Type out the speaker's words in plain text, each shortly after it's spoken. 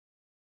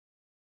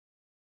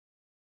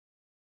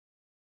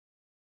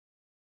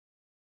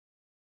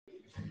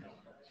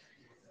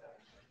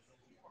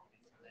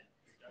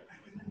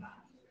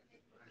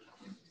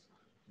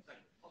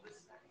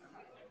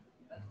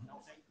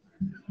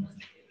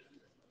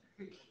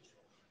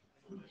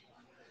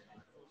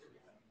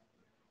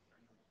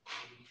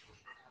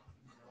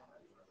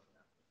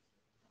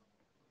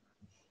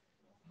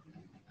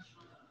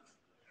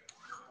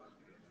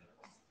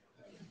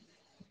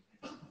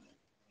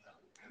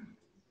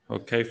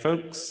Okay,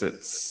 folks,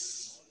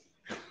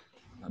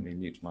 let me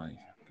mute my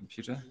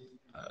computer.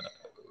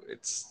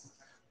 It's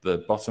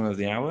the bottom of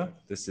the hour.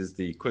 This is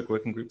the quick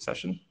working group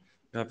session.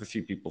 We have a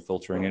few people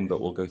filtering in,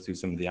 but we'll go through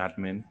some of the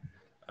admin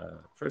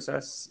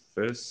process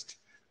first.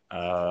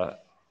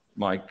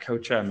 My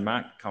co-chair,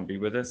 Matt, can't be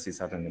with us. He's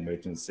had an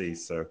emergency,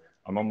 so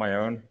I'm on my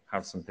own.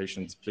 Have some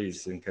patience,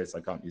 please, in case I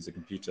can't use a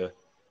computer.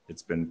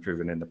 It's been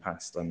proven in the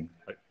past, and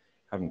I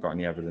haven't got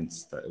any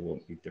evidence that it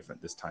won't be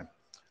different this time.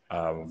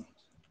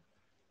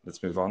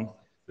 Let's move on.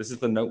 This is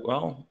the note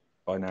well.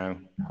 By now,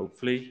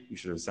 hopefully, you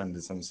should have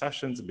attended some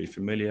sessions and be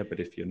familiar, but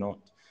if you're not,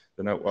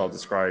 the note well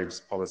describes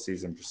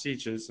policies and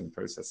procedures and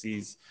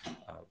processes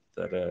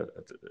that are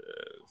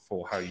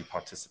for how you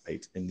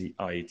participate in the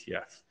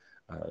IETF.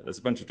 There's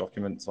a bunch of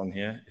documents on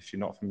here. If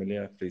you're not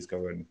familiar, please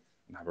go and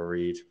have a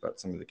read, but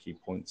some of the key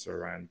points are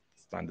around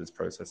standards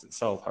process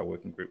itself, how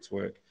working groups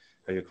work,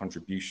 how your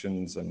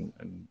contributions and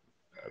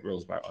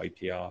rules about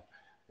IPR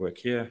work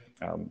here.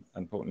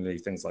 Importantly,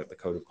 things like the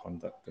code of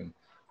conduct and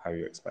how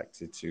you're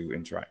expected to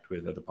interact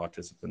with other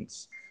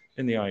participants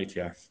in the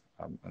IETF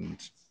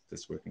and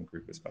this working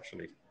group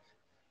especially,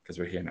 because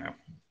we're here now.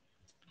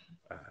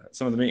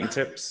 Some of the meeting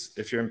tips: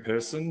 if you're in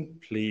person,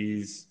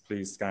 please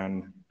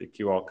scan the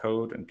QR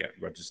code and get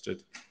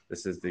registered.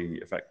 This is the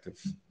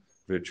effective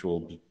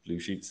virtual blue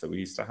sheets that we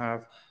used to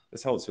have.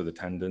 This helps with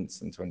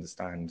attendance and to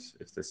understand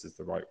if this is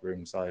the right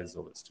room size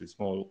or it's too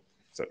small,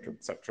 etc.,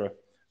 etc.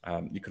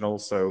 You can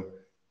also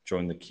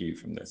join the queue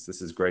from this.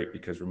 This is great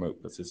because remote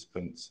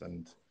participants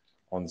and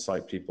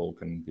on-site people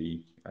can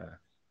be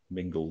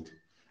mingled,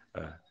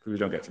 because we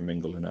don't get to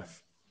mingle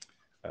enough.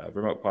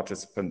 Remote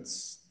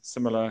participants,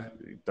 similar,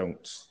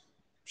 don't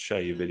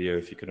share your video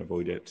if you can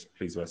avoid it.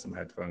 Please wear some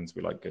headphones,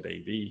 we like good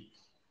AV.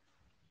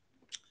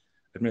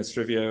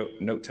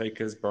 Administrivia, note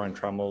takers, Brian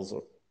Trammell's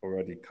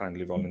already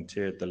kindly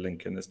volunteered. The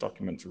link in this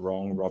document's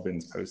wrong.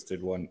 Robin's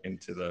posted one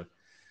into the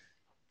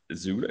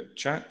Zulip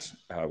chat,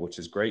 which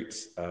is great.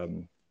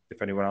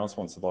 If anyone else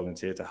wants to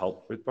volunteer to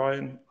help with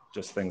Brian,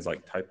 just things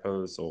like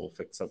typos or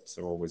fix-ups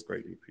are always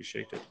greatly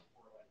appreciated.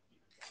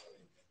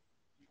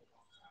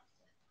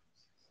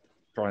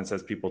 Brian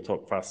says people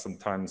talk fast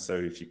sometimes, so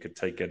if you could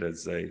take it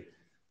as a,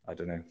 I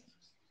don't know,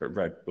 a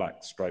red,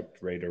 black,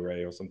 striped RAID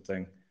array or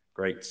something,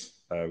 great.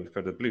 We've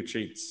got the blue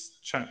sheets,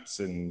 chats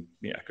in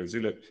the Echo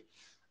Zulip.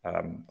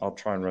 I'll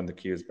try and run the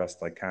queue as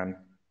best I can.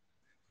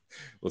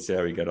 We'll see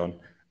how we get on.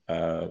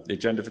 The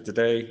agenda for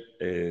today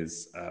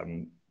is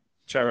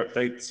chair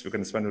updates. We're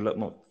going to spend a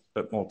little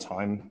bit more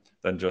time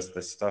than just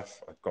this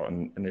stuff. I've got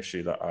an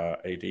issue that our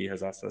AD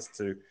has asked us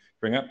to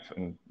bring up,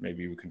 and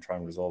maybe we can try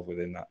and resolve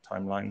within that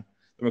timeline.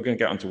 Then we're going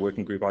to get onto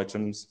working group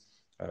items.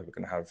 We're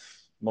going to have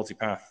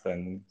multipath,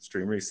 then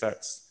stream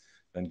resets,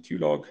 then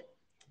QLog,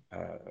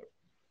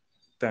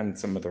 then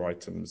some other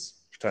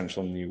items,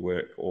 potential new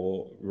work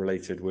or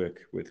related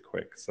work with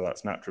QUIC. So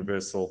that's NAT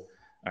reversal,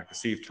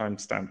 accuracy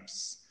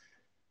timestamps,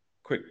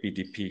 quick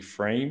BDP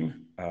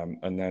frame,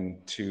 and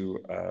then two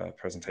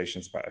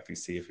presentations about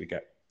FEC if we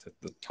get to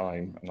the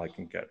time and I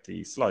can get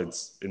the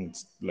slides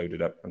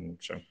loaded up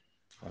and show.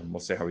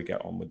 We'll see how we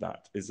get on with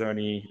that. Is there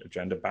any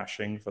agenda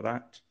bashing for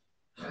that?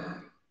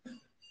 I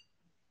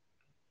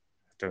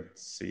don't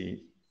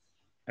see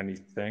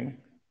anything.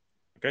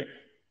 Okay,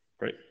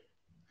 great.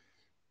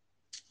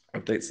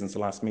 Update since the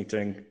last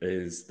meeting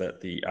is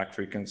that the ACT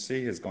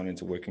frequency has gone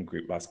into working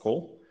group last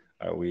call.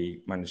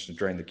 We managed to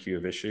drain the queue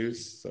of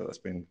issues, so that's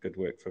been good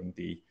work from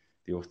the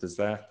authors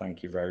there.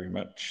 Thank you very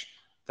much.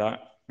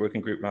 That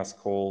working group last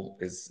call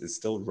is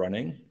still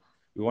running.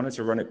 We wanted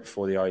to run it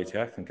before the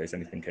IETF in case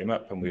anything came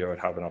up, and we would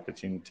have an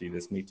opportunity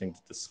this meeting to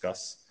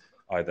discuss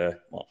either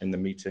in the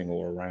meeting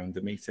or around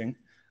the meeting.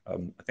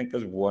 I think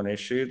there's one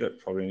issue that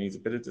probably needs a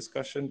bit of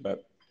discussion,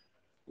 but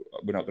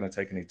we're not going to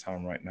take any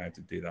time right now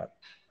to do that.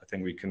 I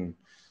think we can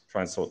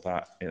try and sort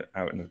that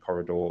out in the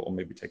corridor or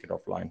maybe take it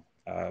offline.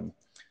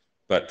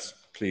 But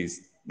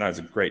please, now's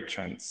a great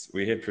chance.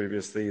 We heard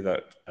previously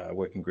that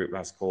working group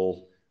last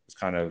call was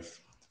kind of,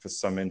 for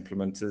some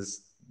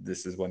implementers,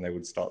 this is when they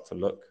would start to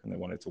look and they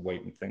wanted to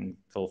wait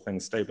until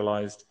things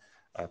stabilized.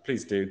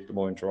 Please do, the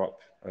more interop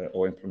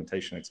or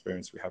implementation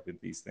experience we have with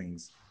these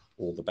things,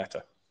 all the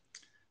better.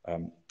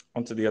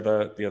 Onto the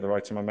other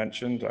item I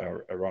mentioned,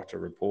 our errata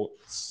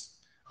reports.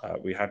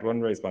 We had one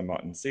raised by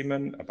Martin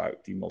Seaman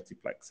about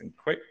demultiplexing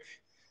QUIC.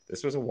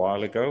 This was a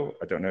while ago.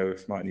 I don't know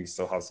if Martin, you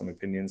still have some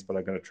opinions, but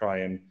I'm going to try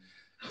and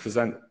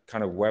present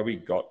kind of where we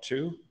got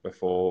to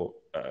before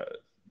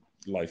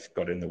life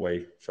got in the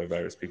way for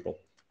various people.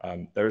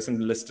 There is some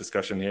list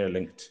discussion here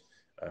linked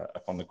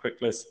up on the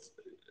QUIC list.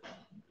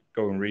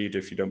 Go and read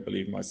if you don't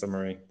believe my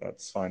summary.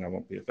 That's fine, I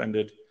won't be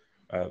offended.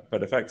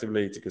 But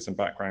effectively, to give some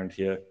background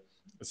here,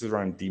 this is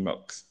around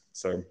demux.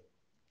 So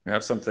we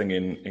have something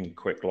in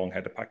QUIC long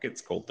header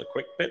packets called the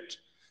QUIC bit.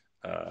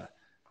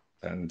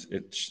 And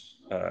it's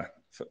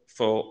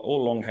for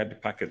all long header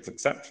packets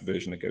except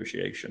version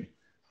negotiation,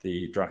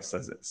 the draft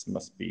says it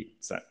must be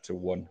set to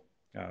 1.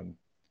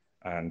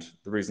 And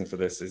the reason for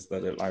this is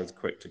that it allows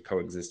QUIC to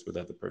coexist with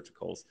other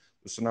protocols.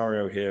 The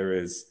scenario here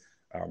is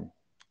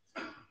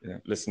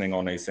listening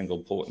on a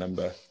single port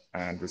number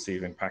and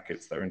receiving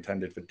packets that are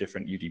intended for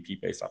different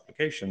UDP-based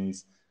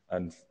applications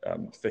and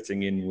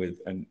fitting in with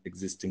an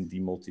existing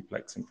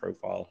demultiplexing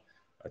profile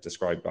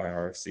described by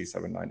RFC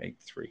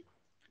 7983.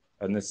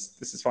 And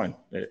this is fine.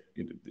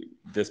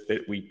 This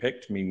bit we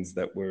picked means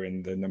that we're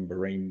in the number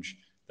range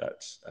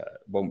that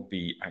won't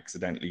be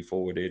accidentally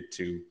forwarded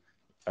to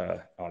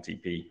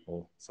RTP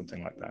or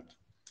something like that.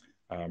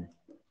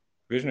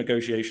 Version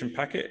negotiation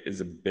packet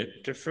is a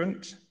bit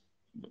different.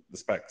 The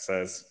spec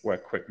says where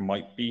QUIC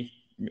might be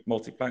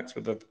multiplexed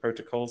with other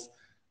protocols,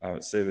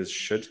 servers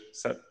should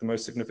set the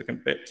most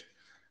significant bit,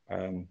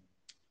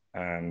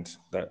 and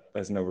that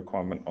there's no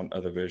requirement on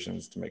other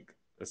versions to make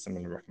a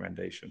similar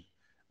recommendation.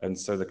 And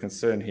so the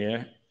concern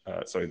here,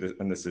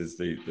 and this is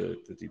the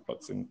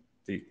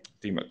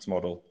demux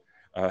model.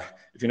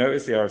 If you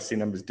notice, the RFC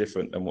number is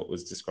different than what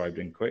was described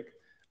in QUIC.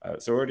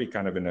 So already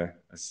kind of in a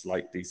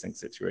slight desync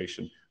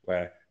situation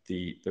where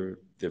the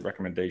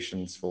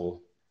recommendations for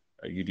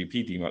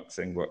UDP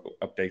demuxing were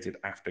updated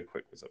after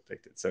QUIC was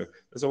updated. So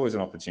there's always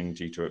an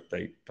opportunity to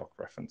update doc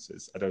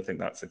references. I don't think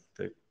that's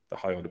the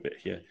high order bit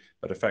here,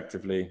 but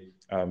effectively,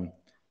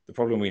 the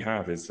problem we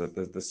have is that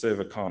the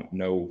server can't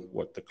know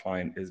what the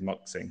client is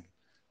muxing.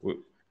 It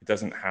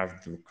doesn't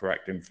have the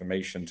correct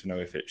information to know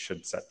if it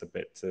should set the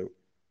bit to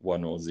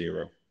 1 or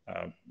 0,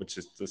 which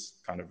is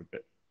just kind of a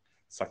bit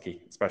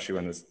sucky, especially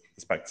when the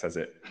spec says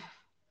it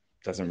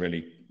doesn't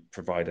really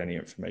provide any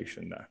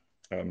information there.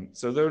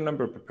 So there are a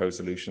number of proposed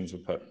solutions were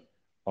put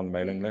on the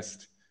mailing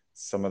list.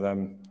 Some of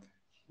them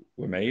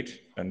were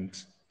made, and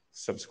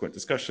subsequent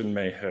discussion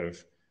may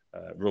have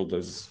ruled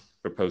those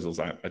proposals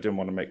out. I didn't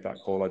want to make that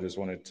call. I just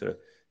wanted to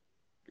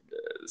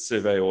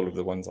survey all of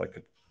the ones I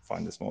could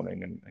find this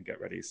morning and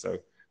get ready. So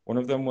one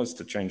of them was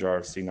to change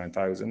RFC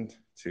 9000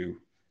 to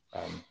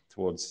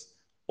towards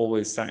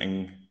always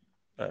setting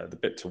the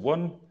bit to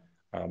 1,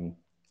 and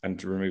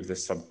to remove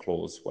this sub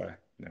clause where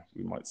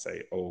we might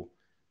say,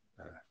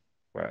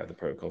 where other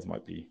protocols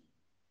might be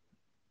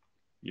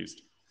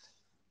used.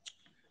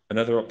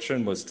 Another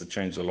option was to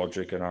change the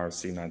logic in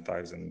RFC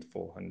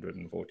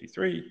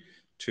 9443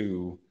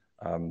 to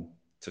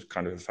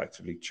kind of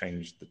effectively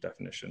change the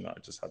definition that I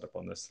just had up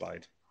on this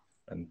slide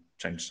and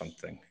change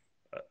something.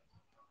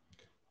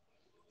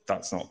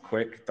 That's not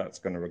quick. That's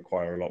going to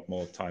require a lot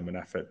more time and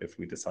effort if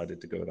we decided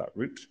to go that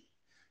route.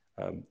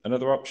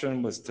 Another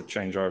option was to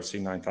change RFC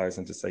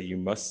 9000 to say you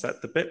must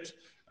set the bit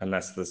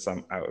unless there's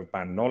some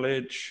out-of-band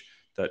knowledge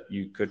that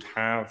you could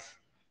have.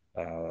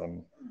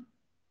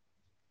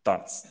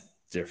 That's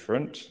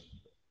different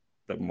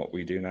than what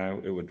we do now.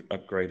 It would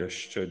upgrade a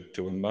should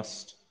to a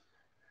must.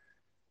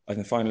 And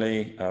then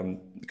finally,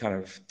 kind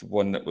of the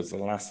one that was the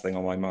last thing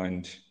on my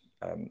mind,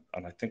 and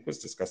I think was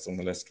discussed on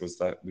the list, was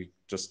that we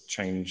just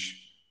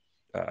change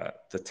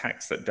the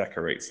text that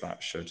decorates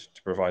that should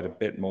to provide a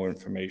bit more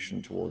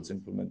information towards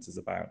implementers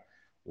about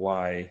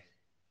why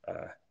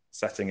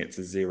setting it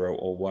to 0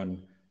 or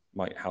 1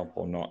 might help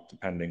or not,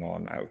 depending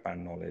on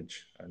out-of-band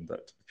knowledge, and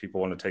that if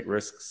people want to take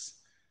risks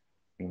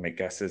and make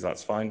guesses,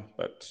 that's fine,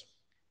 but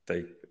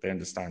they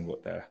understand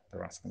what they're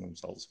asking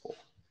themselves for.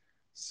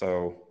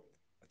 So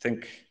I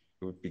think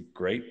it would be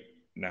great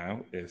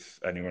now if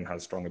anyone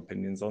has strong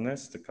opinions on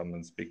this to come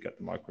and speak at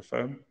the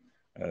microphone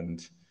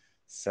and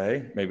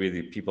say, maybe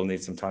the people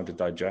need some time to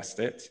digest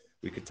it.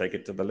 We could take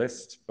it to the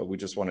list, but we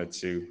just wanted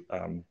to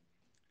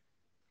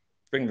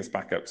bring this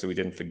back up so we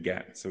didn't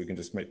forget, so we can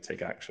just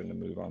take action and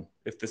move on.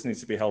 If this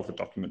needs to be held for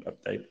document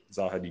update,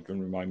 Zahid, you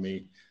can remind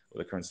me of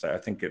the current state. I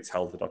think it's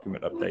held for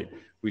document update.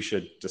 We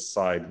should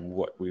decide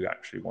what we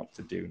actually want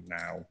to do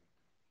now.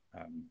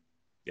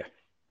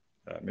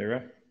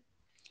 Mira?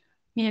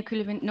 Mia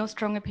Kulevin, no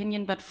strong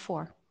opinion, but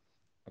 4.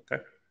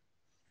 Okay.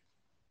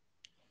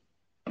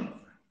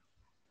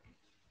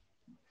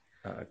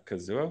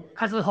 Kazuo?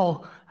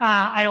 Kazuho,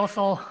 I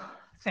also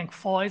think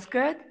 4 is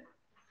good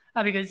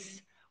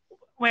because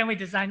when we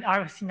designed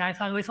RFC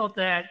 9000, we thought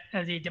that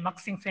the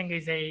demuxing thing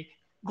is a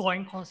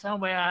going concern,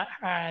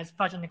 whereas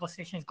version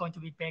negotiation is going to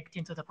be baked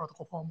into the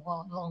protocol for a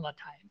longer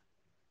time.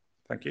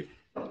 Thank you.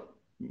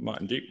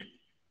 Martin Duke?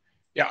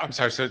 Yeah, I'm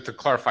sorry. So to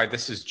clarify,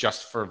 this is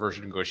just for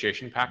version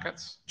negotiation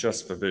packets?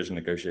 Just for version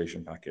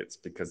negotiation packets,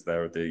 because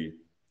they're the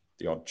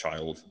odd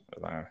child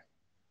of our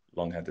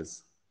long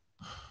headers.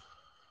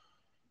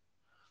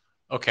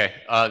 Okay,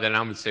 then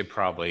I would say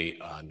probably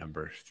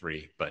number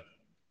 3, but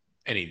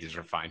any of these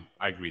are fine.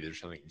 I agree there's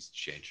something that needs to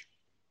change.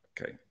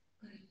 Okay,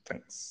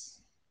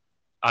 thanks.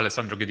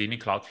 Alessandro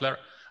Ghedini, Cloudflare.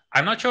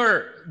 I'm not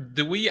sure,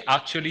 do we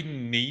actually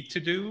need to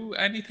do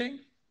anything?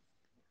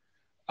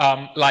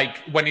 Like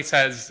when it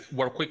says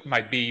where QUIC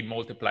might be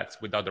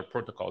multiplexed with other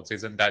protocols,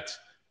 isn't that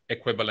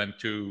equivalent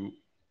to,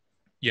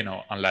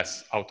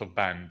 unless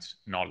out-of-band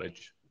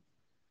knowledge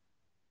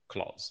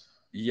clause?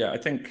 Yeah, I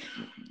think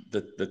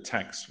the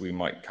text we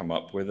might come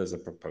up with as a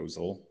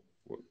proposal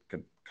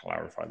can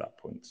clarify that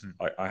point.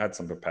 I had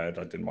some prepared.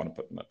 I didn't want to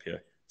put them up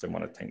here. Didn't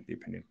want to taint the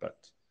opinion, but...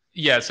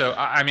 Yeah, so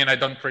I mean, I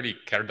don't really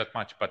care that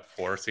much, but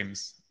 4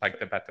 seems like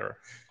the better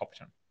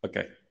option.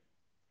 Okay,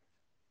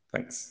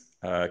 thanks.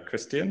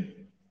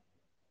 Christian?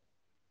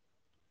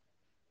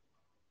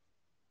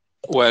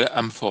 Well,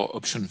 I'm for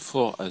option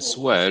 4 as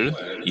well,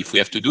 if we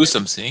have to do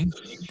something.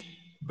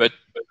 But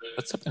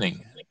what's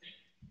happening?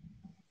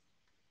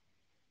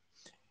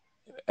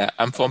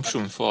 I'm for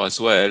option 4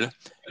 as well,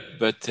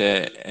 but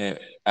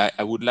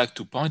I would like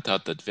to point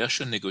out that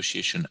version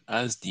negotiation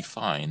as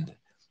defined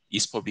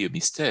is probably a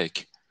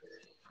mistake,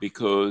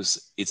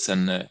 because it's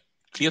a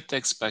clear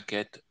text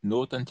packet,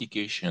 no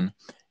authentication.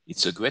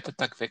 It's a great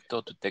attack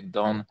vector to take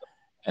down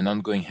an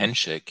ongoing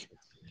handshake.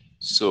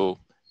 So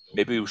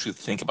maybe we should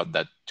think about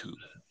that too.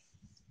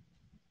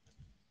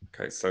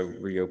 Okay, so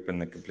reopen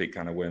the complete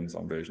can of worms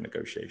on version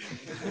negotiation.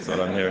 That's what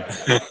I'm hearing.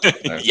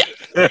 Yeah.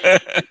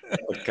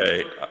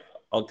 Okay,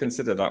 I'll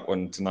consider that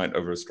one tonight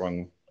over a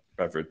strong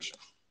beverage.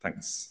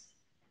 Thanks.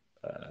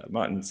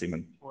 Martin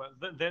Seaman. Well,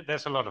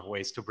 there's a lot of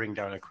ways to bring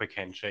down a quick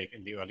handshake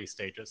in the early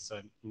stages. So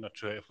I'm not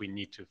sure if we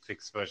need to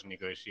fix version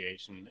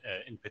negotiation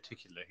in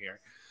particular here.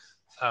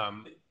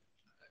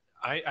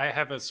 I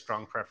have a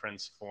strong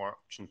preference for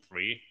option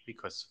 3,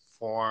 because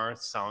 4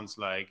 sounds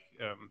like,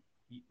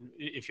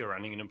 if you're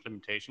running an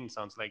implementation,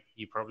 sounds like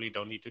you probably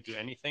don't need to do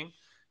anything,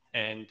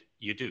 and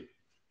you do.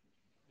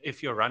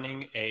 If you're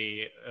running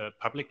a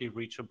publicly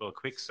reachable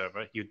quick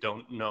server, you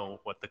don't know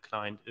what the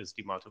client is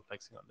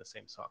demultiplexing on the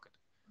same socket.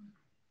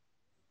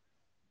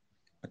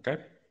 Okay.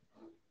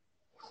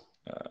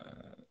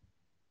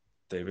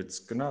 David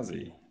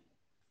Skenazy.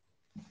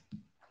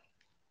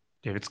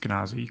 David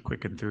Skenazy,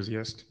 quick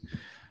enthusiast.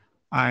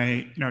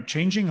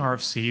 Changing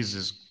RFCs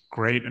is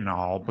great and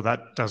all, but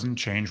that doesn't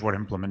change what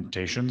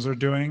implementations are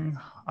doing.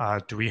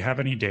 Do we have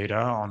any data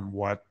on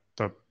what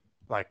the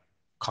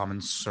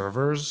common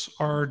servers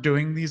are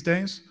doing these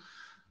days?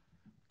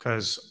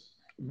 Because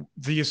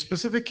the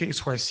specific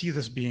case where I see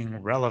this being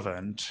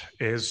relevant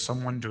is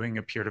someone doing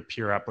a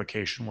peer-to-peer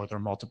application where they're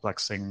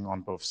multiplexing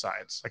on both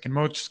sides. Like in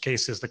most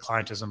cases, the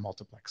client isn't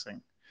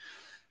multiplexing.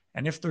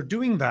 And if they're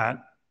doing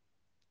that,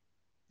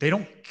 they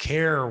don't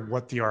care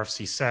what the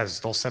RFC says.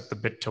 They'll set the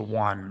bit to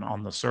 1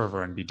 on the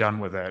server and be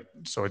done with it.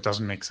 So it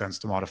doesn't make sense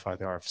to modify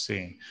the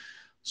RFC.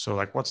 So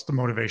what's the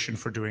motivation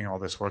for doing all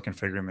this work and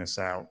figuring this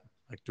out?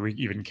 Do we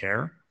even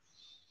care?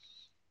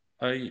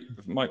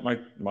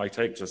 My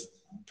take, just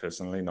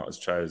personally, not as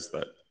chair, is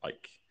that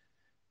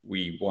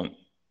we want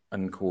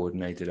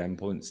uncoordinated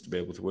endpoints to be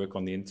able to work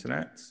on the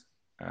internet,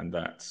 and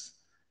that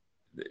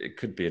it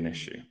could be an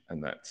issue,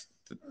 and that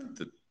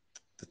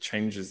the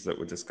changes that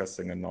we're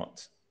discussing are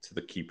not to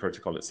the key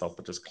protocol itself,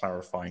 but just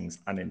clarifying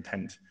an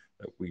intent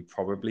that we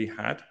probably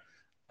had.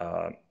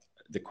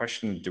 The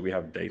question, do we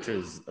have data,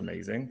 is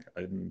amazing.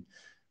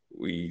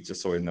 We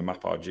just saw in the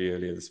MapRG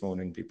earlier this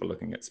morning, people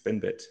looking at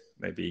SpinBit,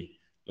 maybe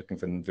looking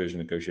for version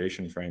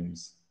negotiation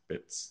frames.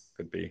 Bits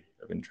could be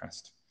of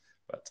interest,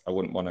 but I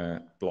wouldn't want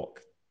to block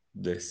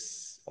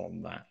this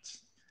on that.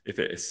 If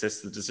it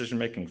assists the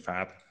decision-making,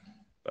 fab,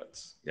 but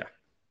yeah.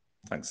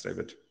 Thanks,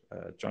 David.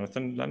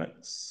 Jonathan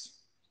Lennox.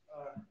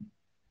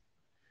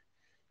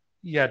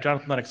 Yeah,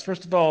 Jonathan Lennox.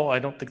 First of all, I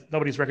don't think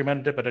nobody's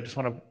recommended it, but I just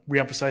want to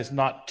reemphasize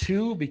not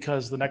 2,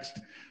 because the next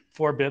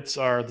 4 bits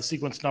are the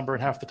sequence number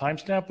and half the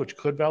timestamp, which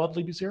could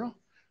validly be 0.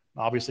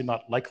 Obviously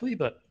not likely,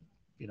 but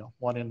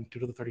 1 in 2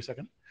 to the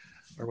 32nd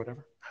or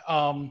whatever.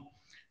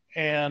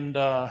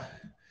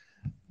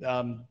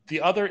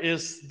 The other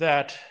is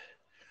that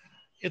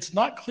it's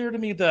not clear to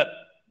me that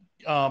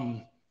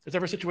there's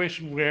ever a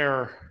situation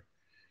where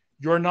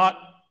you're not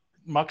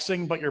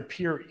muxing, but your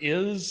peer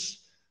is,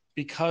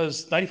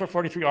 because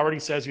 9443 already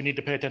says you need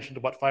to pay attention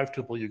to what 5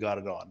 tuple you got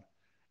it on.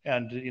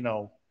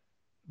 And,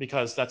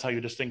 because that's how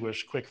you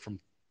distinguish quick from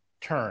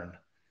turn.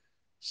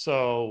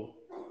 So,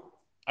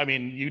 I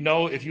mean,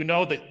 if you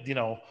know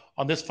that,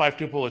 on this 5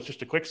 tuple, it's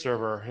just a quick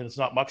server and it's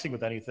not muxing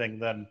with anything,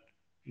 then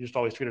you just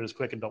always treat it as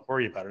quick and don't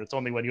worry about it. It's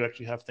only when you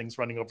actually have things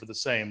running over the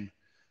same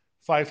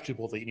 5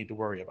 tuple that you need to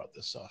worry about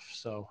this stuff.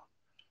 So,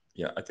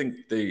 yeah, I think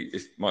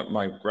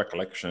my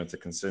recollection of the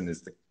concern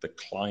is the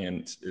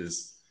client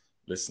is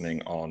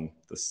listening on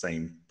the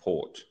same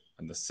port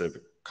and the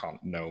server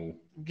can't know.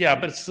 Yeah,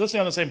 but it's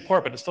listening on the same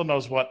port, but it still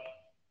knows what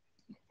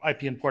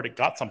IP and port it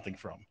got something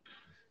from.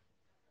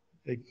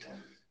 It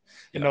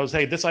knows,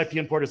 hey, this IP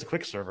and port is a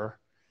quick server.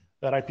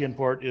 That IP and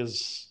port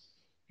is,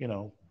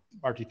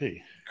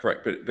 RTP.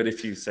 Correct, but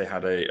if you say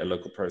had a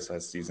local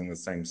process using the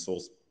same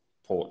source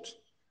port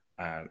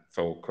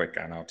for quick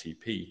and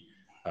RTP,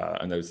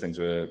 and those things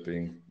were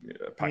being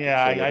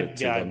packet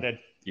forwarded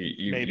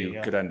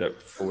you could end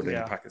up forwarding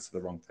packets to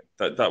the wrong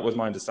thing. That was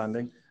my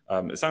understanding.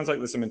 It sounds like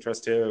there's some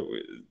interest here,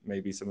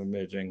 maybe some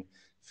emerging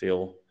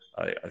feel.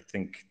 I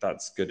think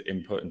that's good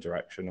input and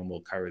direction, and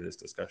we'll carry this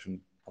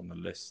discussion on the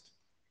list.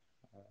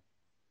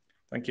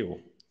 Thank you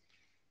all.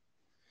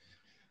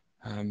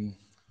 And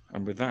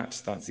with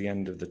that, that's the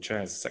end of the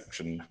chairs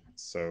section.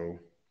 So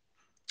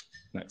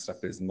next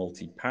up is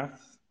multipath.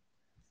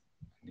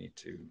 I need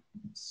to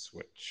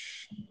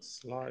switch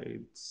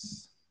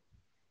slides.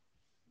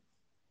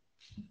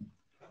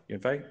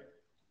 Yunfei?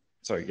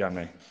 Sorry,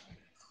 Yanmei.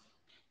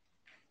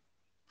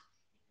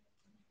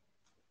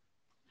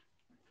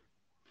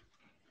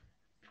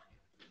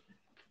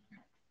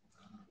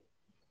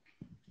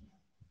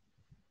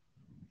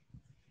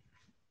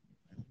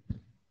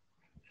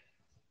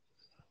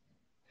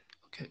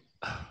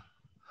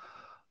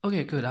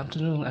 Okay, good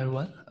afternoon,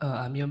 everyone.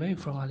 I'm Yamei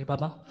from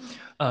Alibaba.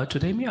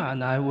 Today, Mia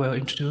and I will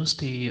introduce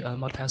the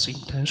multipass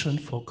intention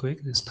for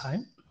QUIC this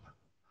time.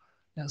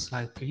 Next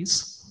slide,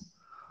 please.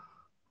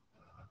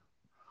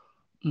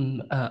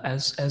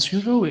 As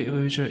usual, we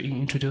usually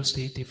introduce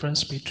the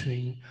difference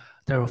between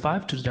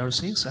 05 to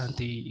 06 and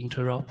the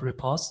interop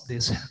reports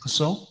this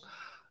hackathon,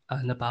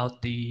 and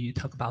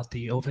talk about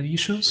the open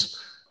issues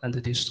and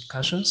the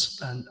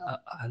discussions and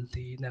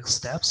the next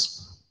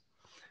steps.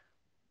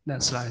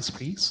 Next slide,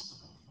 please.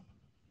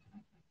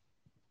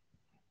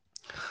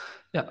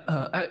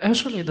 Yeah,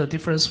 actually the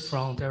difference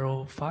from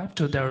 05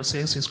 to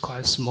 06 is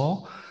quite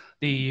small.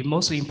 The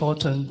most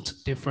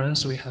important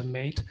difference we have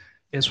made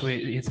is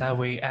that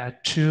we add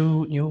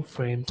two new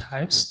frame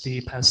types,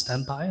 the pass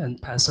standby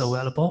and pass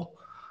available.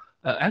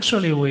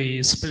 Actually,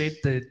 we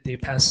split the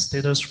pass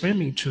status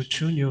frame into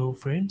two new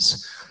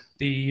frames.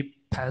 The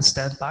pass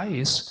standby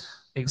is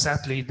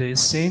exactly the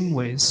same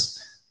with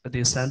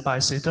the standby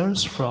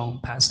status from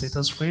pass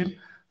status frame,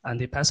 and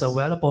the pass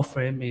available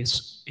frame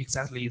is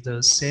exactly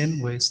the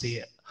same with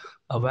the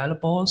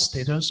available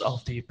status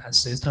of the pass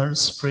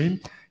status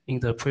frame in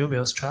the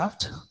previous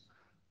draft.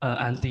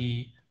 And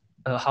the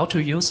how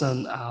to use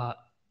them are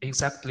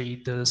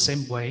exactly the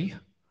same way.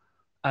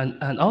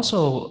 And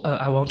also,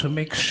 I want to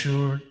make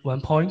sure one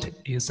point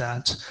is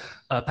that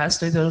pass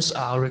status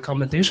are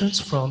recommendations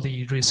from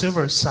the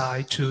receiver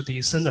side to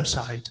the sender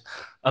side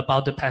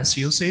about the pass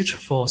usage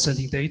for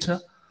sending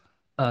data.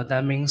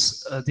 That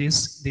means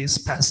these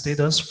pass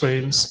status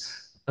frames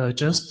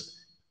just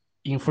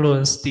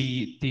influence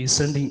the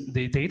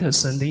data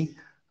sending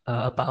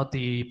about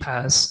the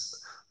pass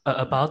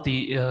about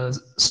the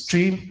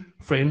stream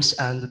frames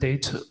and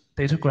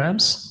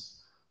datagrams.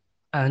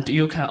 And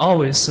you can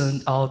always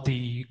send all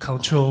the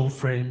control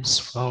frames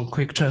from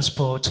quick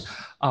transport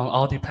on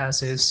all the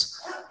passes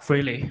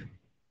freely.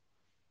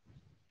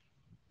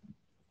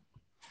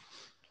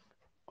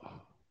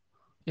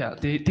 Yeah,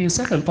 the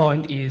second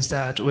point is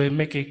that we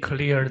make it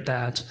clear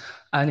that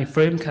any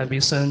frame can be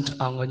sent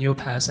on a new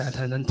pass at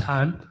any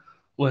time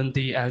when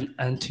the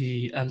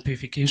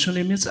anti-amplification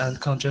limits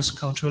and congestion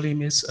control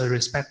limits are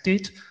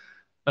respected.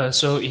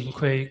 So in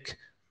quick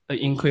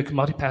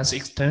multipass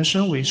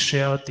extension, we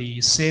share the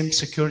same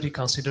security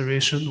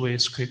consideration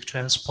with quick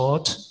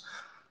transport.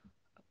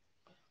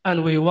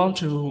 And we want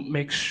to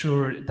make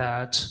sure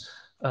that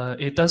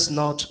it does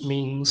not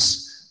mean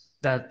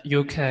that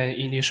you can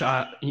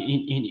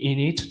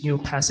init new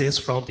passes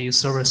from the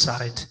server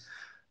side.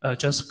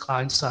 Just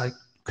client side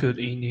could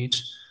init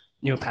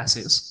new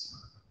passes.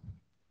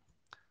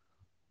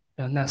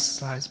 Next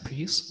slide,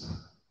 please.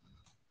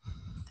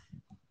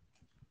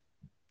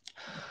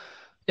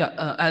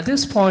 Yeah, at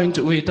this point,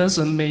 we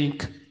doesn't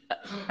make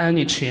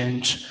any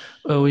change.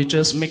 We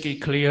just make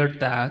it clear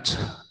that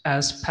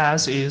as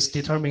pass is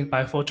determined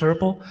by fault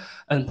table,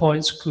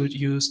 endpoints could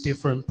use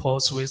different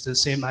ports with the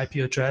same IP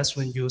address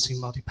when using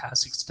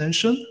multipass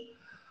extension.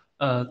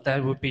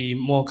 That would be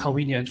more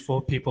convenient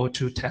for people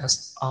to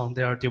test on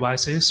their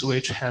devices,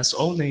 which has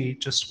only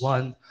just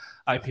one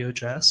IP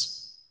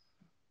address.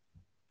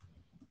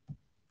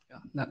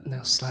 Yeah,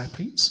 next slide,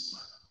 please.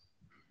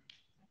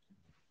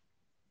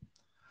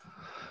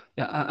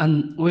 Yeah,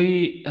 and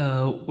we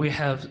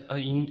have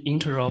an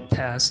interop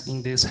test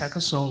in this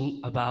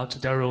hackathon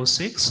about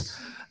 06.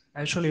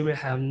 Actually, we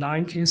have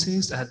 9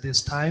 cases at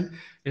this time.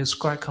 It's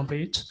quite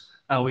complete.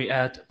 We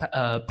add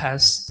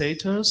pass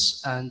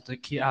status and the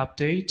key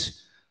update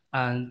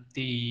and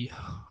the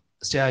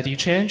CID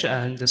change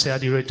and the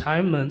CID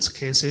retirement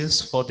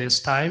cases for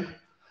this time.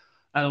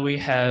 And we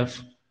have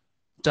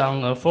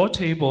done a fault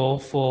table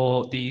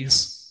for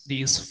these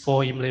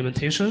 4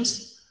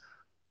 implementations.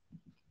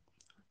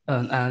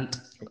 And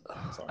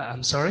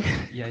I'm sorry.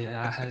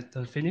 Yeah, I had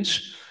to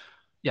finish.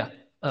 Yeah,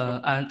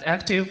 and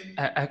active.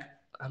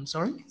 I'm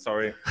sorry.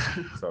 Sorry.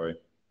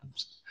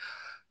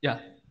 Yeah,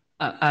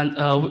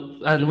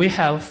 and we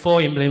have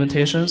 4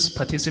 implementations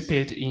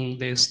participate in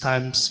this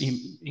times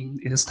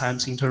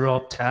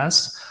interop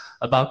test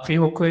about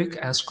QUIC,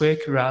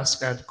 S-Quick,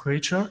 Rask, and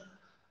Creature,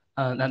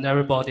 and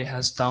everybody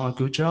has done a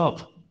good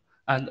job.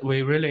 And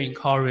we really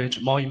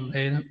encourage more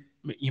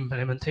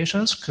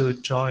implementations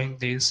could join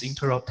this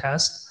interop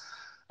test.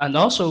 And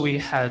also we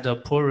had a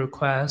pull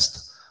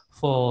request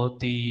for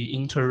the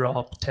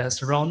interop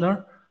test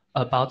runner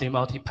about the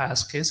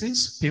multipass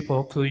cases.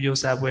 People could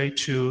use that way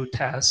to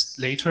test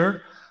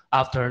later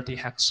after the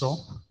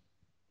hackathon.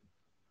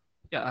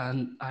 Yeah,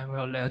 and I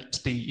will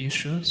let the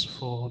issues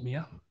for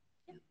Mia.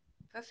 Yeah,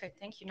 perfect,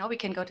 thank you. Now we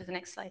can go to the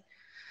next slide.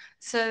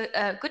 So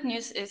good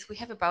news is we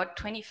have about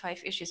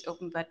 25 issues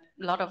open, but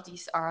a lot of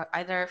these are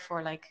either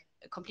for like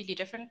a completely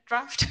different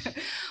draft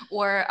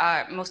or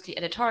are mostly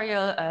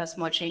editorial,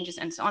 small changes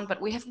and so on. But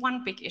we have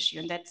one big issue,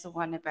 and that's the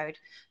one about,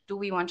 do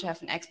we want to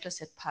have an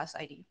explicit pass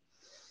ID?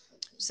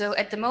 So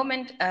at the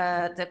moment,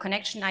 the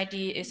connection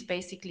ID is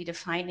basically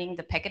defining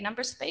the packet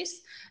number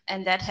space,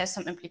 and that has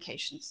some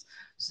implications.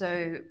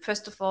 So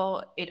first of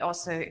all, it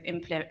also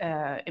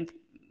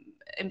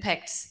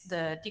impacts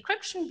the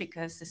decryption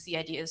because the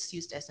CID is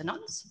used as a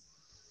nonce.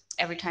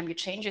 every time you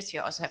change this,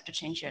 you also have to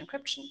change your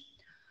encryption.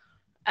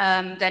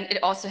 Then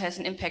it also has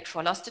an impact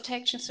for loss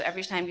detection. So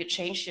every time you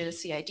change your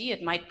CID,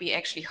 it might be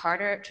actually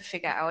harder to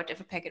figure out if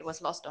a packet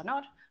was lost or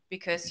not,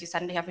 because you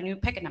suddenly have a new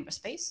packet number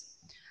space.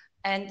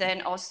 And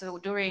then also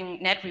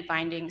during net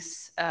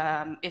rebindings,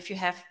 if you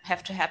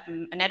have to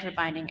happen a net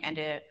rebinding and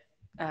a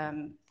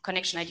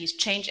connection IDs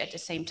change at the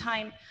same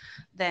time,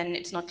 then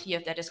it's not clear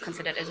if that is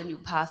considered as a new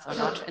path or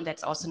not. And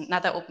that's also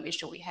another open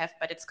issue we have,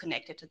 but it's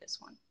connected to this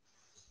one.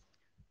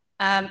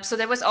 So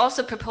there was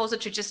also a proposal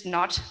to just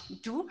not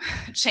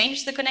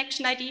change the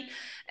connection ID.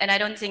 And I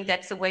don't think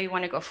that's the way we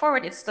want to go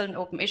forward. It's still an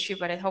open issue,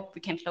 but I hope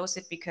we can close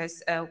it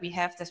because we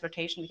have this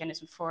rotation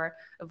mechanism for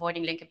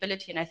avoiding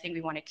linkability. And I think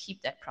we want to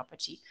keep that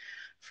property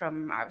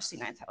from RFC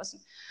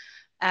 9000.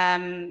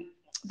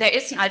 There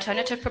is an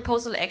alternative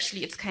proposal.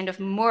 Actually, it's kind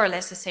of more or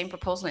less the same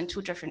proposal in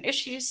two different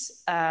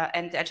issues.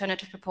 And the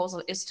alternative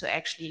proposal is to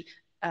actually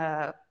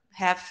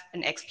have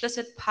an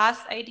explicit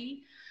path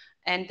ID.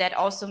 And that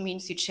also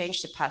means you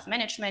change the path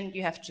management.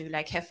 You have to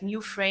like have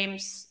new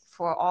frames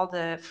for all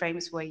the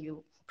frames where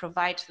you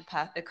provide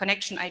the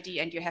connection ID,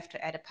 and you have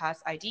to add a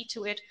path ID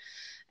to it.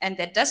 And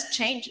that does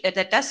change,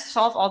 that does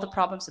solve all the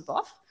problems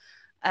above,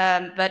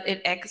 but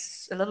it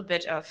adds a little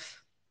bit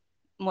of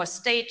more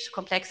state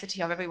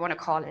complexity, however you want to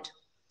call it.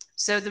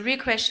 So the real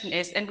question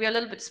is, and we're a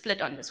little bit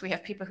split on this. We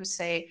have people who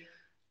say,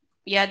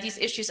 yeah, these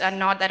issues are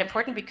not that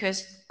important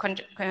because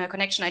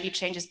connection ID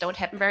changes don't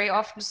happen very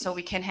often, so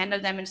we can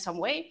handle them in some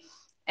way.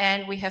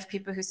 And we have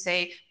people who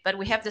say, but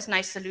we have this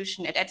nice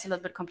solution. It adds a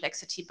little bit of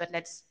complexity, but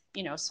let's,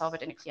 you know, solve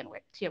it in a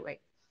clear way.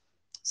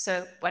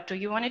 So what do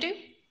you want to do?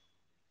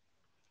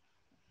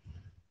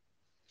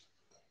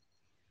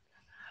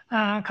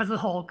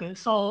 Kazuho,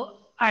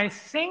 so I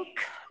think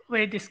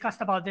we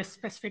discussed about this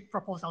specific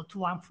proposal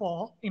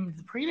 214 in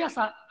the previous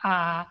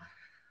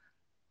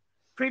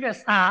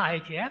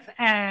IETF,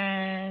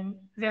 and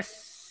there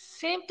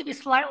seem to be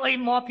slightly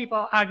more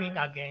people arguing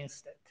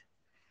against it.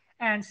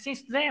 And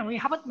since then, we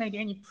haven't made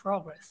any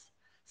progress.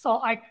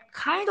 So I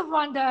kind of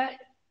wonder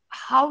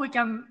how we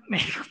can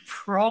make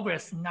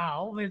progress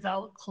now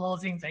without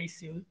closing the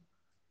issue.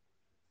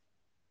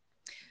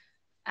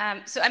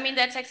 So, I mean,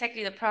 that's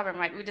exactly the problem,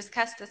 right? We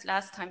discussed this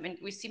last time and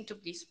we seem to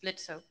be split.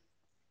 So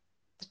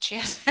the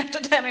chairs have to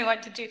tell me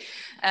what to do.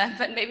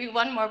 But maybe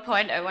one more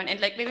point I want, and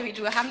like maybe we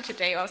do a hum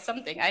today or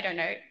something, I don't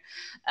know.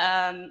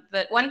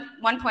 But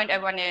one point I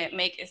want to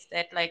make is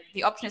that like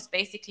the option is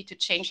basically to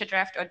change the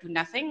draft or do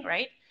nothing,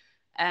 right?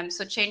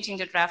 So changing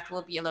the draft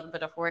will be a little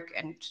bit of work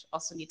and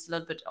also needs a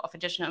little bit of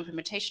additional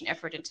implementation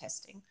effort and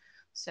testing.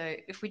 So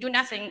if we do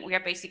nothing, we are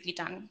basically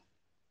done.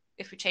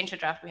 If we change the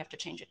draft, we have to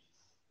change it.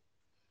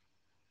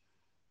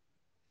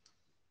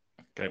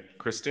 Okay,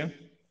 Christian?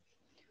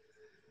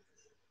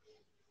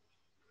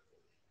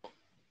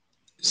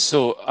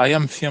 So I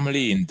am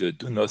firmly in the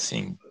do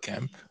nothing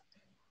camp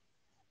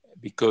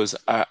because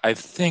I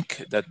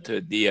think that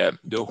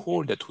the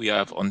hole that we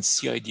have on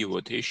CID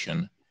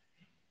rotation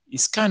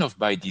is kind of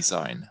by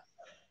design.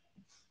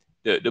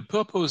 The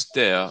purpose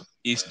there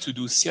is to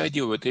do CID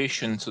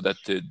rotation so that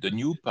the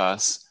new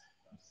pass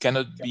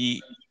cannot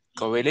be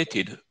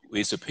correlated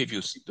with the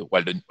previous,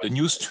 well, the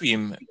new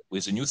stream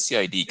with the new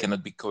CID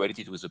cannot be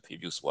correlated with the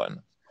previous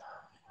one.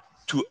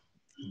 To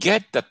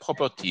get that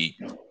property,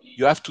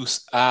 you have to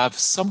have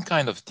some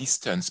kind of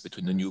distance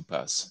between the new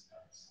pass.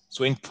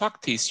 So in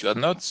practice, you are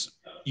not,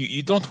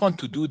 you don't want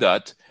to do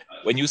that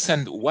when you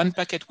send one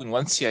packet with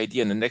one CID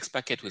and the next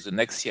packet with the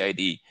next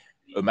CID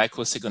a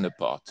microsecond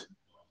apart,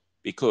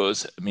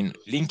 because I mean,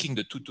 linking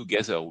the two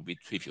together will be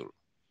trivial.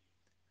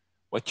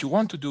 What you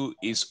want to do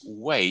is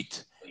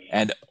wait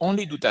and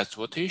only do that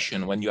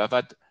rotation when you have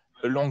had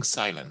a long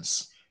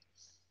silence.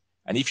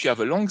 And if you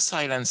have a long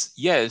silence,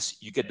 yes,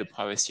 you get the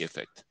privacy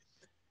effect.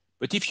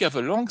 But if you have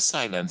a long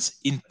silence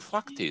in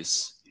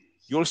practice,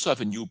 you also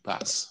have a new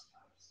pass.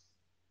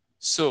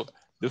 So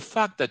the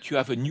fact that you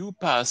have a new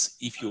pass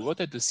if you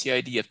rotate the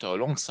CID after a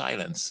long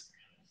silence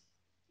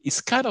is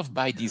kind of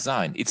by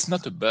design. It's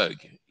not a bug,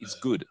 it's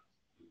good.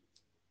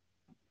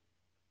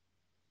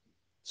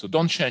 So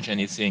don't change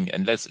anything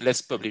and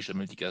let's publish a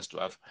multicast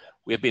draft.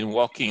 We have been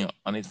working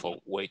on it for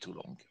way too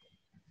long.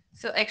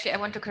 So actually, I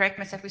want to correct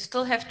myself. We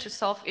still have to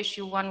solve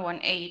issue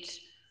 118,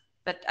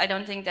 but I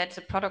don't think that's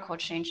a protocol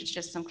change. It's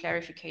just some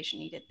clarification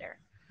needed there.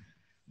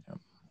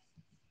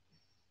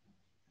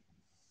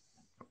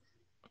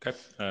 Okay,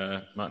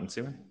 Martin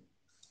Seaman.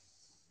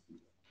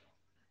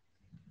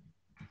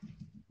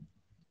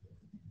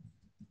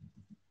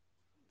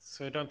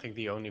 So I don't think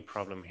the only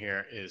problem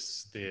here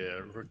is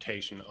the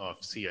rotation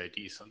of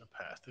CIDs on the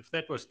path. If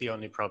that was the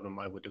only problem,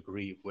 I would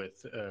agree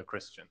with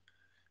Christian.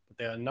 But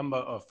there are a number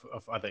of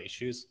other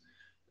issues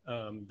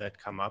that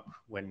come up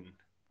when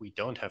we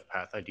don't have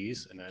path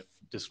IDs, and I've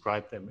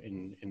described them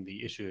in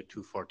the issue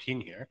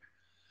 214 here.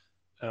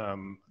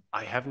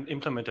 I haven't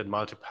implemented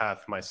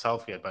multipath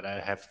myself yet, but I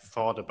have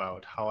thought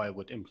about how I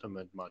would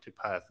implement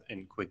multipath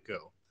in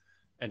QUIC-Go.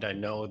 And I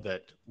know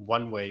that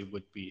one way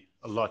would be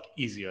a lot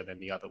easier than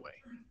the other way.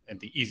 And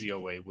the easier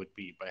way would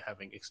be by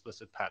having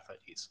explicit path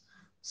IDs.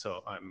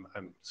 So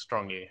I'm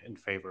strongly in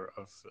favor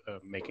of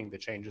making the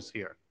changes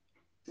here.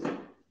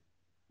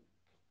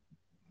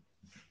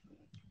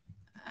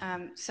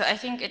 So I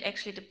think it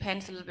actually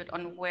depends a little bit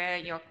on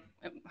where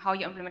how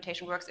your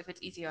implementation works, if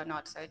it's easier or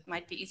not. So it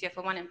might be easier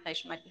for one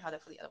implementation, might be harder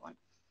for the other one.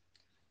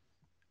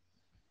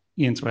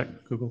 Ian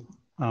Sweat, Google.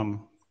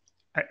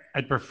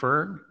 I'd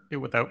prefer it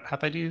without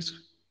path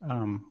IDs.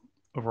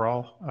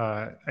 Overall,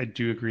 I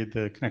do agree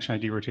the connection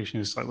ID rotation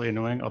is slightly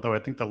annoying, although I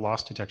think the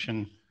loss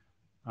detection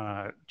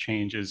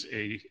change is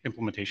a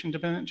implementation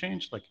dependent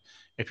change. Like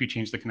if you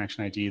change the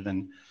connection ID,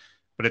 then,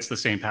 but it's the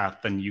same path,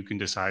 then you can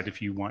decide if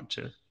you want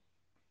to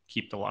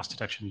keep the loss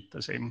detection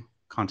the same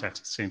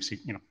context, same,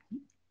 you know,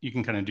 you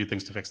can kind of do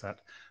things to fix that.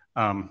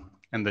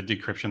 And the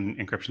decryption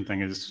encryption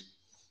thing is,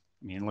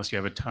 I mean, unless you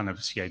have a ton of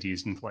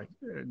CIDs in flight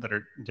that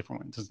are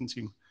different, it doesn't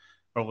seem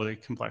overly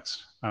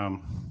complex. But I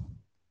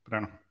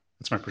don't know,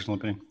 that's my personal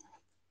opinion.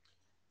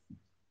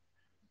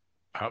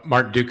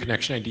 Mark Duke,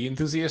 connection ID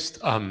enthusiast.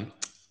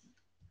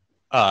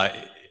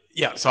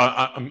 Yeah,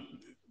 so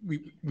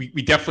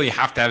we definitely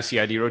have to have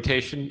CID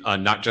rotation,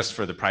 not just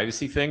for the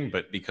privacy thing,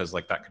 but because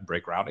like that could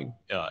break routing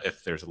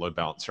if there's a load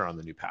balancer on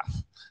the new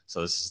path.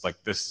 So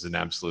this is an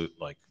absolute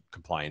like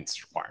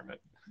compliance requirement.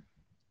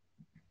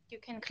 You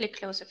can click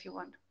close if you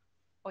want,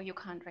 or you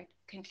can't, right?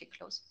 You can click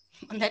close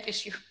on that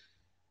issue.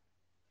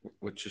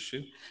 Which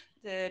issue?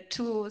 The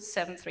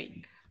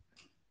 273.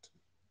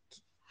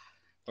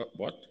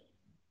 What?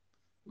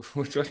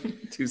 Which one?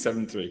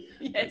 273.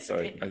 Yes.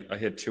 Sorry, Okay. I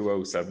heard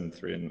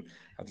 2073 and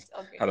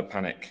had a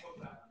panic.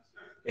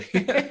 Okay,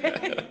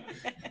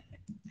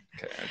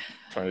 I'm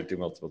trying to do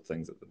multiple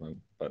things at the moment,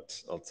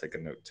 but I'll take a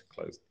note to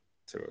close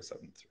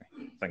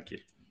 2073. Thank you.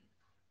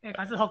 Yeah,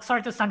 guys,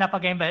 sorry to stand up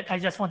again, but I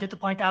just wanted to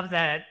point out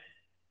that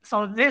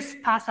so this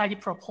path ID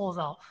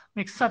proposal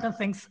makes certain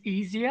things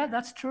easier.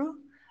 That's true,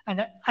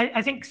 and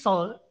I think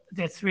so.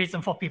 There's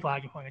reason for people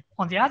arguing for it.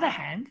 On the other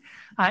hand,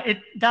 it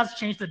does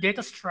change the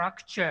data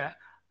structure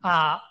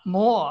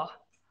more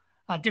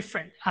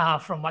different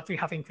from what we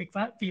have in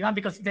QUIC-V1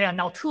 because there are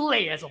now two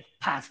layers of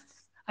paths.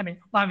 I mean,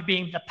 one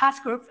being the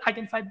path group,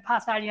 identified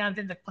path ID, and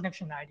then the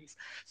connection IDs.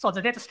 So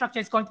the data structure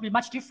is going to be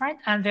much different,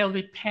 and they'll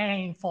be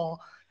paying for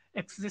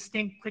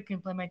existing QUIC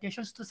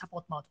implementations to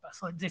support multiple.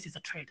 So this is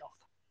a trade-off.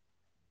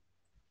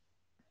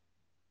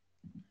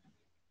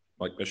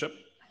 Mike Bishop.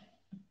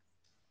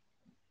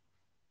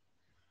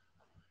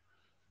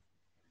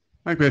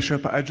 Mike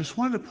Bishop, I just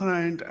wanted to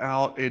point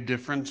out a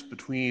difference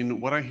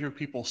between what I hear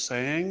people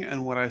saying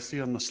and what I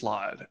see on the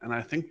slide. And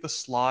I think the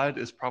slide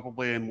is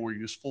probably a more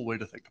useful way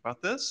to think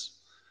about this.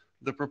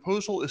 The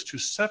proposal is to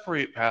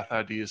separate path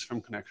IDs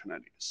from connection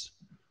IDs.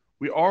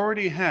 We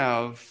already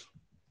have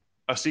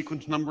a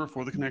sequence number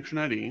for the connection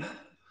ID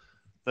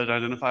that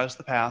identifies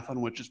the path on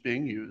which it's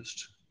being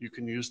used. You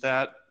can use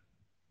that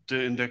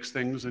to index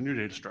things in your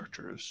data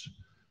structures.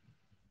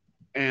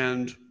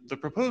 And the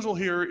proposal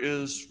here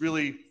is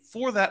really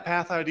for that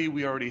path ID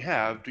we already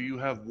have, do you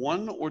have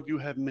one or do you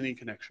have many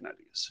connection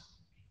IDs?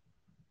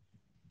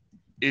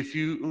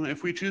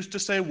 If we choose to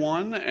say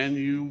one and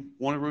you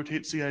want to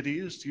rotate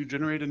CIDs, you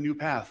generate a new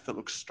path that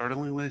looks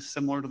startlingly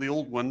similar to the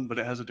old one, but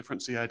it has a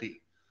different CID.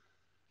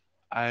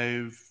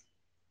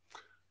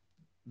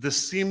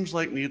 This seems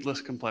like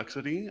needless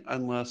complexity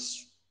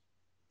unless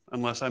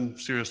I'm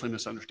seriously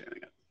misunderstanding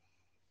it.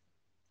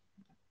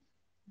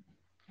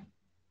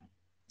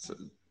 So,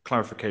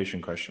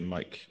 clarification question,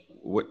 Mike.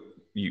 What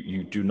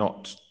you do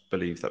not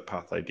believe that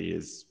path ID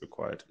is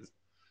required?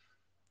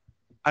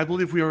 I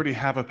believe we already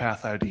have a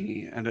path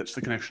ID, and it's the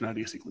connection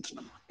ID sequence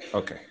number.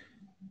 Okay.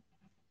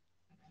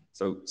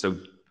 So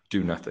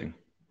do nothing.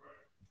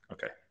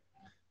 Okay.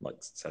 Mike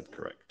said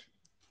correct.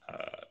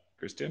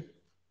 Christian?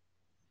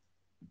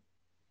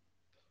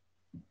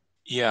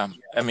 Yeah,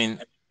 I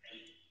mean,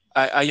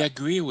 I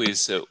agree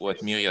with what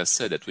Miria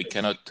said, that we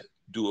cannot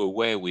do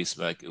away with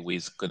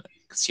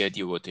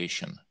CID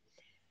rotation.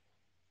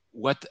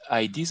 What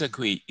I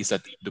disagree is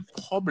that the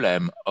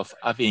problem of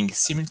having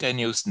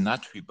simultaneous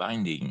NAT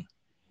rebinding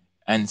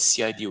and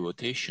CID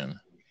rotation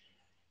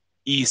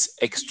is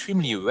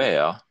extremely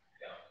rare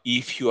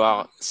if you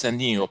are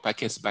sending your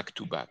packets back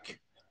to back.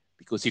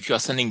 Because if you are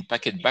sending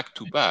packet back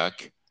to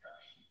back,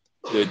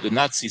 the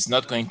NATs is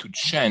not going to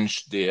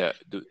change the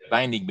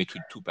binding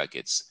between two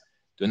packets.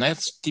 The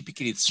NATs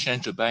typically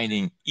change the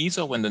binding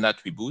either when the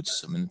NAT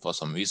reboots, I mean, for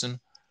some reason,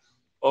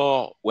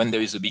 or when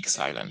there is a big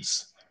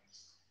silence.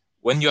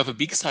 When you have a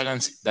big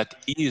silence, that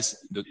is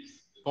the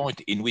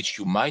point in which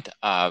you might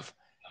have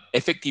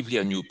effectively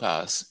a new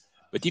path.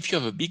 But if you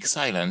have a big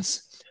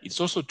silence, it's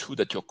also true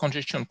that your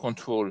congestion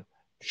control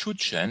should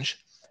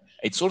change.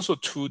 It's also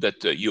true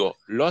that your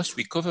loss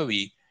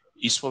recovery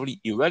is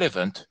probably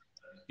irrelevant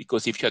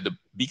because if you had a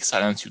big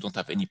silence, you don't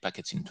have any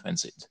packets in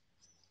transit.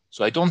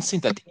 So I don't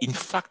think that, in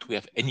fact, we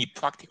have any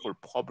practical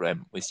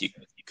problem with the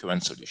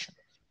current solution.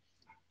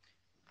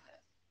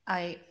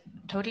 I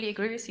totally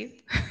agree with you.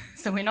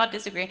 So we're not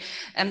disagreeing.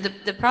 And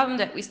the problem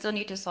that we still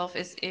need to solve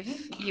is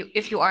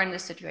if you are in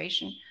this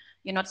situation,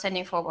 you're not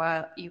sending for a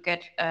while, you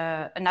get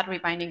another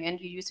rebinding and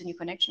you use a new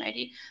connection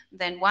ID,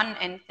 then one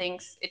end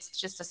thinks it's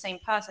just the same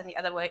path and the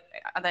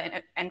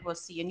other end will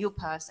see a new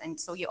path. And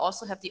so you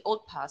also have the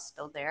old path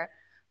still there,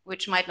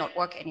 which might not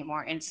work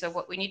anymore. And so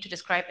what we need to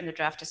describe in the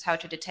draft is how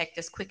to detect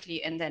this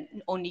quickly and then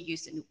only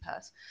use the new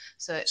path.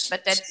 So,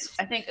 but that's,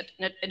 I think,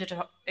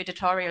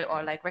 editorial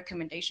or like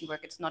recommendation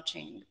work. It's not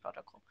changing the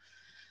protocol.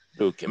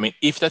 Look, I mean,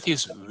 if that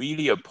is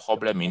really a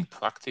problem in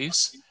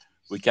practice,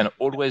 we can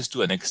always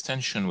do an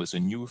extension with a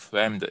new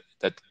frame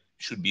that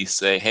should be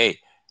say, hey,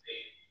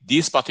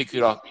 this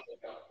particular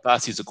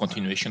path is a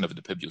continuation of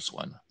the previous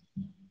one.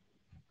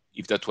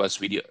 If that was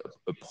really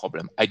a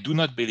problem. I do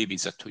not believe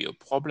it's actually a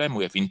problem.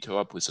 We have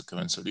interrupt with the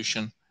current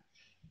solution.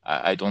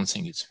 I don't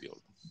think it's real.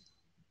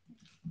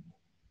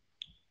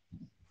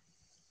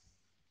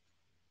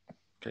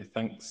 Okay,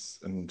 thanks.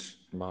 And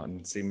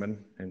Martin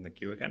Seaman in the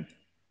queue again.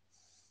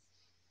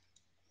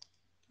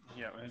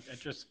 Yeah, I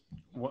just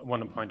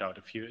want to point out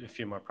a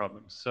few more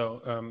problems.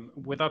 So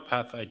without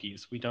path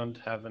IDs, we don't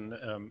have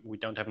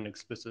an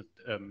explicit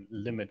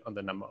limit on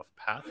the number of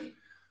paths.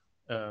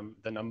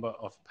 The number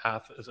of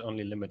paths is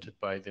only limited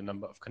by the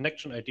number of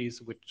connection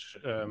IDs, which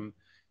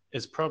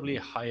is probably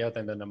higher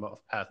than the number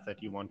of paths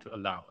that you want to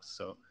allow.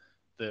 So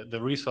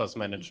the resource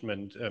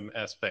management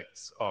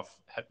aspects of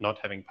not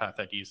having path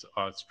IDs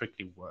are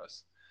strictly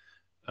worse.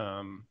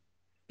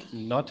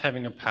 Not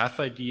having a path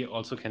ID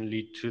also can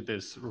lead to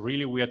this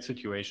really weird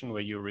situation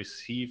where you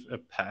receive a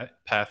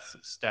path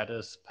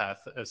status, path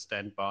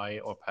standby,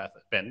 or path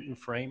abandon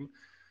frame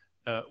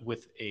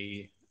with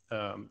a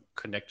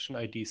connection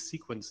ID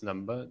sequence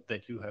number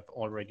that you have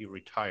already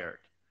retired.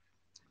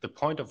 The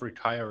point of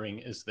retiring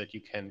is that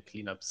you can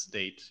clean up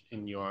state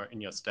in your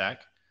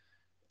stack,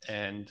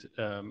 and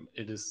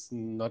it is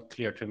not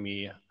clear to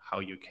me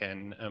how you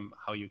can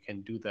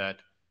do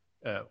that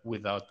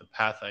without the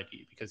path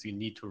ID, because you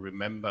need to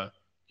remember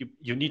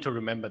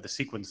the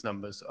sequence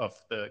numbers of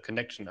the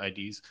connection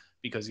IDs,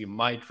 because you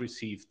might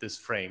receive this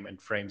frame, and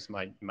frames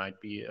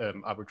might be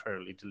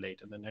arbitrarily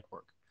delayed in the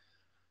network.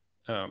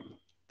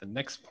 The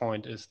next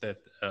point is that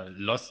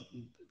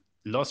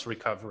loss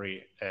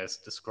recovery, as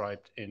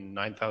described in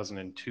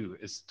 9002,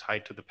 is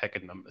tied to the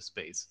packet number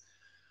space.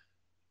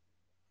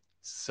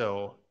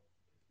 So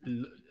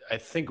I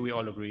think we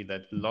all agree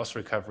that loss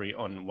recovery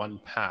on one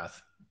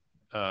path,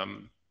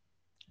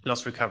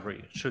 loss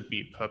recovery should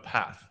be per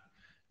path.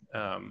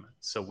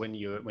 So when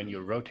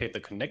you rotate the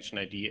connection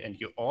ID and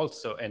you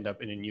also end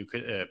up in a new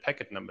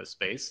packet number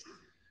space,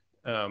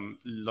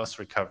 loss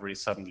recovery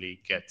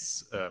suddenly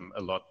gets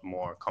a lot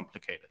more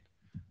complicated.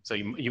 So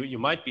you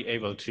might be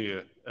able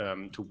to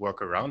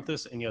work around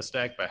this in your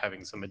stack by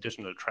having some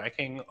additional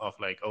tracking of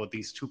like, oh,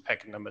 these two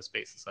packet number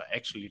spaces are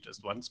actually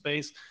just one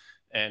space,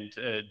 and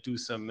do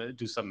some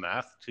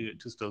math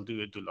to still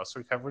do loss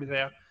recovery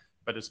there.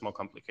 But it's more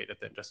complicated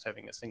than just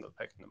having a single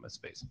packet number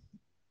space.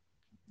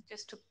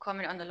 Just to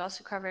comment on the loss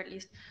recovery at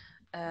least,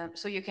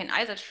 so you can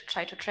either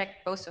try to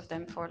track both of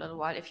them for a little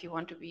while if you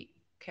want to be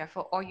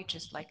careful, or you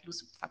just like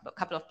lose a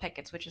couple of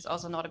packets, which is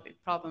also not a big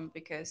problem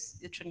because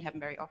it shouldn't happen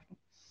very often.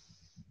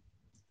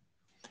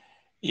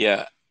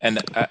 Yeah, and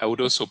I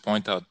would also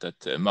point out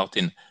that,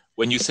 Martin,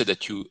 when you said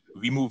that you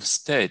remove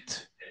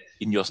state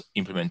in your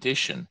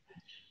implementation,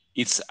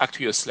 it's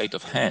actually a sleight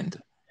of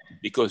hand,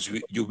 because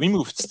you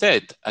removed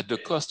state at the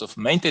cost of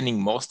maintaining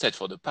more state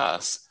for the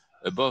path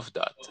above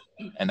that.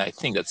 And I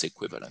think that's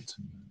equivalent.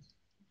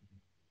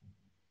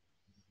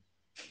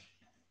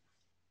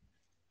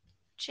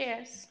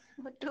 Cheers.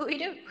 What do we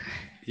do?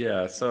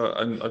 Yeah, so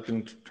I've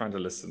been trying to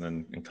listen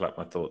and collect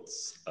my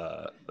thoughts.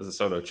 As a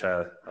solo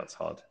chair, that's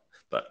hard.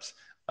 But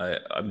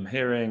I'm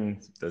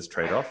hearing there's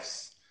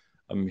trade-offs.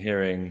 I'm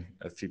hearing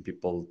a few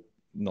people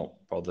not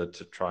bothered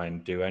to try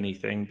and do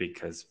anything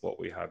because what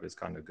we have is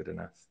kind of good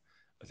enough.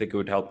 I think it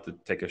would help to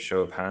take a show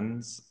of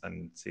hands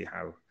and see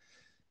how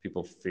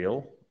people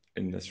feel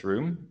in this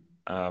room.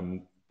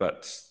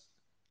 But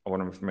I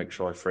want to make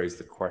sure I phrase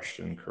the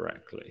question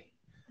correctly.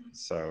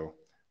 So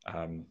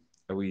are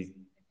we...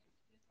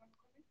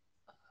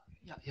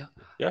 Yeah,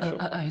 sure.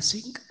 I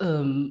think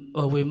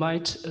we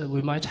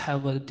might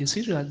have a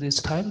decision at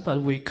this time,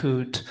 but we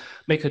could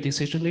make a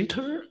decision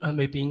later,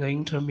 maybe in an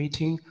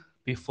inter-meeting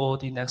before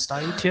the next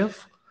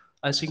IETF.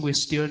 I think we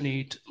still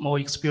need more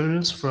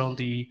experience from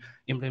the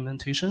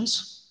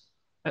implementations.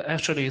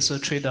 Actually, it's a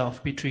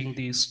trade-off between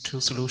these two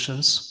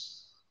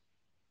solutions.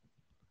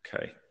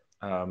 Okay.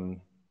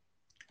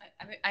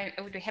 I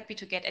would be happy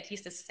to get at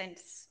least a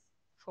sense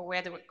for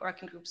where the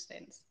working group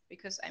stands,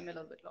 because I'm a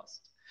little bit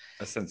lost.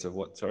 A sense of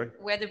what, sorry?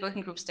 Where the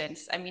working group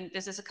stands. I mean,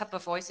 there's a couple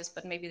of voices,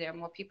 but maybe there are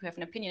more people who have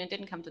an opinion and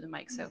didn't come to the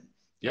mic. So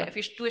yeah, if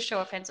you do a show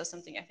of hands or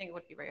something, I think it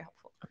would be very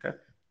helpful. Okay,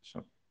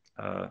 sure.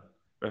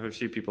 We have a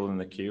few people in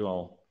the queue.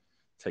 I'll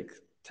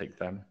take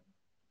them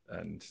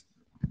and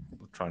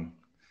we'll try and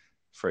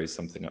phrase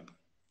something up.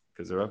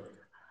 Kazuo?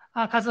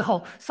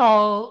 Kazuho.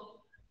 So,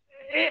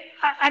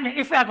 I mean,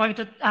 if we are going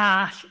to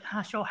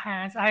show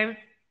hands,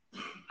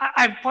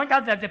 I point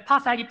out that the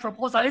path ID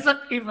proposal isn't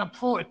even a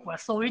pull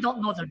request, so we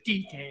don't know the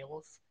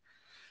details.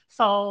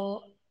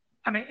 So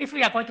I mean, if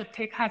we are going to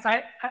take hands,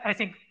 I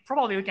think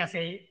probably we can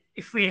say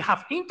if we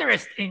have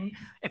interest in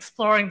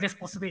exploring this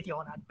possibility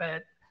or not,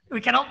 but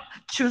we cannot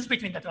choose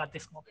between the two at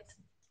this moment.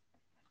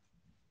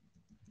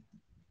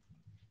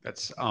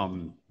 That's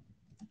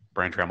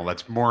Brian Trammell.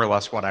 That's more or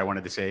less what I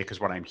wanted to say, because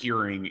what I'm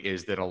hearing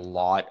is that a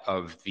lot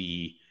of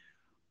the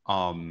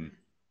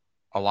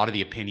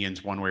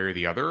opinions one way or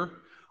the other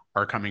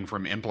are coming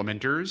from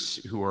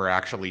implementers who are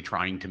actually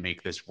trying to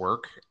make this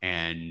work.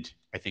 And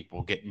I think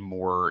we'll get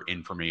more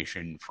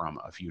information from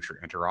a future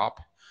interop.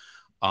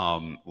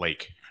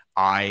 Like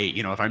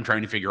if I'm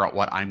trying to figure out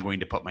what I'm going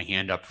to put my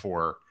hand up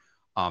for,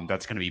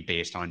 that's going to be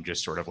based on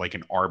just sort of like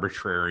an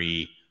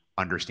arbitrary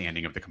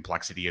understanding of the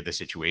complexity of the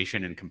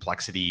situation, and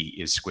complexity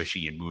is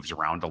squishy and moves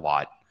around a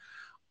lot.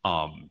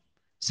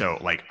 So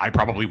like I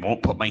probably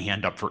won't put my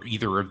hand up for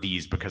either of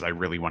these because I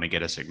really want to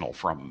get a signal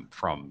from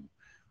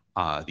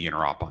the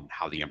interop on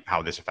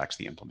how this affects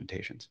the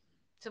implementations.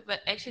 So,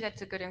 but actually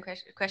that's a good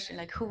question.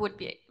 Like, who would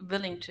be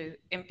willing to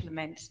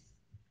implement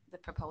the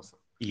proposal?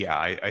 Yeah,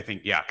 I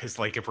think, yeah, because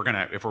like if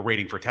we're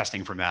waiting for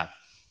testing from that,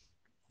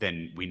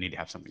 then we need to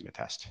have something to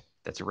test.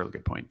 That's a really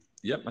good point.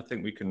 Yep, I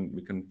think we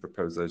can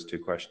propose those two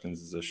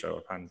questions as a show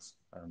of hands,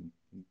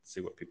 see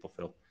what people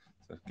feel.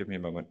 So give me a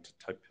moment to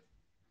type.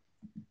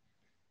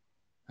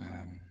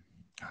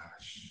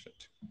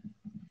 Shit.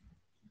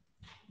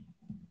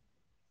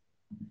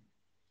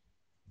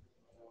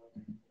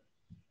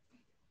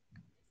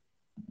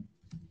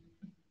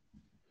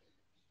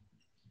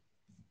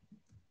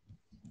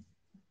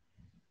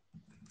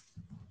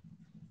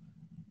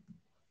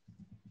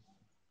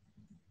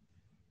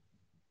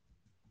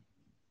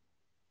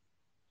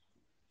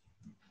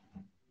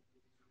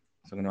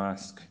 So I'm going to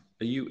ask,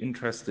 are you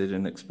interested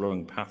in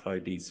exploring path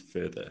IDs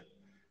further?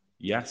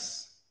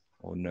 Yes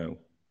or no?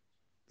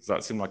 Does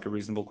that seem like a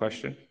reasonable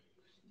question?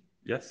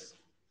 Yes?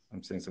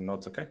 I'm seeing some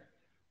nods, okay.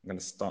 I'm going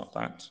to start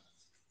that.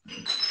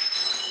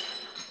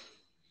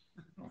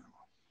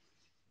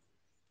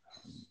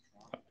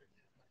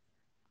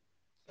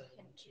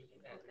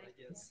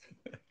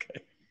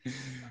 Okay.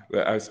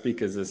 Well, our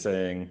speakers are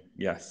saying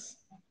yes.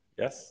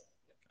 Yes?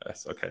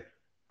 Yes, okay.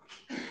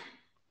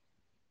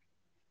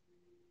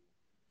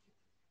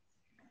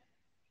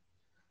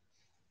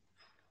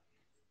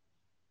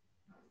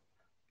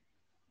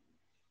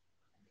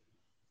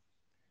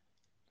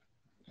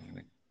 I'm going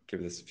to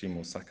give this a few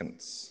more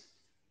seconds.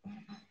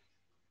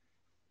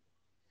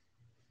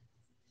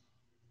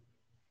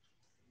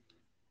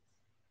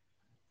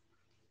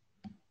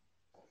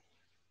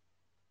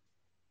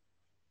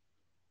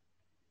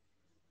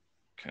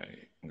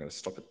 Okay, I'm going to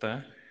stop it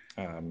there.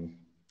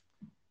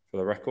 For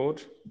the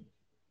record,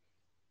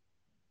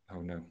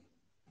 oh no,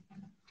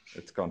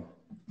 it's gone.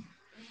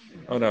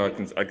 Oh no,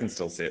 I can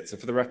still see it. So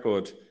for the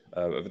record,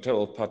 of a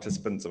total of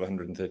participants of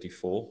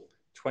 134,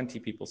 20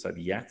 people said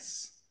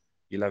yes,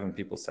 11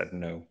 people said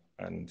no,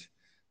 and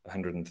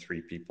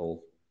 103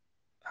 people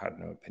had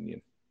no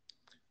opinion.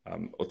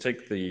 I'll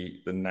take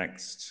the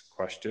next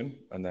question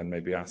and then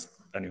maybe ask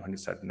anyone who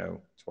said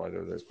no to either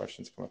of those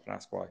questions to come up and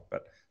ask why.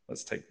 But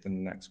let's take the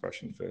next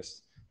question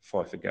first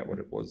before I forget what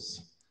it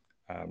was.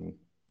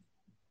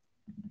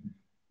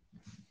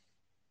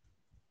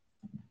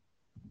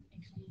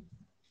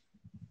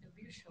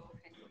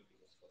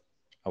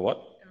 A what?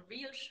 A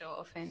real show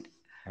of hand.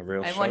 A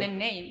real show? I wanted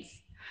names.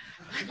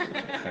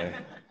 Okay.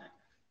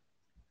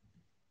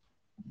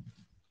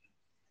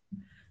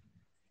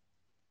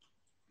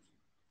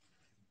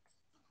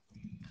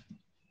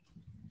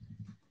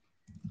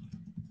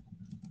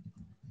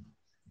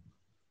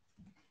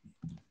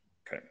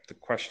 Okay, the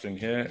question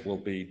here will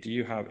be, do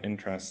you have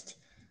interest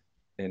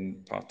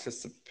in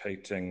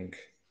participating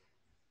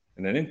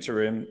in an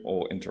interim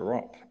or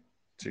interop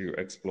to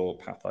explore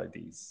path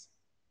IDs?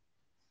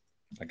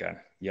 Again,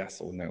 yes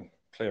or no,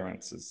 clear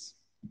answers.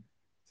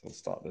 So we'll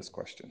start this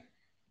question.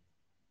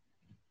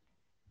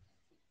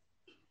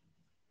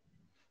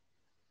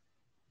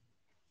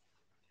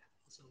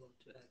 Also want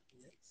to add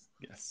yes.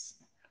 Yes.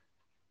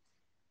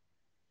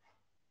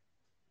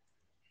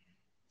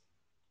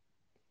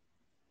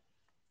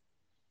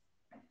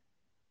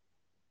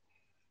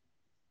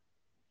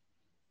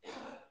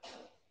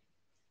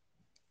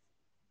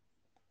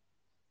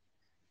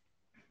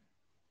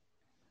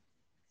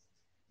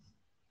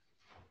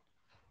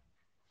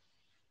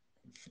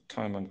 For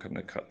time, I'm going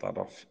to cut that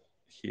off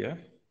here.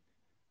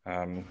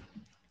 For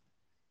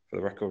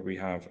the record, we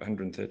have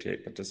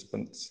 138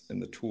 participants in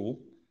the tool,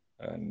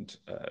 and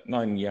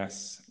 9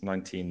 yes,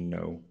 19 no,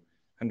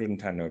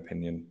 110 no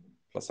opinion,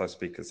 plus our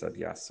speaker said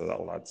yes, so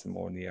that'll add some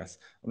more in the yes.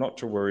 I'm not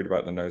too worried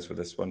about the no's for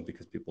this one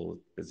because people are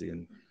busy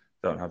and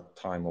don't have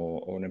time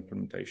or an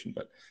implementation,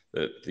 but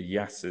the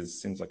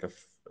yeses seems like a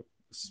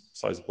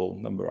sizable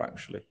number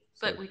actually.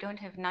 But we don't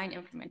have 9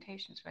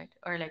 implementations, right?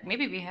 Or like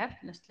maybe we have,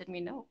 just let me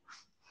know.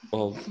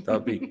 Well,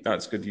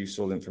 that's good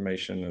useful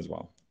information as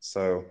well.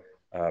 So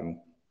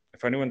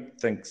if anyone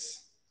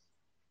thinks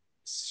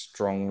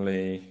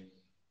strongly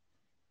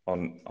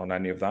on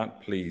any of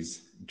that,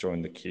 please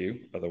join the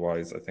queue.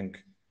 Otherwise, I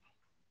think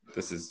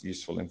this is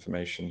useful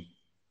information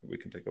that we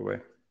can take away.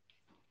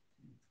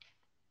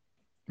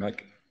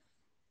 Mike?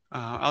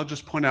 I'll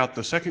just point out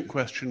the second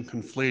question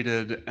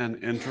conflated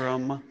an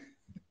interim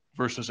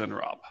versus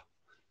interop.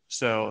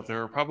 So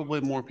there are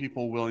probably more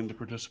people willing to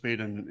participate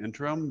in an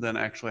interim than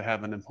actually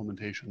have an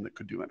implementation that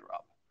could do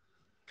interop.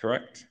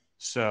 Correct.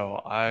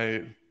 So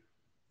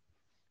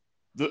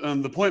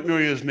the point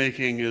Muriel is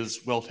making is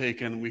well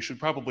taken. We should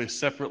probably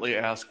separately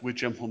ask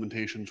which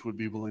implementations would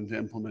be willing to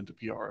implement a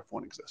PR if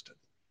one existed.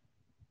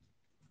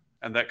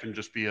 And that can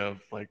just be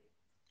like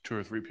 2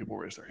 or 3 people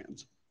raise their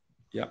hands.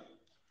 Yeah.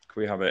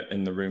 Can we have it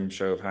in the room,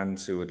 show of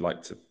hands, who would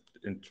like to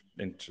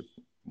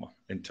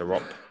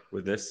interop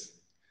with this?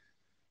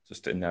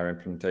 Just in their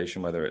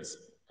implementation, whether it's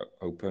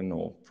open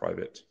or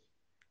private.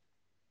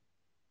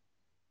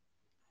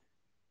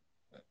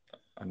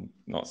 I'm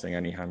not seeing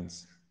any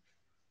hands.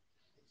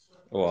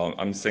 Well,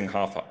 I'm seeing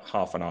half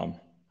an arm.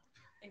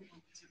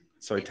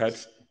 Sorry, Ted?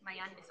 My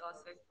hand is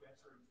also.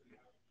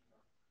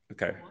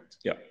 Okay,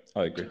 yeah,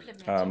 I agree.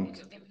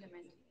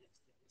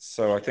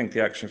 So I think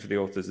the action for the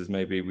authors is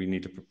maybe we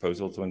need a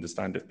proposal to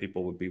understand if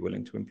people would be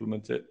willing to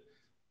implement it,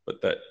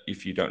 but that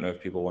if you don't know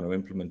if people want to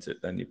implement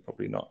it, then you're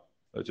probably not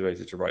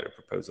motivated to write a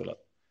proposal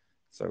up.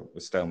 So we're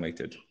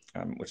stalemated,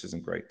 which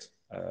isn't great.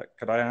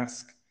 Could I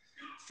ask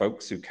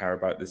folks who care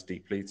about this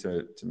deeply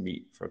to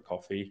meet for a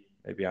coffee,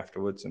 maybe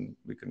afterwards, and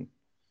we can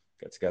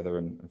get together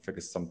and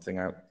figure something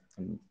out?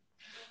 And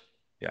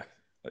yeah,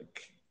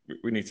 like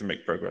we need to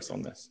make progress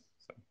on this.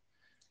 So,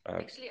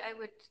 actually, I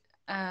would,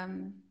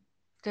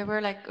 there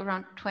were like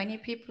around 20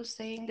 people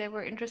saying they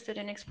were interested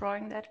in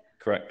exploring that.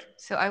 Correct.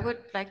 So I would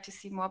like to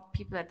see more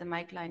people at the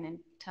mic line and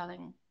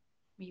telling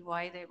me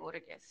why they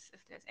voted yes, if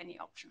there's any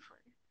option for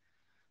it.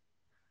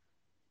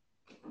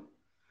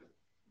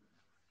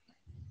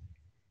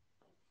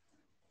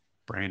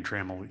 Brian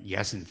Trammell,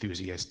 yes,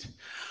 enthusiast.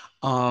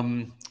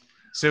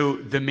 So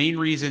the main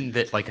reason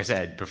that, like I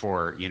said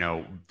before, you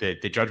know, the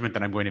judgment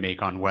that I'm going to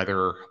make on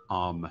whether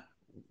I'm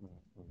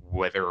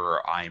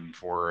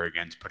for or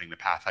against putting the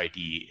path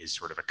ID is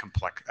sort of a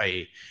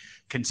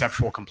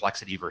conceptual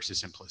complexity versus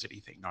simplicity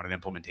thing, not an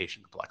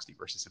implementation complexity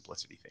versus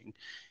simplicity thing.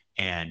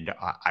 And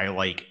I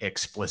like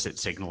explicit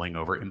signaling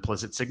over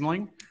implicit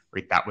signaling,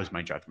 right? That was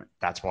my judgment.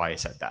 That's why I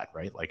said that,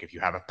 right? Like if you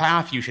have a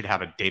path, you should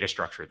have a data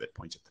structure that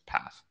points at the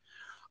path.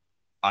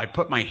 I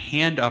put my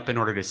hand up in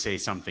order to say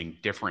something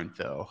different,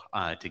 though,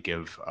 to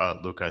give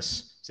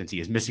Lucas, since he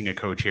is missing a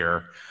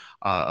co-chair,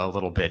 a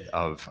little bit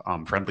of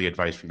friendly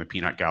advice from the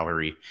peanut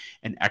gallery.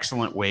 An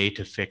excellent way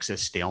to fix a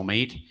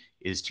stalemate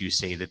is to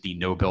say that the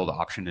no build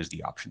option is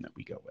the option that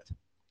we go with.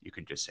 You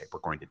can just say, we're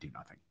going to do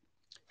nothing.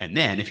 And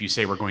then if you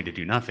say we're going to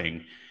do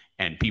nothing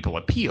and people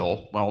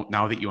appeal, well,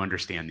 now that you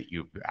understand that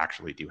you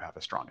actually do have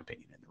a strong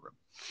opinion in the room.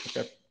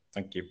 Okay,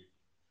 thank you.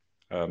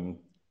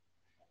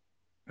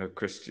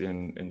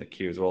 Christian in the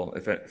queue as well.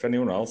 If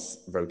anyone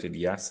else voted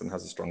yes and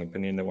has a strong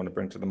opinion they want to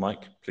bring to the mic,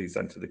 please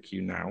enter the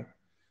queue now.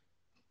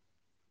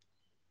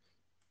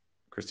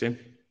 Christian?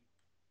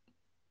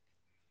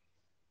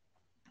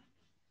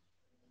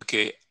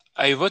 Okay,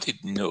 I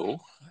voted no,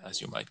 as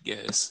you might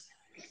guess,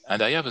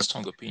 and I have a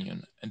strong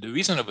opinion. And the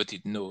reason I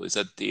voted no is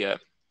that the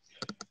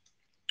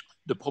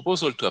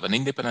proposal to have an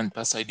independent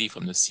pass ID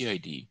from the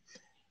CID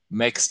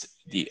makes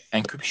the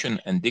encryption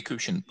and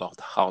decryption part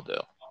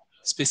harder,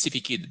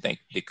 specifically the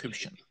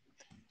decryption.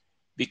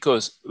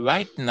 Because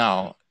right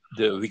now,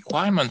 the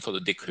requirement for the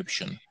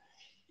decryption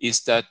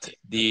is that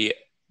the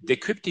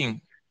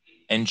decrypting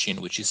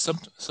engine, which is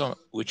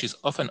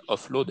often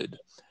offloaded,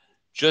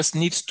 just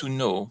needs to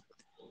know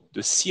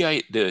the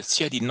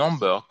CID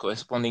number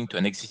corresponding to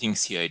an existing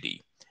CID.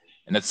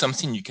 And that's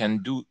something you can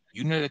do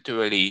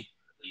unilaterally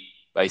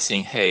by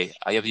saying, hey,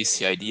 I have this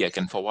CID, I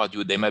can forward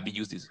you, they might be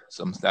used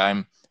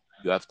sometime,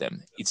 you have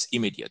them. It's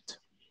immediate.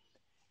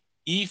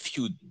 If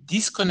you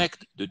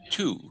disconnect the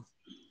two,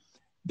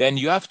 then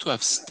you have to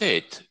have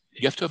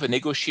you have to have a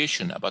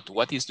negotiation about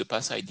what is the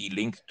pass ID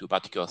linked to a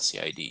particular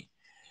CID.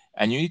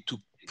 And you need to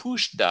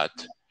push that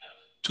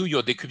to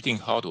your decrypting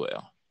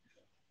hardware.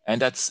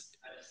 And that's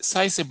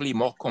sizably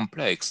more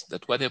complex than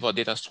whatever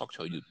data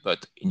structure you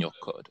put in your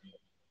code.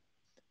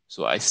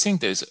 So I think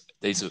there's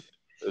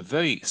a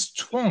very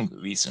strong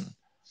reason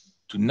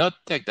to not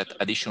take that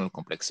additional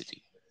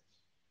complexity.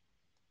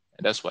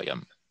 And that's why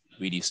I'm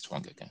really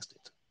strong against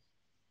it.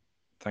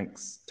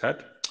 Thanks.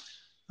 Ted?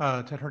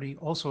 Ted Hardy,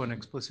 also an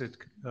explicit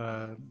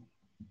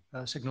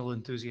signal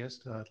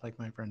enthusiast, like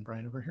my friend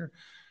Brian over here.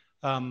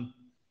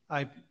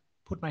 I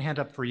put my hand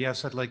up for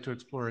yes. I'd like to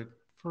explore it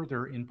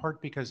further, in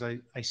part because I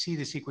see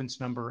the sequence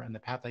number and the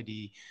path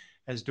ID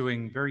as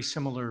doing very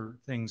similar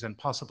things and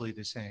possibly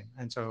the same.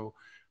 And so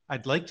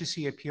I'd like to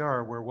see a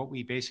PR where what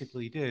we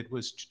basically did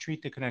was to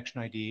treat the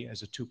connection ID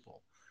as a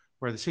tuple,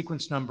 where the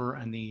sequence number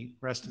and the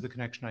rest of the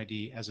connection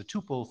ID as a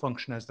tuple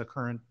function as the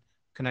current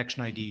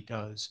connection ID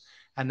does.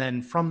 And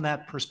then from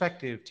that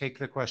perspective, take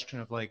the question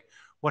of like,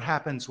 what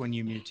happens when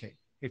you mutate?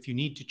 If you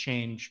need to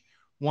change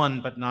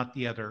one but not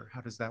the other,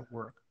 how does that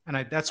work?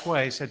 And that's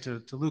why I said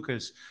to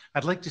Lucas,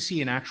 I'd like to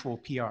see an actual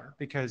PR,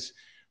 because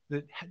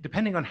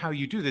depending on how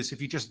you do this,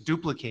 if you just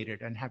duplicate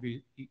it and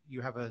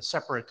you have a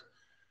separate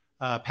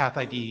path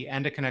ID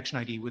and a connection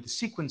ID with a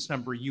sequence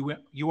number,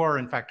 you are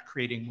in fact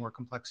creating more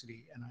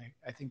complexity. And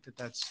I think that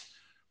that's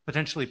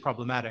potentially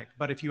problematic.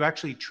 But if you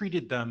actually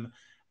treated them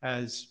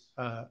as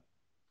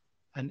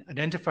an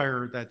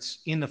identifier that's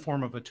in the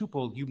form of a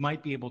tuple, you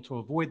might be able to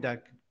avoid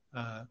that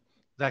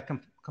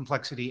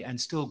complexity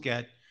and still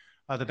get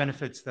the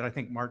benefits that I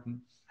think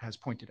Martin has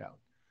pointed out.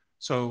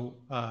 So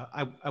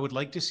I would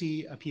like to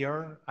see a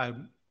PR. I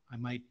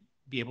might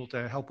be able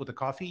to help with a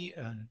coffee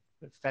and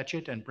fetch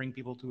it and bring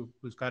people to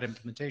who's got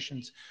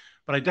implementations.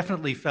 But I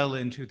definitely fell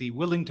into the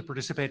willing to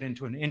participate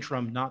into an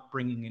interim, not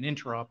bringing an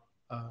interop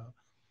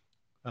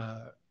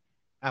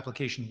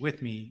application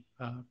with me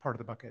part of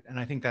the bucket. And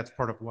I think that's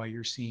part of why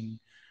you're seeing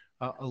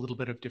a little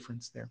bit of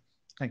difference there.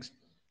 Thanks.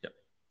 Yep,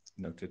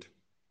 noted.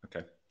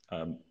 Okay,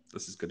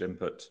 this is good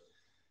input.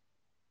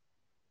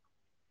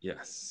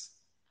 Yes.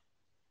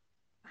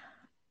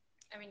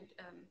 I mean,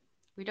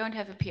 we don't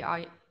have a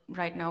PR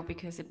right now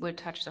because it will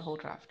touch the whole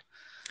draft.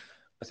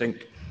 I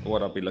think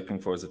what I'll be looking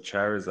for as a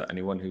chair is that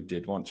anyone who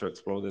did want to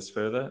explore this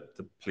further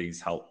to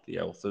please help the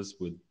authors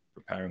with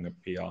preparing a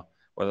PR,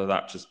 whether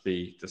that just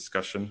be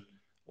discussion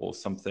or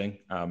something.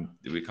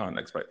 We can't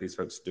expect these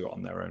folks to do it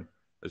on their own.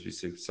 As we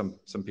see, some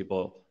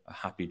people are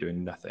happy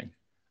doing nothing,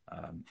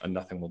 and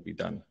nothing will be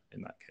done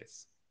in that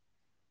case.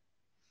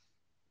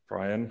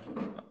 Brian,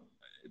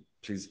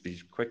 please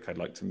be quick. I'd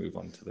like to move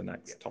on to the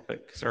next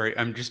topic. Sorry,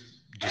 I'm just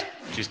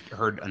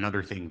heard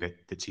another thing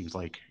that seems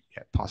like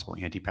possible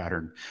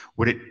anti-pattern.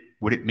 Would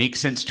it make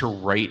sense to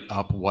write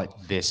up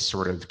what this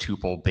sort of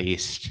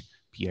tuple-based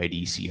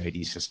PID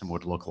CID system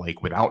would look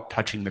like without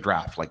touching the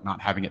draft, like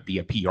not having it be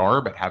a PR,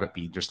 but have it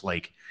be just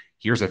like,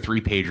 here's a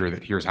 3-pager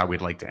that here's how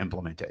we'd like to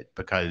implement it?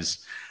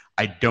 Because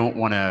I don't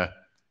want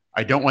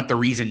the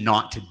reason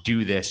not to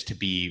do this to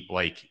be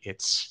like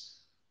it's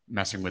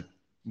messing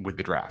with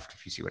the draft,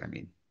 if you see what I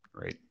mean,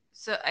 right?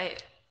 So I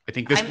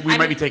think we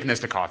might be taking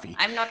this to coffee.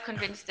 I'm not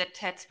convinced that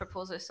Ted's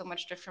proposal is so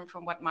much different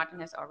from what Martin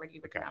has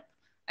already written up.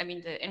 I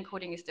mean, the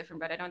encoding is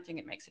different, but I don't think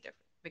it makes a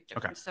big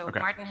difference. So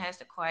Martin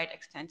has a quite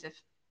extensive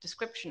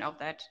description of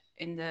that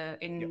in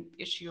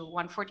issue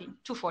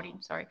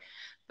 214, sorry.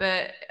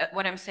 But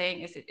what I'm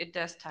saying is it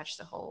does touch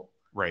the whole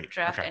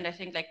draft. And I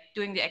think like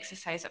doing the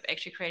exercise of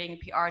actually creating a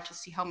PR to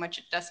see how much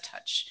it does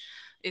touch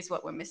is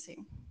what we're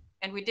missing.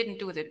 And we didn't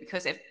do it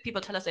because if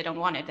people tell us they don't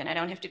want it, then I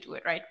don't have to do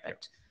it, right?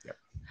 But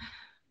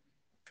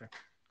okay.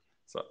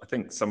 So I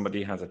think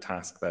somebody has a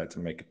task there to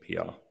make a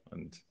PR,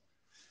 and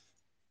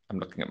I'm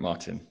looking at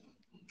Martin,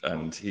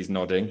 and he's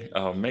nodding.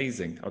 Oh,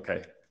 amazing.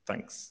 Okay,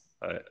 thanks.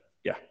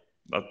 Yeah,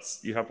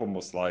 you have one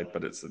more slide,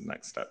 but it's the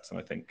next steps, and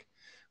I think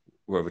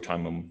we're over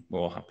time and we're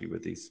all happy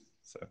with these.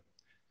 So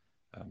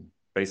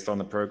based on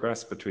the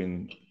progress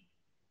between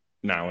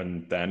now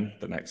and then,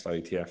 the next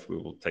IETF, we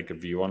will take a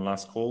view on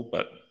last call,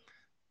 but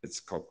it's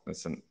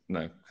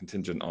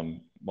contingent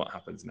on what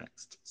happens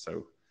next.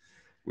 So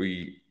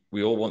we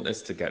all want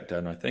this to get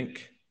done. I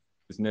think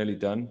it's nearly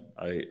done.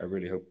 I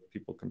really hope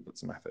people can put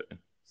some effort in.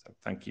 So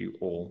thank you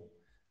all.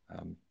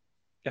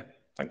 Yeah,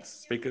 thanks,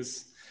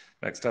 speakers.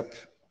 Next up,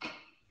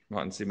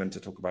 Martin Seaman to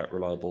talk about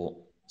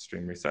reliable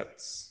stream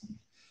resets.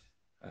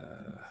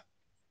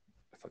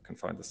 If I can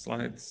find the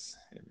slides,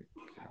 here we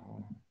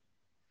go.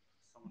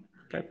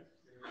 Okay.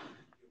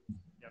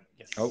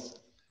 Yes. Oh,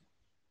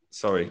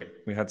 sorry,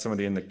 we had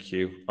somebody in the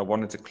queue. I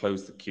wanted to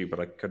close the queue, but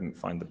I couldn't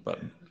find the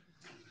button.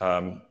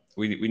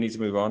 We need to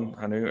move on,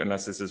 Hanu,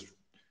 unless this is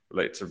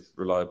related to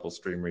reliable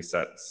stream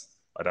resets.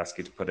 I'd ask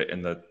you to put it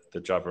in the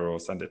Java or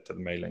send it to the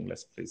mailing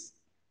list, please.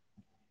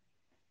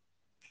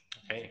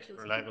 Okay,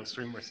 reliable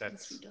stream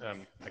resets.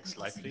 Next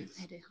slide,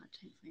 please.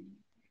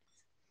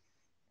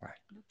 Right.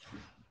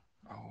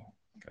 Oh,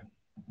 okay.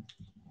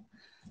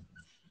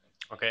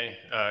 Okay,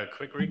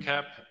 quick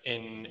recap.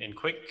 In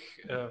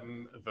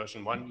QUIC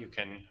version 1, you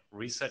can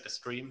reset a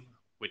stream,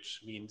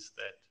 which means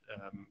that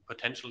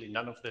potentially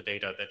none of the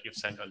data that you've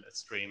sent on that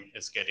stream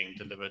is getting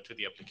delivered to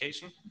the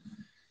application.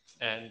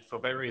 And for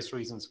various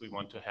reasons, we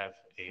want to have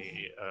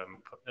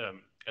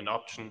an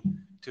option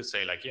to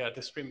say like, yeah,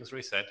 this stream is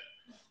reset,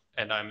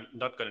 and I'm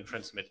not going to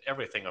transmit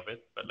everything of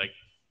it, but like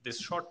this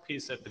short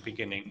piece at the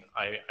beginning,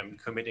 I am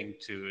committing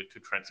to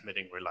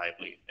transmitting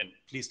reliably, and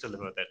please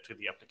deliver that to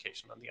the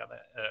application on the other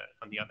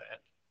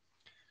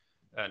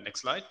end.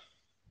 Next slide.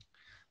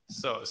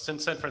 So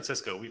since San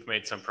Francisco, we've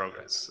made some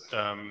progress.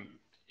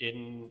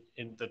 In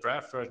the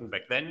draft version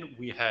back then,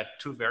 we had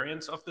 2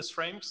 variants of this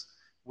frames,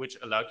 which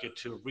allowed you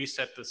to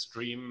reset the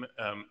stream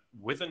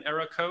with an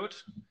error code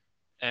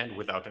and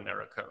without an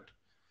error code.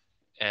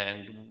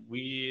 And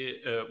we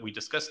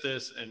discussed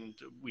this, and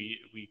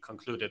we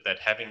concluded that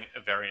having a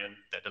variant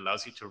that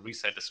allows you to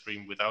reset a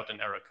stream without an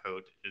error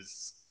code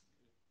is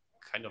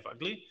kind of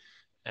ugly.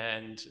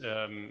 And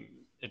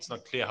it's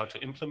not clear how to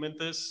implement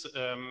this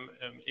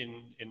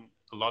in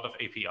a lot of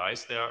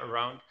APIs that are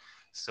around.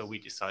 So we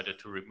decided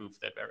to remove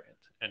that variant,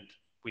 and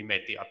we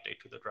made the update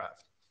to the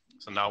draft.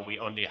 So now we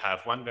only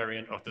have one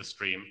variant of the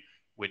stream,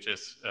 which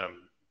is,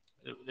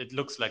 it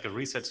looks like a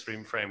reset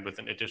stream frame with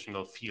an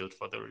additional field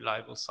for the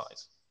reliable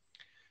size.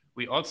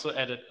 We also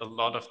added a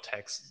lot of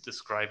text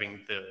describing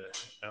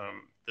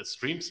the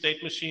stream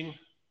state machine.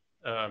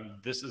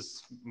 This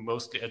is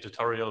mostly a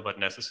tutorial, but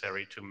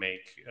necessary to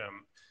make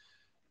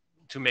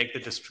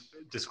the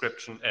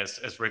description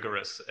as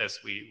rigorous as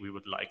we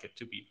would like it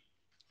to be.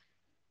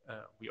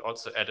 We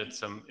also added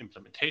some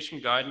implementation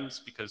guidance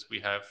because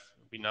we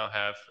now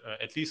have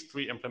at least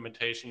 3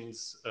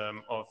 implementations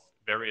of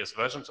various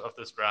versions of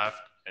this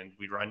draft, and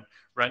we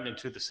run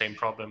into the same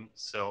problem.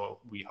 So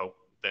we hope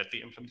that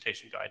the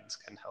implementation guidance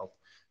can help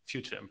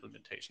future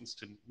implementations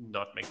to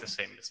not make the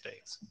same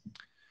mistakes.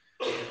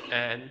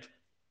 And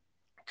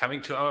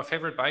coming to our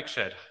favorite bike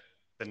shed,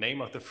 the name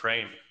of the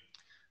frame.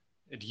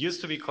 It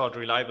used to be called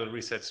Reliable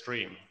Reset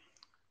Stream.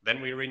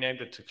 Then we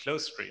renamed it to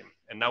Close Stream.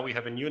 And now we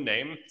have a new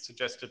name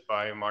suggested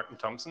by Martin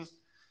Thompson.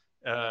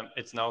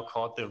 It's now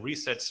called the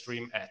Reset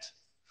Stream at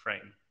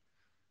frame.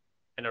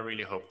 And I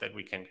really hope that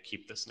we can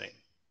keep this name.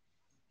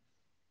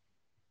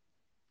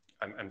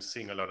 I'm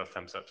seeing a lot of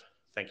thumbs up.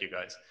 Thank you,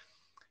 guys.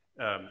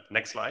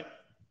 Next slide.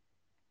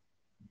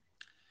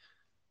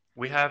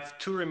 We have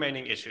 2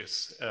 remaining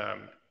issues.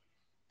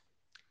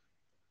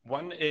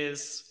 One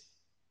is,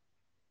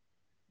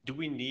 do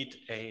we need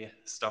a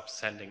stop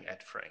sending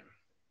at frame?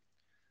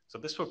 So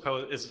this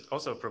is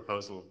also a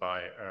proposal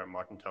by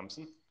Martin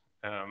Thompson.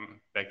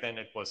 Back then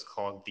it was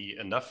called the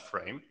enough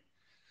frame.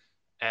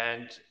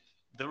 And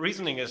the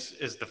reasoning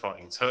is the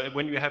following. So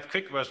when you have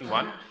QUIC version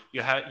 1,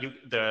 you have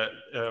the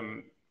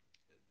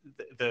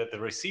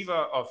receiver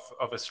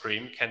of a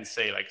stream can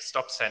say like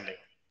stop sending.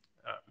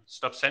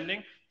 Stop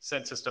sending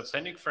sends a stop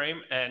sending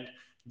frame, and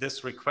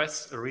this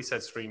requests a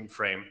reset stream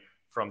frame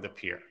from the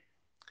peer.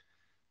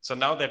 So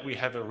now that we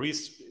have a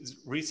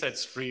reset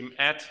stream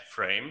at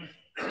frame,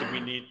 do we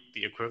need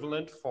the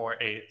equivalent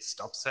for a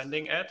stop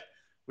sending at?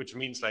 Which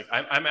means like,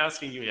 I'm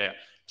asking you, yeah,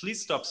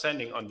 please stop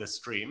sending on the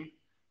stream,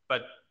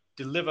 but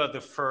deliver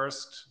the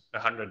first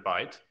 100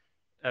 bytes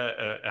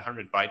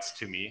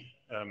to me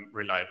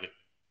reliably.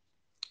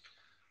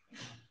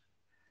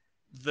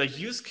 The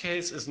use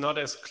case is not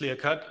as clear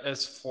cut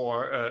as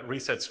for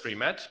reset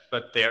stream at,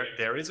 but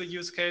there is a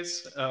use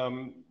case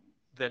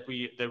that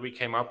we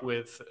came up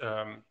with.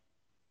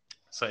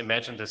 So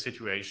imagine the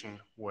situation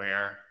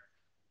where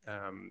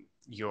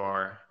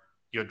you're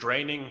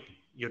draining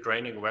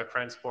a web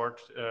transport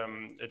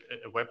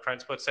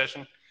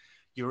session.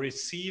 You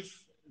receive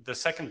the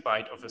second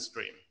byte of a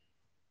stream.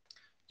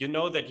 You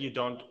know that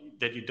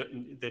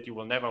you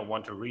will never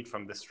want to read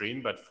from the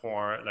stream, but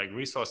for like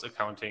resource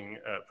accounting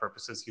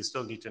purposes, you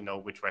still need to know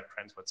which web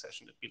transport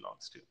session it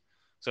belongs to.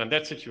 So in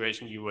that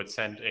situation, you would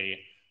send a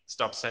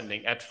stop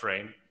sending at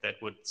frame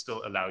that would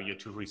still allow you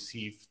to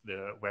receive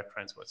the web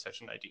transport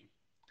session ID.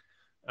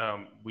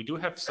 We do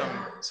have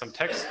some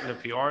text in the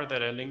PR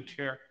that I linked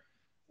here.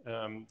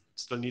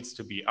 Still needs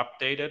to be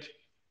updated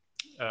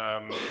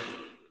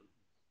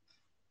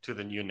to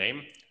the new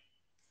name,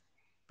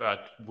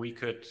 but we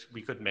could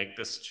make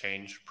this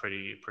change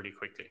pretty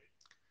quickly.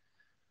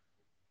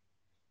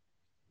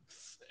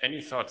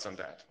 Any thoughts on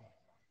that?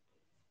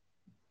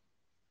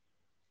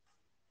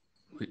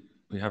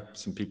 We have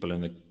some people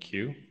in the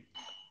queue.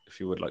 If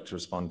you would like to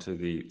respond to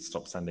the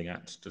stop sending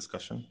at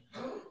discussion.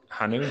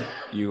 Hanu,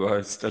 you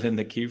are still in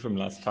the queue from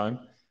last time.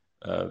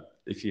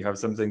 If you have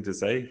something to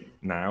say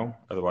now,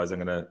 otherwise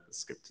I'm going to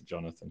skip to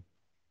Jonathan.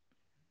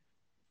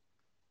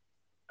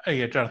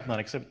 Yeah, Jonathan,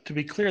 except to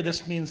be clear,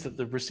 this means that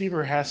the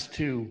receiver has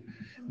to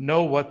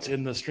know what's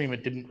in the stream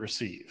it didn't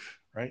receive,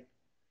 right?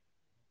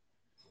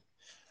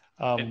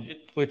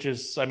 Which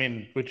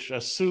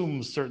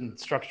assumes certain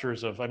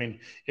structures of,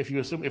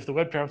 if the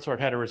web transport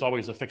header is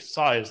always a fixed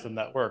size, then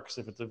that works.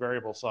 If it's a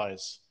variable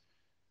size,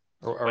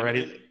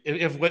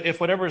 if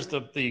whatever's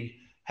the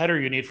header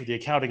you need for the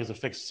accounting is a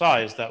fixed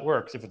size, that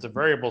works. If it's a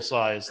variable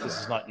size, this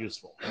is not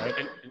useful, right?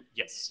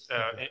 Yes,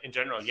 in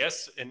general,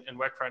 yes. In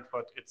web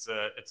transport, it's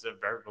a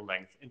variable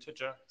length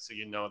integer, so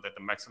you know that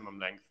the maximum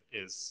length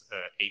is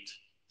 8.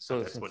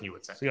 So that's what you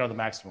would say. So you know the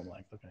maximum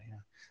length. Okay,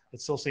 yeah.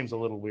 It still seems a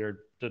little weird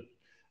to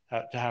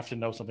have to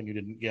know something you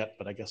didn't get,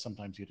 but I guess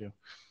sometimes you do.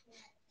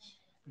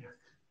 I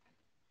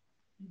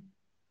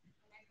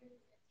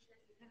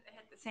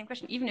had the same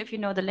question. Even if you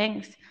know the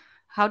length,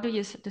 how do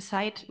you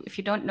decide if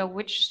you don't know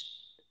which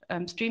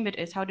stream it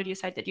is? How do you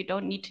decide that you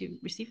don't need to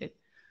receive it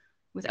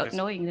without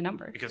knowing the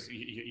number? Because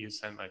you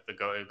send like the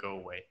go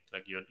away,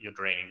 like you're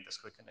draining this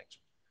quick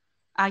connection.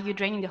 Are you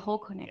draining the whole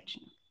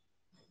connection?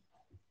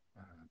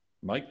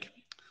 Mike?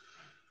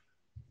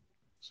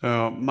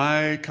 So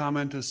my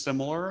comment is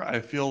similar.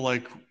 I feel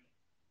like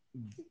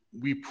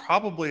we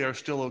probably are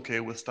still okay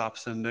with stop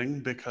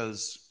sending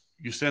because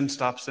you send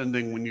stop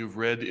sending when you've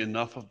read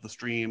enough of the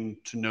stream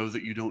to know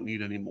that you don't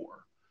need any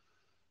more.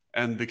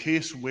 And the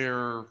case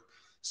where,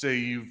 say,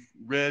 you've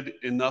read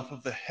enough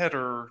of the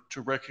header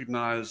to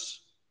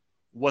recognize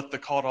what the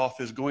cutoff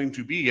is going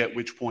to be, at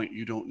which point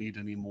you don't need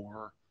any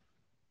more,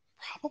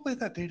 probably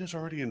that data is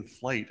already in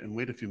flight, and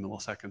wait a few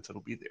milliseconds,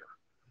 it'll be there.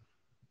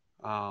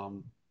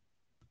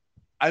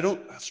 I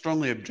don't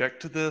strongly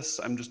object to this.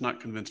 I'm just not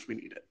convinced we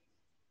need it.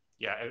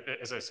 Yeah,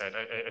 as I said,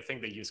 I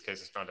think the use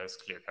case is not as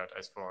clear-cut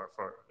as for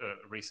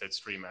reset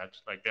stream at.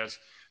 Like there's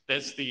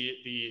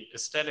the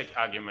aesthetic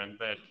argument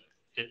that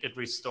it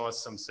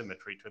restores some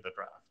symmetry to the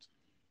draft.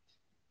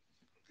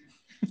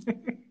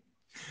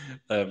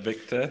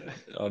 Victor,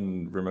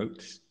 on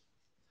remote.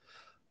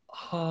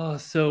 I'm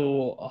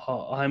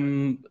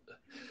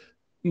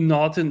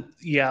not in,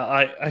 yeah,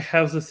 I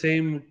have the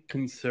same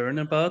concern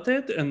about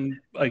it. And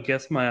I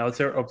guess my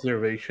other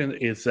observation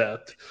is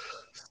that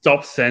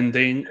stop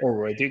sending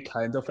already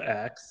kind of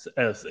acts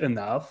as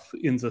enough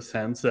in the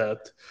sense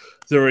that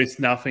there is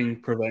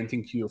nothing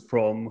preventing you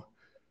from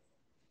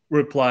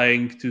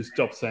replying to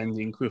stop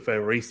sending with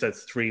a reset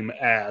stream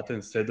ad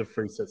instead of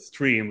reset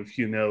stream if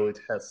you know it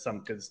has some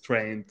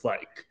constraint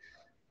like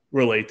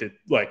related,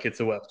 like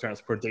it's a web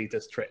transport data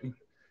stream.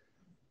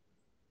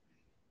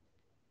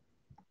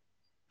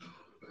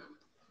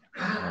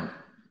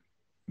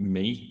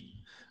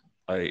 Me,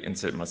 I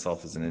insert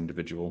myself as an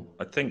individual.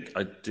 I think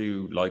I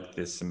do like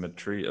the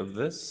symmetry of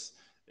this.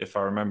 If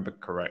I remember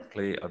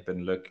correctly, I've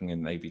been looking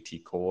in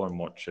AVT core and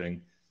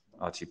watching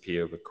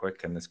RTP over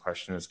QUIC, and this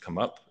question has come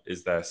up.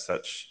 Is there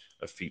such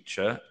a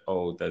feature?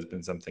 Oh, there's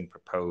been something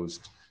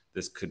proposed.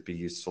 This could be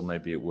useful,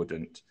 maybe it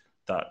wouldn't.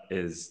 That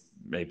is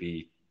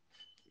maybe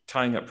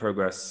tying up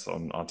progress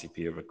on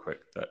RTP over QUIC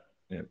that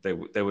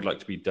they would like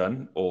to be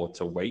done, or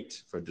to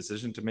wait for a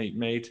decision to be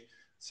made.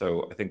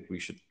 So I think we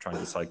should try and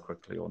decide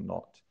quickly or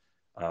not.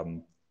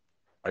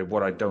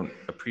 What I don't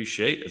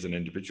appreciate as an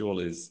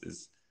individual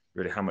is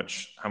really how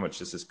much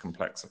does this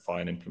complexify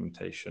an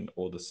implementation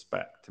or the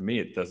spec. To me,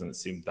 it doesn't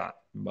seem that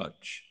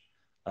much.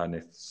 And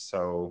if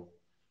so,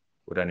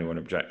 would anyone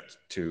object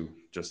to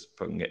just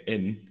putting it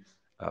in?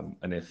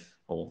 And if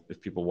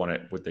people want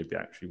it, would they be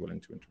actually willing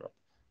to interrupt?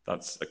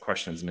 That's a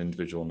question as an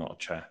individual, not a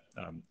chair.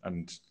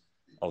 And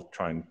I'll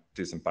try and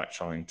do some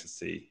backshowing to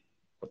see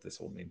what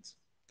this all means.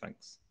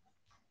 Thanks.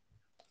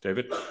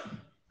 David?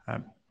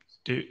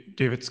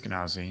 David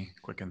Skenazy,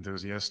 QUIC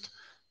enthusiast.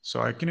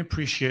 So I can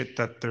appreciate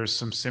that there's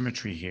some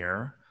symmetry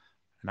here,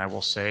 and I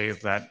will say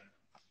that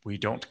we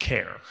don't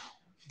care.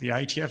 The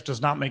IETF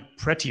does not make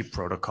pretty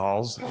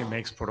protocols. It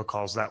makes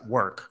protocols that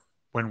work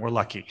when we're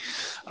lucky.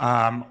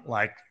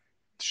 Like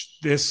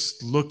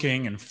this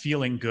looking and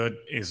feeling good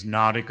is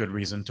not a good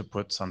reason to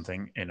put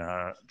something in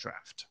a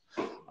draft.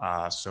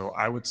 So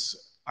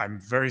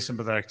I'm very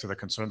sympathetic to the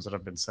concerns that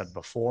have been said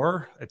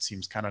before. It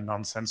seems kind of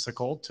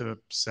nonsensical to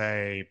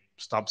say,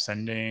 stop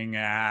sending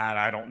at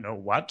I don't know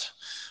what.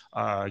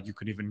 You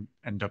could even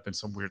end up in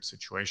some weird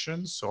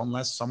situations. So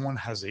unless someone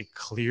has a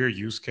clear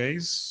use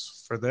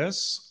case for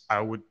this, I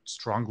would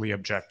strongly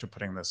object to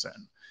putting this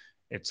in.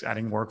 It's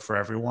adding work for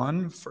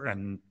everyone,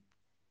 and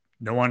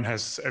no one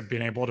has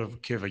been able to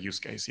give a use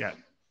case yet.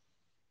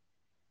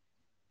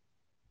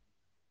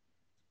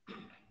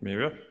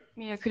 Mira?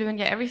 Yeah, could have been,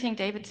 everything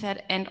David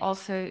said, and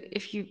also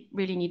if you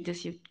really need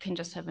this, you can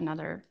just have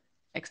another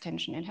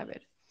extension and have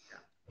it.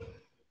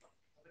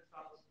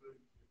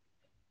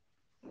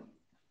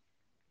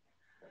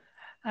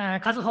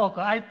 Kazuhoku,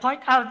 I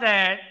point out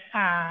that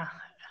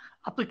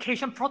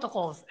application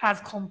protocols as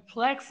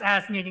complex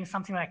as needing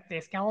something like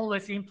this can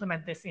always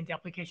implement this in the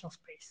application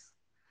space.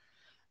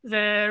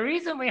 The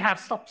reason we have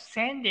stopped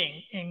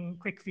sending in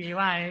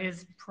QUIC-V1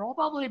 is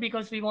probably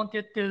because we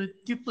wanted to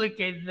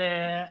duplicate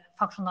the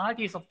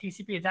functionalities of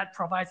TCP that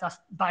provides us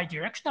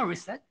bidirectional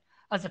reset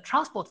as a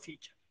transport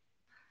feature.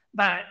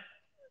 But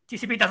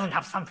TCP doesn't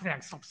have something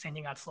like stop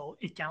sending at all.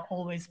 It can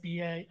always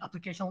be an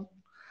application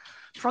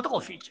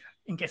protocol feature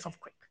in case of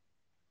QUIC.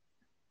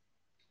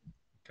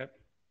 Okay.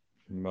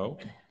 Mo?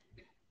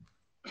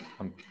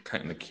 I'm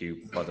counting the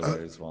queue, by the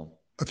way, as well.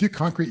 A few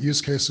concrete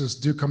use cases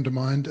do come to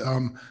mind.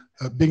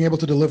 Being able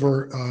to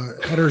deliver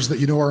headers that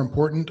you know are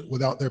important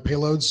without their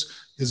payloads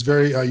is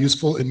very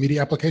useful in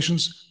media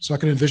applications. So I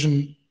can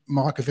envision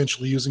Mock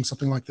eventually using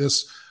something like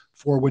this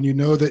for when you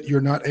know that you're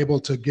not able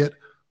to get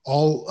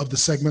all of the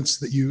segments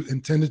that you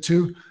intended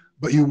to,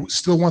 but you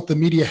still want the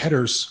media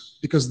headers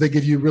because they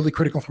give you really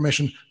critical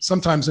information,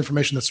 sometimes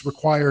information that's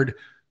required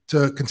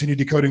to continue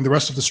decoding the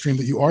rest of the stream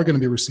that you are going to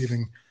be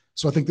receiving.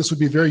 So I think this would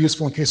be very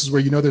useful in cases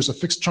where you know there's a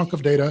fixed chunk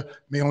of data,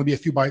 may only be a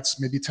few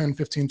bytes, maybe 10,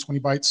 15, 20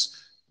 bytes,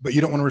 but you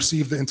don't want to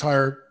receive the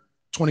entire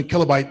 20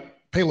 kilobyte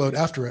payload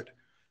after it.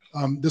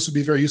 This would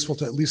be very useful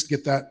to at least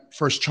get that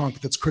first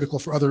chunk that's critical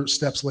for other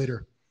steps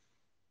later.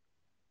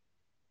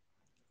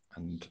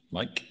 And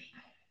Mike?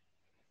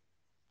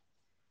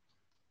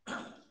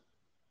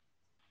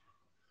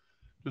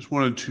 Just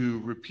wanted to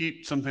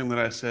repeat something that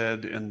I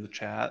said in the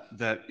chat,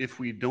 that if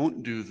we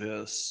don't do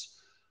this,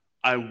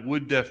 I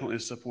would definitely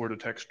support a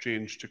text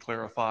change to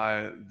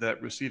clarify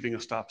that receiving a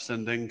stop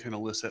sending can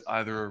elicit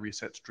either a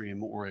reset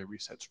stream or a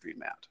reset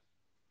stream at.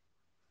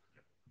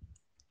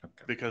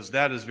 Okay. Because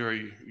that is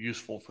very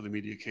useful for the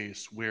media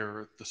case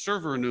where the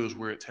server knows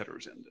where its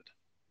headers ended.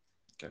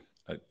 Okay,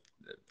 I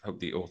hope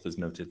the authors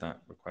noted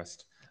that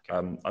request.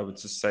 Okay. I would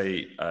just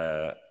say,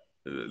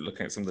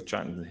 looking at some of the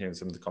chat and hearing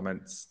some of the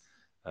comments,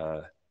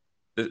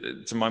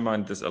 to my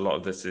mind, a lot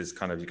of this is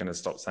kind of, you're going to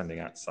stop sending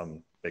at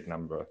some big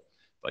number.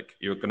 like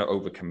you're going to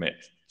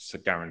overcommit to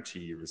guarantee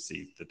you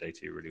receive the data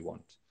you really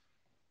want.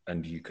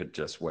 And you could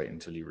just wait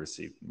until you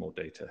receive more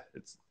data.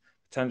 It's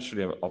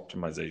potentially an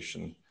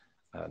optimization,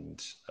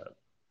 and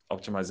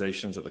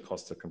optimizations at the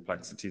cost of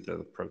complexity, the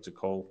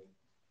protocol,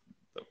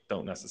 that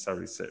don't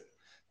necessarily sit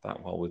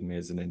that well with me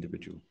as an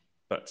individual.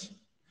 But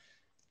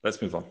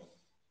let's move on.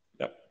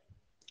 Yep.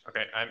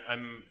 Okay,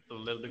 I'm a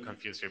little bit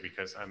confused here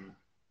because I'm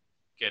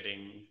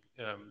getting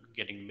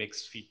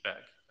mixed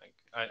feedback. Like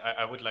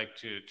I would like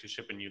to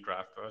ship a new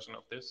draft version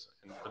of this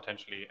and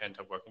potentially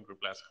enter working group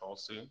last call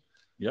soon.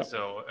 Yeah.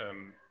 So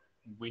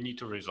we need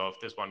to resolve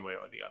this one way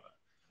or the other.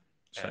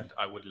 Sure. And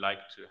I would like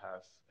to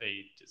have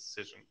a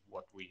decision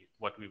what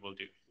we will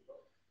do.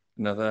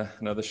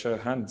 Another show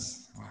of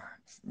hands.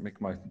 Make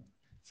my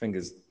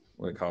fingers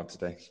work hard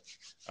today.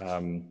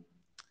 I'm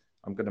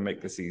going to make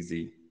this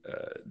easy.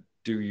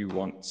 Do you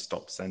want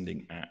stop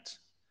sending at?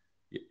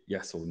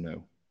 Yes or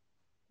no?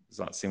 Does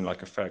that seem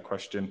like a fair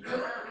question?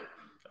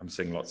 I'm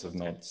seeing lots of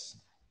nods.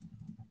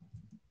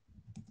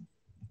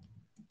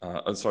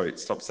 Oh, sorry,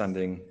 stop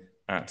sending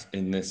at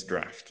in this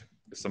draft.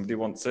 If somebody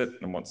wants it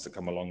and wants to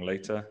come along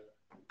later.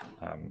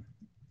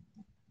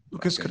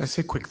 Lucas, could I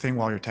say a quick thing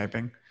while you're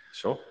typing?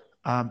 Sure.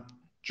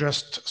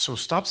 Just so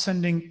stop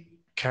sending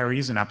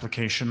carries an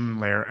application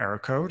layer error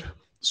code.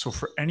 So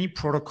for any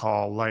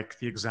protocol, like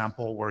the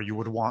example where you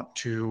would want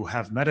to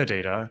have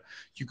metadata,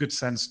 you could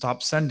send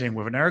stop sending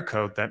with an error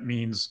code that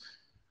means,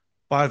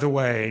 by the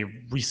way,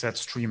 reset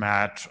stream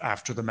at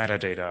after the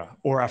metadata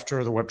or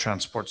after the web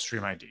transport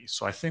stream ID.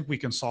 So I think we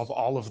can solve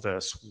all of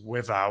this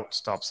without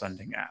stop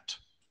sending at.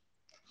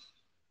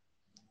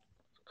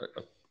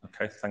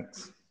 Okay,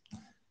 thanks.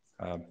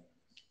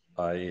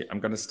 I am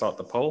going to start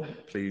the poll.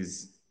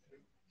 Please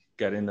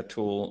get in the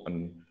tool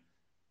and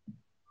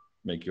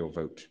make your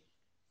vote.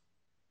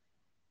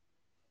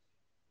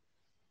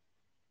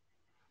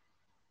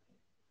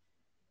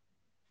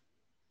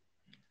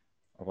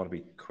 I want to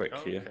be quick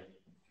here.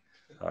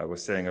 We're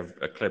seeing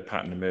a clear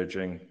pattern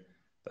emerging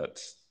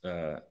that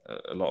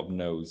a lot of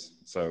no's.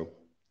 So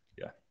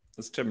yeah,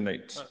 let's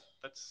terminate.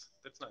 That's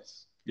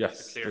nice.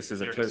 Yes, this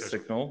is a clear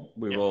signal.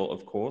 We will,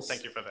 of course,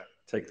 thank you for that.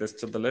 Take this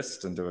to the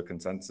list and do a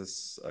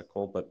consensus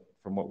call. But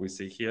from what we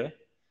see here,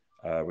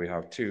 we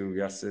have 2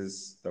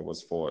 yeses. There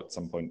was 4 at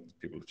some point.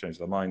 People have changed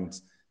their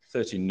minds.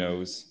 30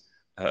 no's,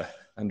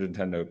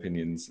 110 no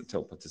opinions,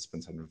 total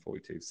participants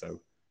 142.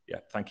 So yeah,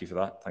 thank you for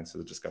that. Thanks for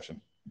the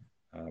discussion.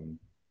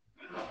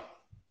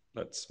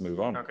 Let's move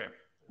on. Okay.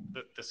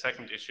 The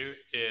second issue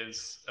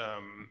is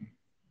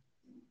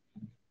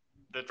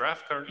the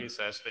draft currently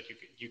says that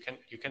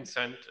you can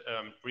send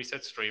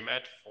reset stream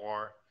at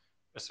for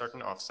a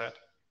certain offset,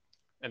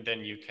 and then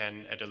you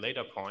can at a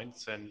later point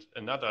send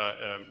another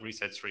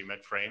reset stream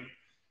at frame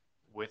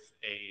with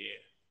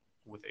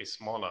a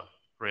smaller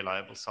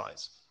reliable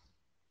size.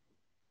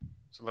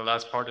 So the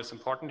last part is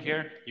important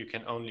here. You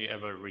can only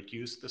ever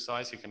reduce the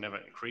size. You can never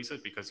increase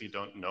it because you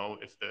don't know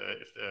if the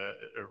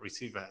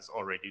receiver has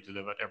already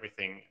delivered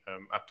everything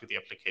up to the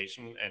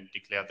application and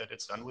declared that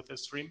it's done with the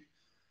stream.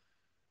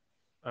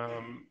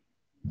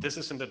 This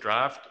is in the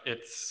draft.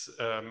 It's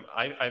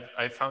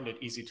I found it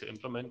easy to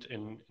implement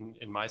in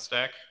my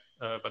stack,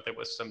 but there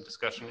was some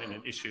discussion in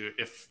an issue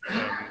if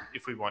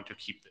we want to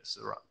keep this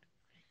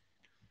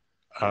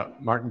around.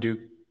 Martin, do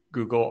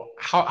Google.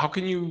 How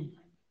can you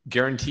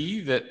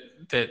guarantee that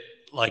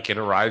like it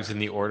arrives in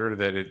the order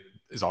that it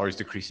is always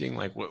decreasing?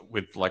 Like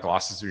with like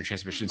losses through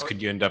transmissions,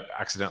 could you end up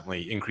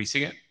accidentally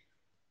increasing it?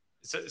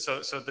 So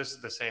this is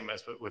the same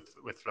as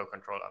with flow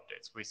control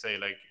updates. We say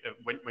like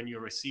when you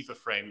receive a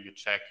frame, you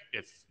check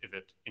if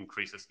it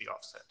increases the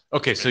offset.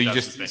 Okay, so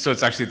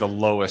it's actually the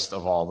lowest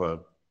of all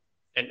the.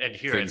 And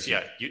here it's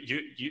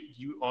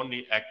you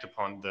only act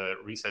upon the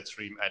reset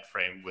stream at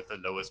frame with the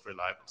lowest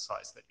reliable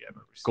size that you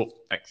ever receive. Cool,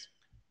 thanks.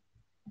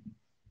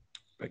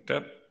 Picked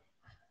up.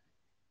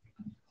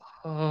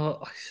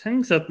 I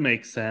think that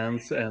makes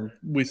sense, and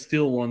we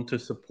still want to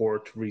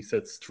support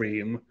reset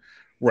stream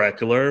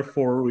regular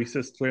for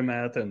reset stream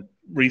at, and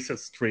reset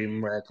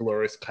stream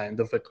regular is kind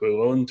of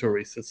equivalent to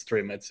reset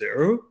stream at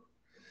 0.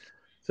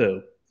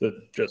 So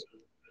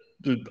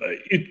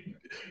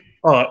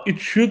it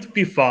should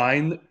be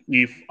fine.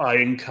 If I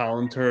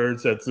encounter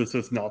that this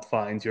is not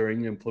fine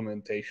during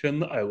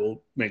implementation, I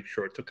will make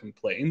sure to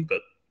complain,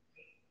 but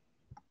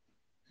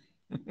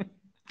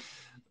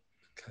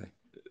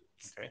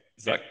Okay.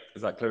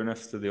 Is that clear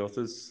enough to the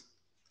authors?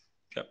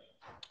 Yep.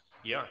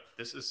 Yeah,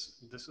 this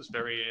is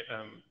very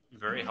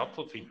very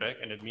helpful feedback,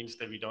 and it means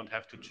that we don't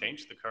have to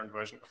change the current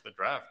version of the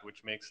draft,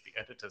 which makes the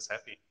editors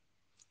happy.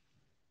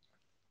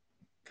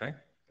 Okay.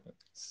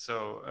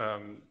 So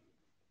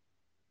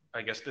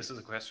I guess this is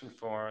a question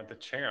for the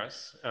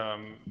chairs.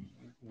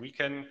 We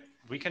can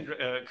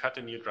cut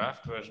a new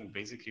draft version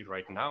basically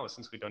right now,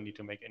 since we don't need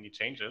to make any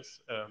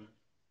changes.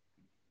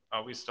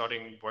 Are we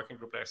starting working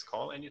group X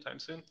call anytime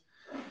soon?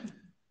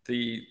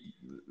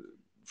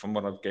 From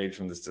what I've gauged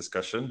from this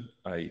discussion,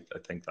 I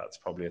think that's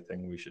probably a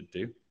thing we should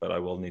do, but I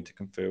will need to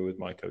confer with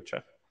my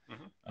co-chair.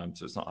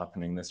 So it's not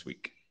happening this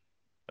week,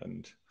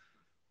 and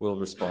we'll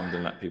respond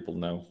and let people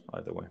know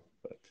either way.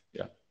 But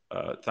yeah,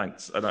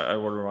 thanks. And I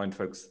want to remind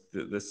folks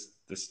that this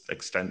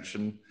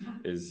extension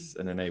is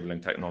an enabling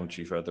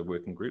technology for other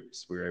working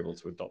groups. We were able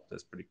to adopt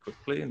this pretty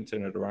quickly and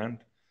turn it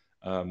around.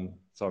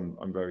 So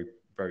I'm very,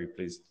 very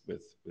pleased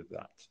with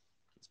that.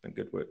 It's been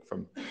good work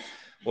from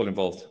all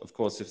involved. Of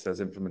course, if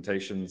there's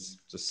implementations,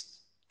 just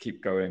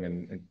keep going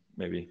and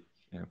maybe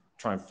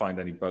try and find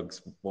any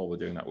bugs while we're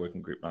doing that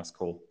working group last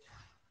call.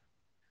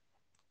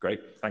 Great,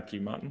 thank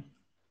you, Martin.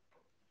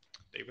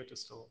 David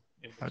is still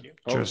in the queue.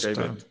 Just,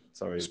 David,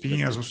 sorry.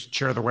 Speaking as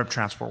chair of the Web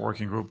Transport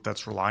Working Group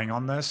that's relying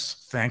on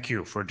this, thank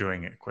you for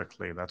doing it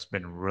quickly. That's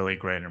been really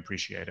great and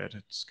appreciated.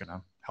 It's going to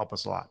help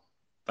us a lot.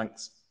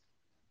 Thanks.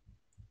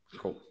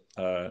 Cool.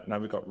 Now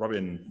we've got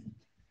Robin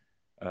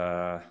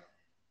with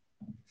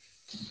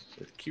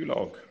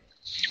QLog.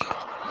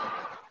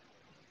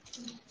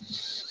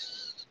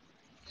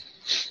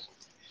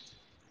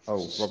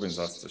 Oh, Robin's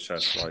asked to share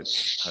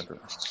slides.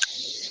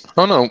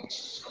 Oh no,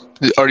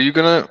 are you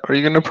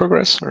gonna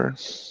progress or?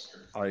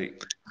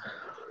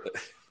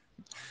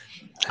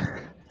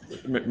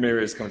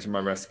 Miria's coming to my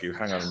rescue.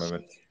 Hang on a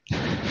moment.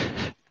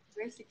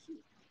 Where's the queue?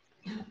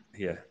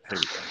 Here we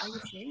go. Are you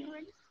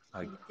sharing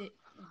already?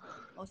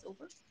 Mouse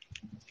over?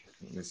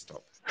 Let me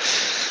stop.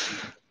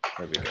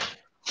 There we go.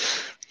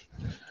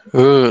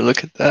 Oh,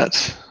 look at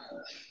that.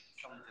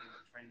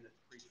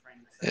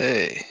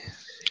 Hey.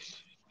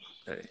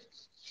 Hey.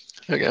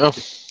 There we go.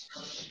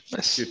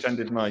 Nice. If you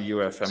attended my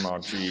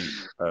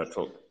UFMRG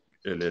talk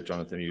earlier,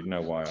 Jonathan, you'd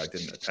know why I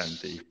didn't attend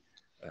the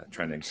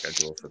training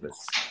schedule for this.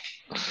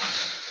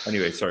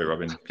 Anyway, sorry,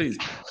 Robin. Please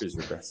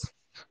regress.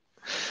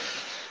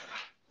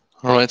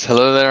 All right,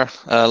 hello there.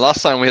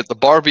 Last time we had the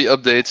Barbie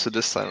update, so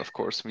this time, of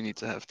course, we need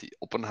to have the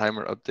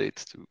Oppenheimer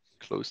update to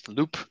close the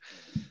loop.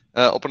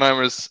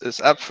 Oppenheimer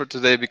is apt for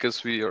today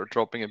because we are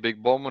dropping a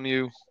big bomb on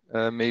you.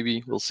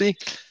 Maybe we'll see.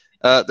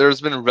 There's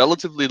been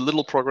relatively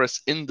little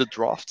progress in the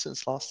draft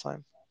since last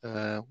time.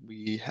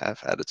 We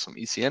have added some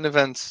ECN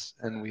events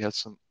and we had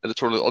some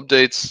editorial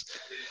updates.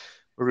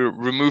 We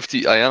removed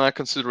the IANA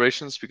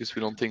considerations because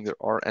we don't think there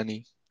are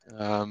any.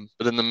 But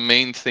then the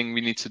main thing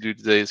we need to do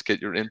today is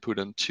get your input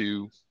on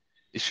two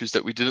issues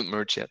that we didn't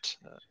merge yet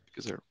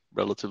because they're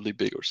relatively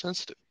big or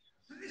sensitive.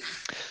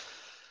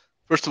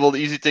 First of all,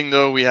 the easy thing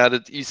though, we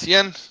added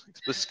ECN,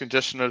 explicit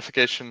congestion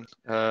notification.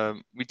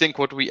 We think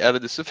what we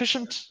added is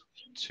sufficient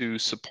to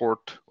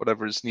support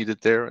whatever is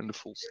needed there in the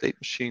full state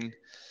machine.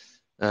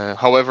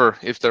 However,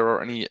 if there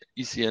are any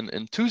ECN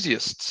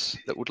enthusiasts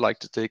that would like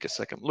to take a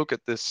second look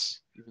at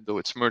this, even though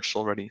it's merged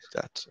already,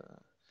 that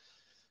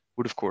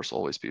would of course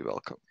always be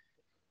welcome.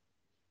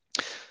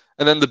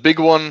 And then the big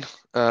one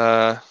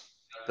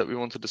that we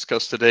want to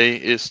discuss today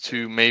is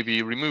to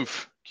maybe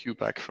remove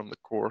QPAC from the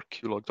core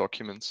QLog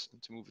documents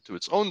and to move it to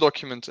its own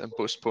document and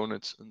postpone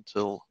it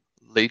until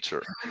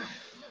later.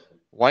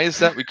 Why is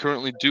that? We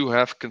currently do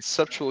have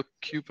conceptual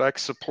QPAC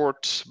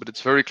support, but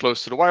it's very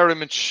close to the wire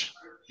image.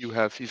 You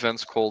have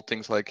events called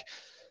things like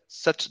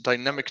set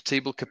dynamic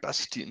table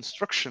capacity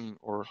instruction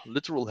or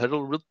literal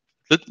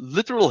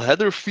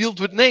header field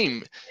with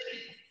name,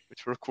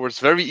 which are of course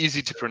very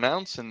easy to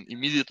pronounce and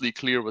immediately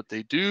clear what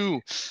they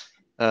do.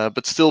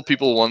 But still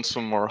people want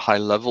some more high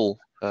level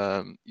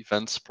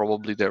events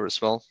probably there as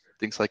well.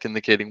 Things like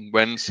indicating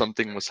when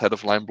something was head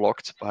of line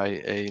blocked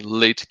by a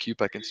late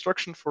QPAC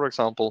instruction, for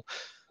example,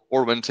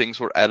 or when things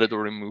were added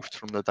or removed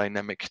from the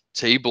dynamic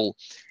table.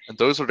 And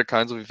those are the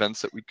kinds of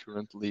events that we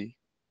currently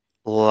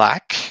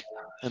lack,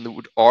 and that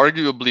would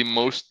arguably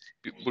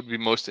be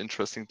most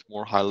interesting to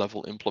more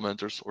high-level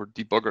implementers or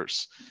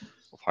debuggers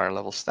of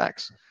higher-level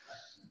stacks.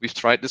 We've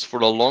tried this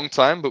for a long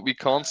time, but we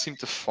can't seem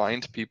to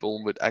find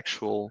people with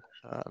actual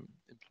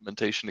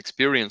implementation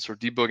experience or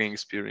debugging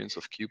experience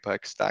of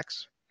QPAC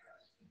stacks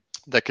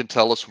that can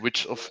tell us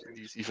which of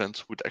these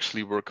events would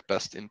actually work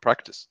best in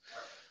practice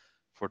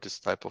for this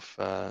type of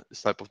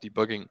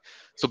debugging.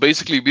 So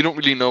basically, we don't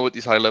really know what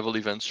these high-level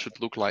events should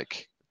look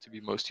like to be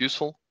most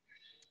useful.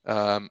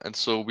 And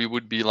so we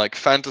would be like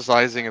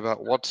fantasizing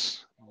about what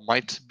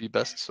might be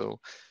best. So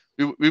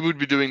we would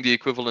be doing the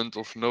equivalent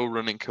of no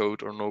running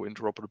code or no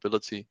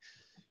interoperability,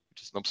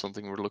 which is not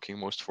something we're looking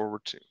most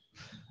forward to.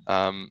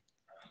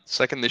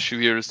 Second issue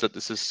here is that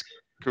this is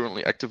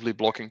currently actively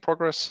blocking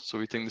progress. So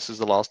we think this is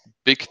the last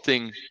big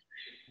thing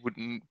would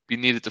be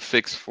needed to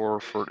fix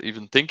for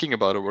even thinking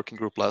about a working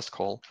group last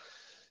call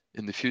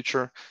in the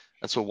future.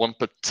 And so one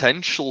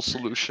potential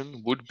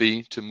solution would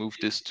be to move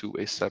this to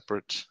a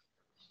separate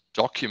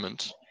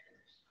document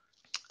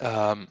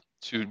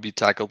to be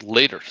tackled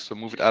later. So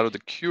move it out of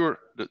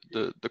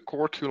the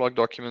core QLog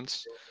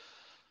documents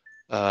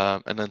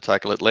and then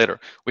tackle it later.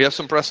 We have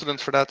some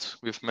precedent for that.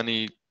 We have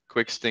many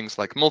quick things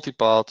like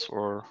multipath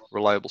or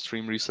reliable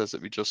stream resets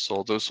that we just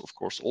saw. Those, of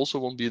course, also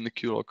won't be in the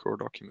QLog core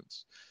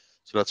documents.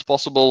 So that's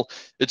possible.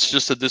 It's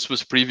just that this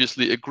was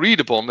previously agreed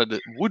upon that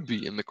it would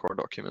be in the core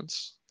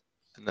documents.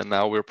 And then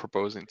now we're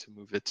proposing to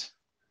move it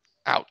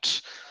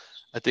out.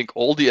 I think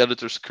all the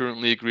editors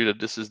currently agree that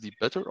this is the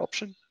better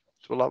option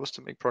to allow us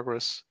to make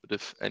progress. But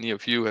if any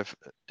of you have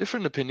a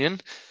different opinion,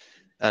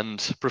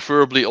 and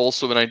preferably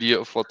also an idea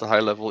of what the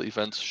high-level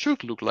events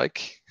should look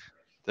like,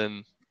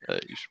 then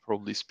you should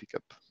probably speak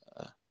up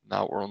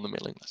now or on the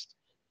mailing list.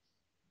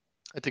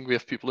 I think we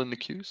have people in the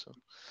queue. So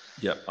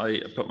yeah,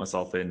 I put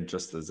myself in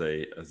just as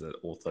an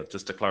author,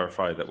 just to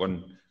clarify that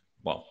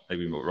well,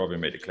 maybe Robin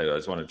made it clear. I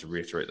just wanted to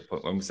reiterate the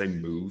point. When we say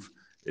move,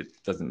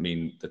 it doesn't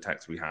mean the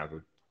text we have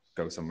would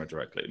go somewhere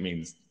directly. It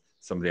means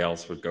somebody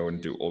else would go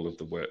and do all of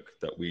the work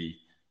that we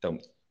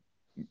don't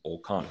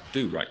or can't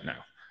do right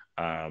now.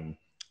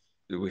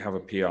 We have a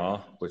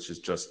PR, which is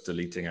just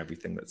deleting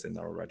everything that's in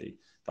there already.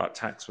 That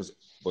text was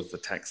the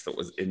text that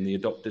was in the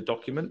adopted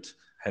document,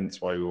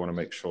 hence why we want to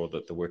make sure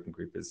that the working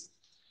group is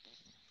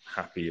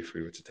happy if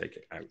we were to take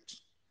it out.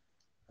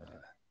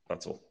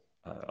 That's all.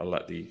 I'll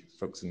let the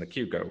folks in the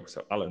queue go.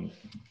 So Alan.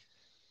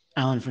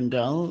 Alan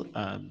Frindell,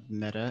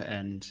 Meta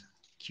and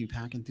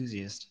QPAC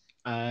enthusiast.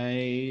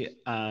 I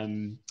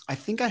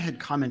think I had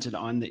commented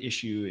on the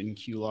issue in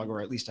QLog,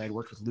 or at least I had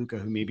worked with Luca,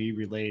 who maybe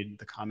relayed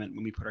the comment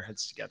when we put our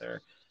heads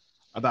together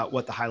about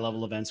what the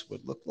high-level events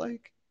would look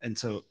like. And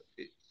so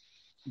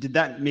did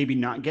that maybe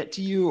not get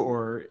to you,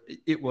 or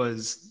it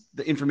was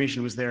the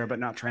information was there but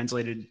not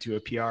translated to a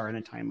PR in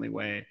a timely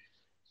way,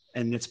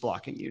 and it's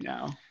blocking you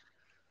now?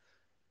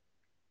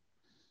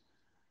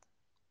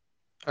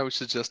 I would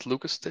suggest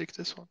Lucas take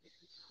this one.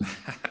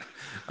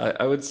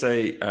 I would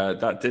say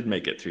that did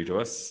make it through to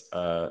us,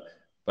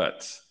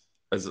 but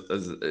as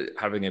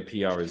having a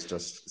PR is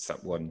just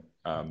step one.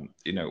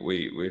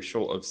 We're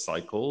short of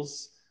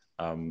cycles.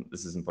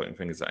 This isn't pointing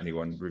fingers at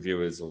anyone,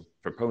 reviewers or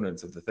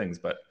proponents of the things,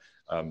 but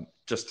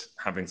just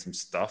having some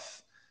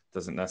stuff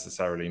doesn't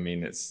necessarily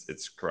mean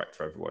it's correct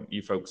for everyone.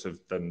 You folks have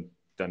done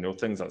your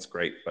things, that's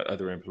great, but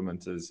other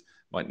implementers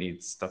might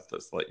need stuff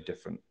that's slightly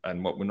different.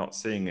 And what we're not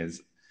seeing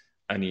is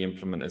any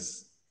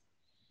implementers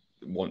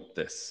want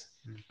this.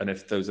 And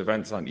if those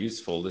events aren't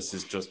useful, this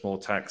is just more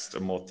text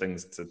and more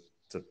things to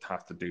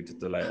have to do to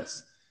delay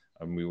us.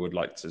 And we would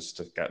like to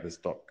just get this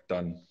doc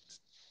done.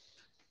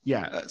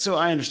 Yeah, so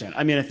I understand.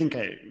 I mean, I think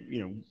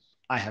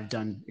I have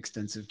done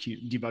extensive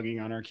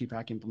debugging on our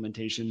QPAC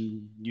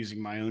implementation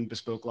using my own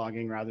bespoke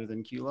logging rather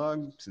than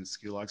QLog, since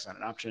QLog's not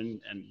an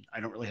option, and I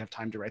don't really have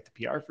time to write the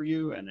PR for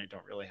you, and I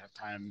don't really have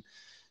time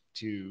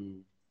to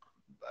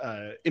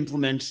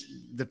implement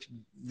the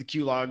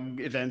QLog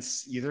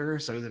events either.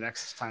 So the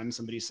next time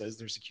somebody says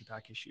there's a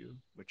QPAC issue,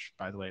 which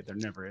by the way, there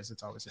never is,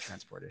 it's always a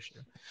transport issue.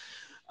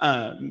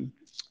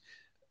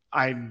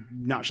 I'm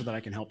not sure that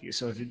I can help you.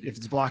 So if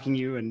it's blocking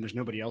you and there's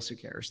nobody else who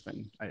cares,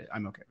 then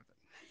I'm okay with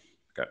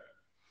it. Okay.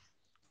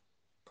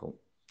 Cool.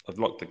 I've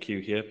locked the queue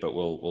here, but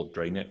we'll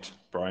drain it.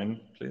 Brian,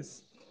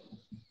 please.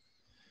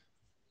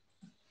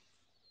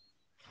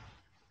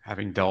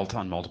 Having dealt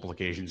on multiple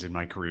occasions in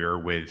my career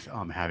with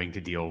having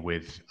to deal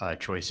with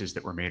choices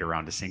that were made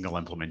around a single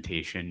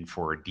implementation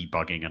for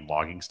debugging and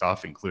logging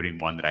stuff, including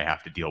one that I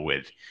have to deal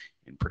with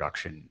in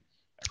production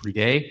every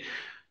day,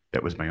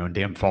 that was my own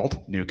damn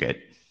fault. Nuke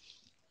it.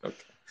 Okay.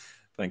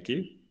 Thank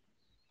you.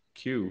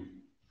 Q.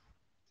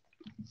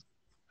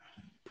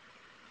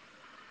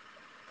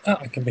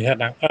 I can be heard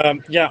now.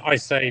 Yeah, I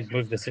say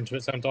move this into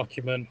its own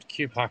document.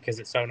 QPAC is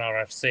its own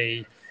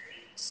RFC,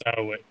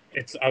 so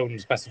its own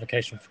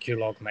specification for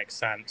QLog makes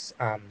sense.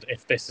 And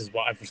if this is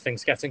what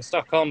everything's getting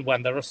stuck on,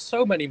 when there are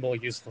so many more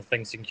useful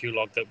things in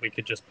QLog that we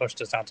could just push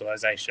to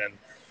standardization,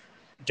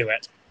 do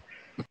it.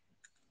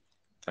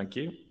 Thank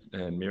you.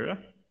 And Mira?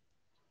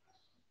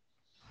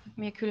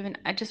 Mia Kulevin,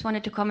 I just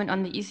wanted to comment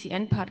on the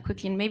ECN part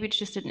quickly, and maybe it's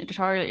just an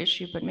editorial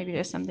issue, but maybe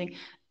there's something.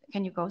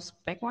 Can you go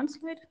back one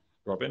slide?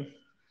 Robin?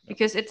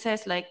 Because it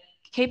says like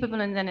capable,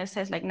 and then it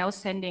says like now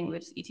sending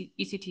with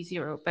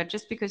ECT0, but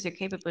just because you're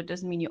capable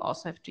doesn't mean you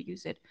also have to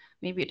use it.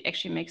 Maybe it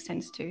actually makes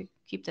sense to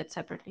keep that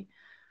separately.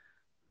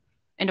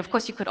 And of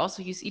course, you could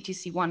also use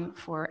ETC1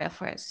 for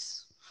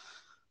FOS.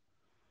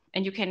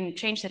 And you can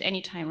change that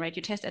anytime, right?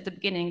 You test at the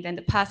beginning, then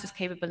the pass is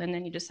capable, and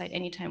then you decide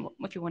anytime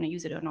if you want to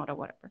use it or not or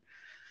whatever.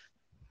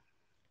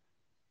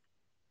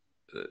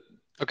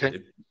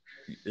 Okay.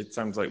 It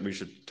sounds like we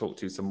should talk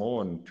to you some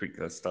more and tweak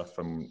that stuff,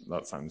 and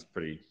that sounds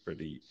pretty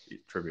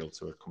trivial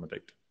to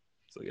accommodate.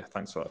 So yeah,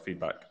 thanks for that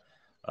feedback.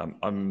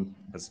 I'm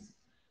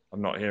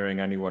not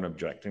hearing anyone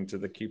objecting to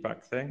the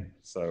QPAC thing.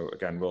 So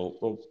again,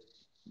 we'll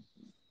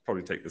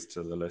probably take this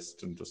to the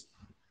list and just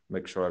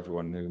make sure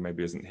everyone who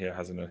maybe isn't here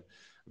has an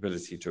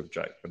ability to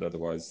object. But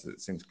otherwise,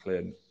 it seems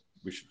clear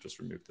we should just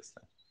remove this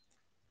thing.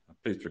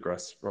 Please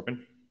progress,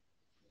 Robin.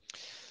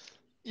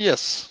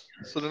 Yes.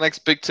 So the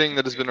next big thing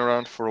that has been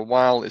around for a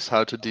while is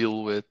how to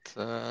deal with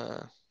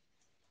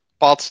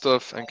path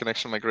stuff and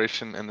connection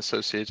migration and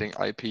associating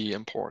IP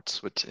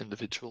imports with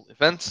individual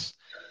events.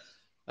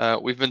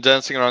 We've been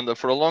dancing around that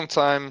for a long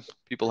time.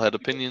 People had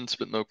opinions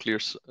but no clear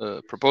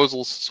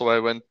proposals. So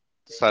I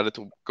decided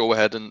to go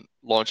ahead and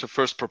launch a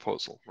first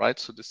proposal, right?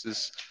 So this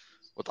is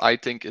what I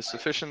think is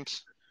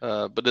sufficient,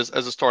 but as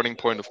a starting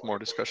point of more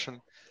discussion.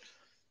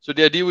 So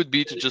the idea would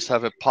be to just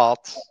have a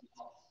path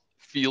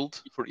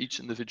field for each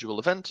individual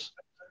event,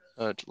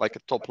 like a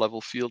top level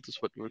field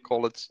is what we would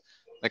call it.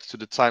 Next to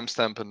the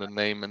timestamp and the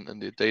name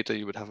and the data,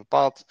 you would have a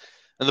path.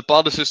 And the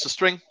path is just a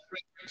string.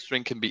 The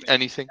string can be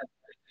anything.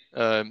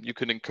 You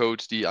can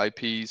encode the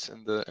IPs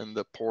and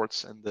the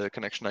ports and the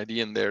connection ID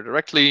in there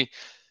directly,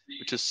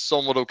 which is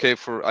somewhat okay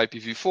for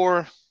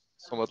IPv4,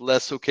 somewhat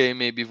less okay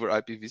maybe for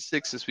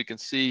IPv6, as we can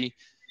see.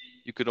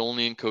 You could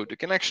only encode the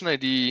connection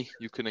ID.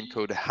 You can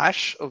encode a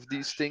hash of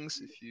these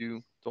things if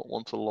you don't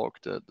want to log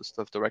the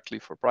stuff directly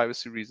for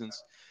privacy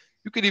reasons.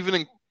 You could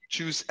even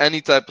choose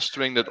any type of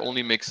string that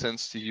only makes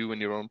sense to you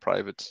in your own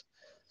private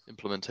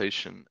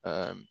implementation.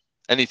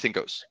 Anything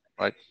goes,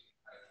 right?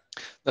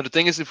 Now, the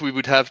thing is, if we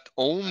would have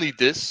only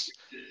this,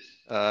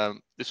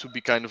 this would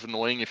be kind of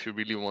annoying if you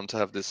really want to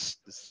have this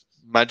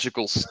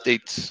magical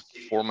state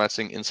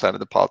formatting inside of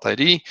the path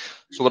ID.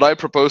 So what I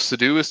propose to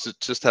do is to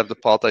just have the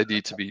path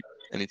ID to be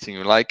anything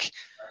you like,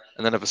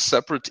 and then have a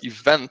separate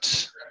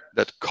event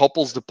that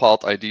couples the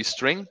path ID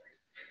string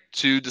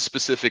to the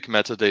specific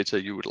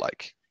metadata you would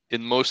like.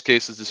 In most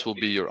cases, this will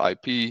be your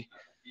IP,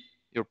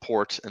 your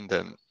port, and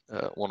then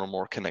one or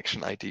more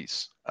connection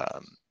IDs.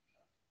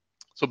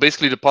 So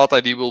basically, the path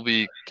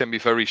ID can be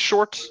very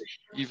short,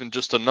 even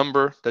just a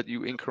number that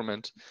you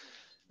increment,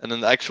 and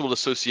then the actual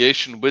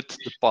association with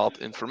the path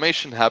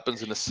information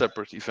happens in a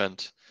separate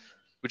event,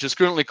 which is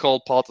currently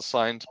called path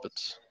assigned, but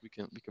we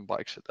can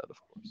bike-shit that, of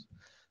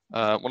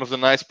course. One of the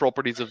nice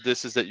properties of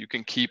this is that you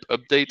can keep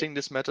updating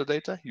this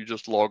metadata. You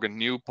just log a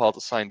new path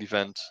assigned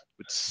event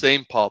with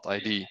same path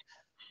ID,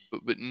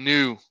 but with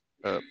new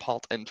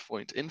path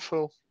endpoint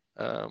info,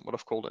 what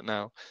I've called it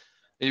now.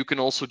 And you can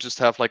also just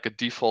have like a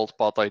default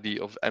path ID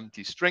of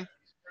empty string,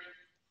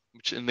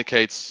 which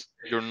indicates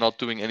you're not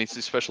doing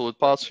anything special with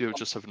paths. You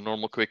just have a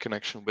normal quick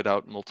connection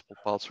without multiple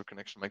paths or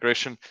connection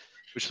migration,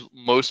 which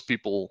most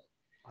people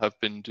have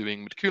been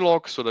doing with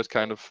QLog. So that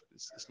kind of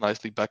is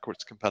nicely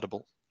backwards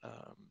compatible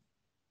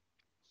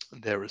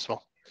there as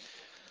well.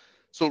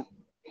 So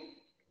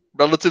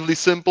relatively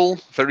simple,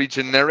 very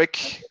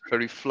generic,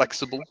 very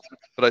flexible,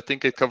 but I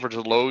think it covers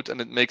a load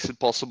and it makes it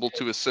possible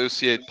to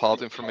associate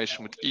path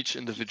information with each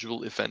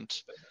individual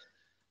event,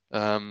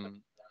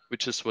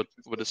 which is what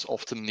is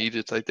often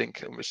needed, I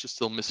think, and which is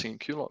still missing in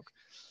QLog.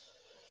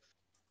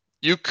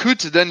 You could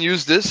then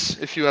use this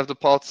if you have the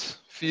path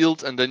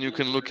field, and then you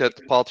can look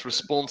at path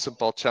response and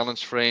path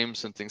challenge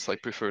frames and things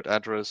like preferred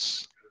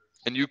address.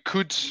 And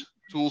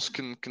tools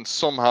can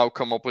somehow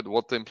come up with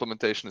what the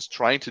implementation is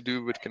trying to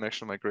do with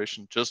connection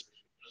migration just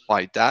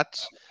by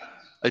that.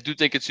 I do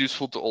think it's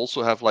useful to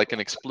also have like an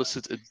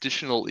explicit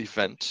additional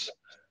event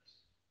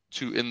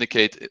to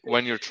indicate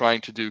when you're trying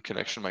to do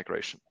connection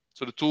migration.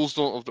 So the tools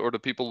don't, or the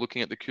people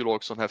looking at the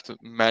QLogs don't have to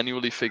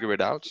manually figure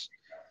it out.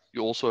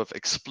 You also have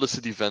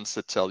explicit events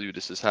that tell you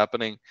this is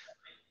happening.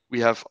 We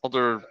have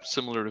other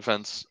similar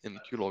events in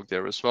QLog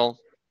there as well.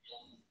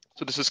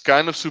 So this is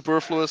kind of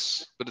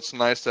superfluous, but it's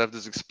nice to have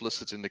this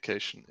explicit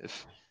indication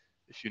if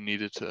you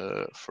need it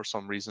for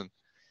some reason.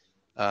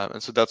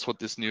 And so that's what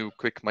this new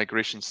quick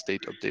migration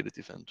state updated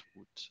event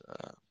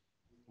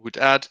would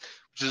add,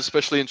 which is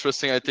especially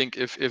interesting, I think,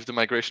 if the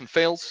migration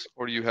fails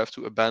or you have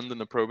to abandon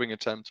a probing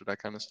attempt or that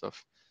kind of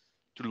stuff,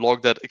 to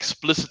log that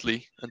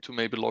explicitly and to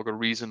maybe log a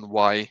reason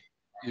why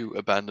you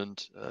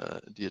abandoned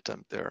the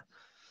attempt there,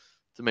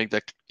 to make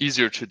that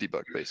easier to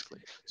debug,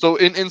 basically. So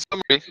in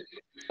summary,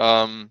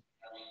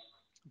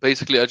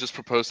 basically, I just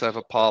propose to have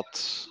a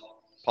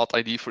path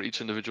ID for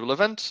each individual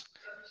event.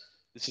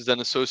 This is then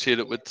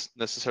associated with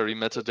necessary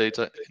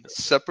metadata in a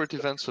separate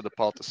event, so the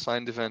path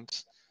assigned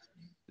event.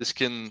 This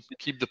can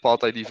keep the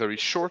path ID very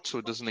short, so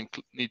it doesn't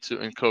need to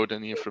encode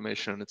any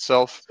information in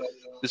itself.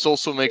 This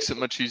also makes it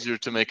much easier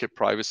to make it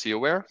privacy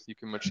aware. You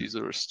can much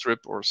easier strip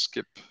or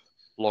skip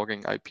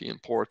logging IP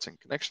and ports and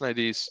connection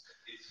IDs.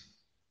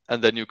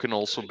 And then you can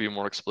also be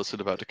more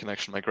explicit about the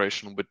connection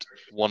migration with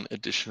one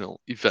additional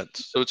event.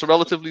 So it's a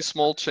relatively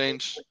small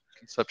change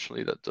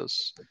conceptually that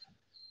does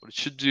what it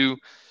should do.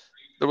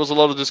 There was a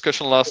lot of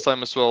discussion last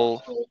time as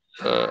well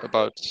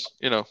about,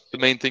 the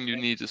main thing you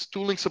need is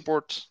tooling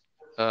support.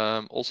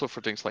 Also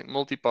for things like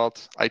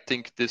multipath. I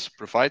think this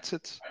provides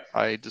it.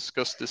 I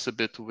discussed this a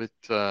bit with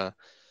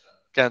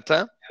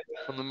Quentin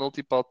from the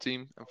multipath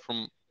team.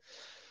 And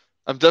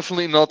I'm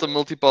definitely not a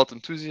multipath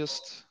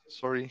enthusiast,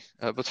 sorry,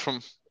 but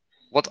from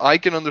what I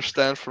can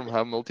understand from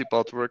how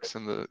multipath works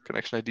and the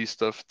connection ID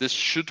stuff, this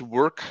should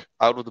work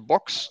out of the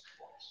box.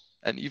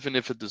 And even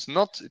if it does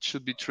not, it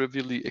should be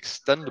trivially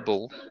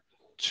extendable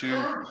to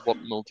what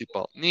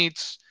multipath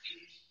needs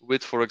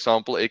with, for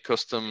example, a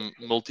custom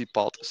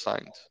multipath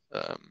assigned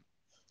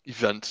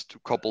event to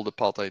couple the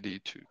path ID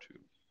to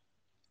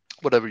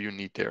whatever you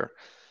need there.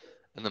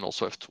 And then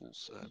also have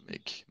tools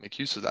make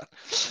use of that.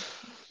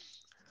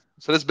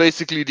 So that's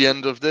basically the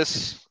end of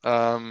this.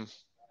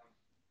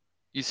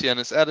 ECN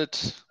is added.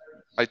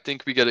 I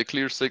think we get a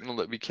clear signal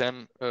that we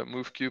can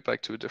move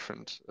QPAC to a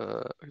different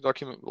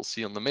document. We'll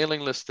see on the mailing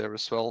list there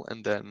as well.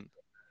 And then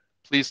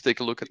please take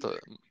a look at the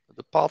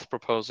path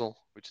proposal,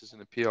 which is in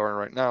the PR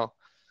right now,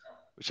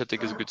 which I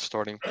think is a good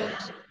starting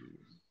point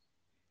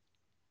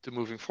to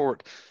moving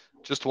forward.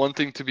 Just one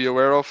thing to be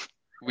aware of.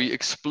 We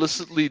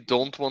explicitly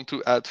don't want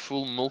to add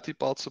full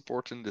multipath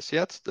support in this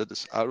yet. That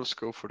is out of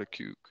scope for the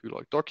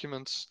QLog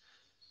documents.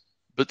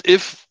 But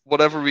if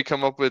whatever we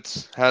come up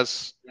with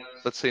has,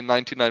 let's say,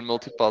 99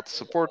 multipath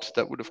support,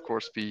 that would of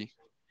course be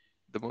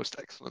the most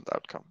excellent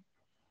outcome.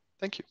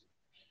 Thank you.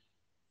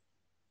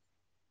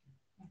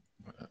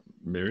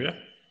 Miria?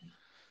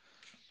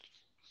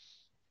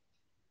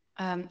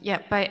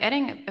 Yeah, by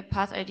adding a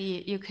path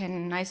ID, you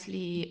can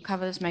nicely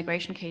cover this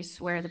migration case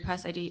where the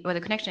path ID or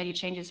the connection ID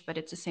changes, but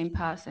it's the same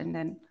path, and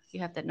then you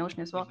have that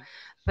notion as well.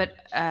 But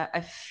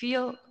I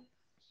feel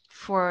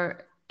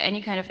for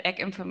any kind of egg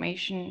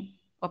information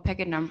or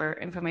packet number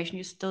information,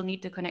 you still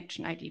need the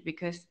connection ID,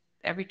 because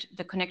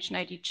the connection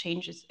ID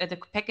changes, the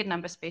packet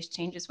number space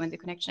changes when the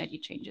connection ID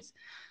changes.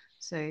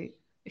 So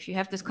if you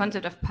have this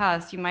concept of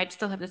paths, you might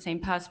still have the same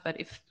path, but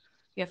if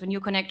you have a new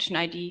connection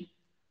ID,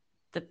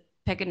 the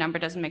packet number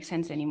doesn't make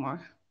sense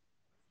anymore.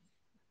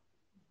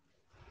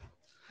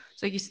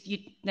 So you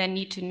then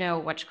need to know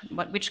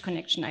which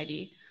connection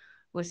ID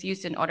was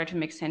used in order to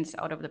make sense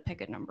out of the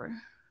packet number.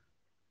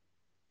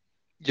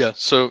 Yeah,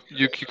 so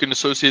you can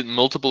associate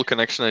multiple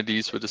connection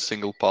IDs with a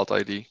single path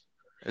ID,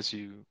 as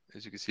you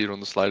can see it on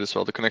the slide as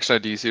well. The connection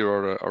IDs here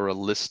are a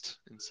list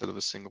instead of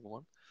a single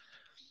one.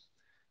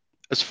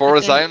 As far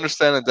as I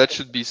understand it, that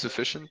should be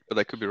sufficient, but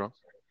I could be wrong.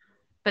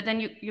 But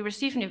then you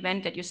receive an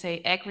event that you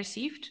say egg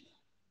received,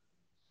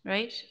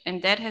 right?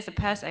 And that has a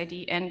path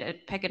ID and a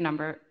packet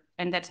number,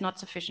 and that's not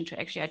sufficient to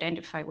actually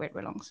identify where it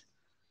belongs.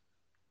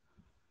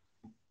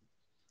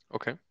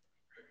 Okay.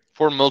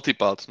 For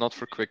multipath, not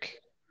for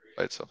quick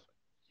by itself.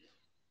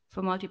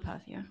 For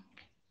multipath, yeah.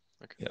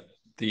 Okay.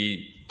 Yeah.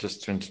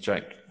 Just to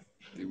interject,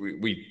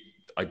 we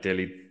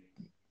ideally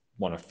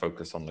want to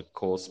focus on the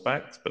core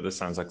specs, but this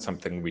sounds like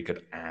something we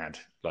could add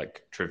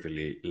like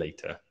trivially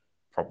later,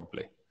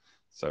 probably.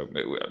 So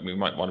we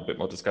might want a bit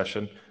more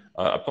discussion.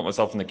 I put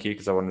myself in the queue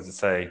because I wanted to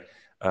say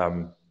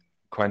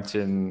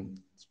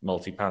Quentin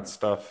multipath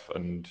stuff,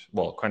 and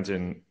well,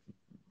 Quentin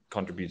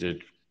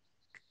contributed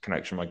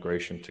connection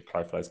migration to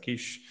Cloudflare's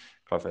quiche.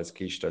 Cloudflare's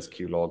quiche does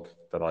QLog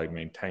that I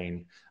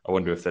maintain. I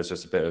wonder if there's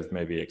just a bit of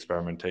maybe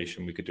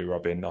experimentation we could do,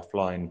 Robin,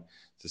 offline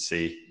to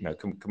see,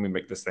 can we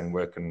make this thing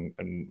work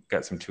and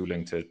get some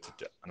tooling to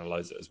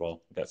analyze it as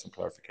well, get some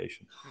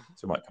clarification.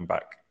 So we might come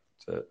back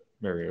to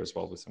Miria as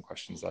well with some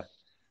questions there.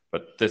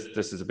 But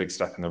this is a big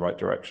step in the right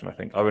direction, I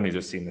think. I've only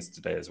just seen this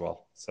today as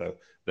well. So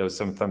there was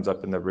some thumbs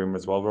up in the room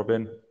as well,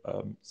 Robin.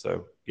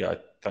 So yeah,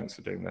 thanks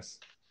for doing this.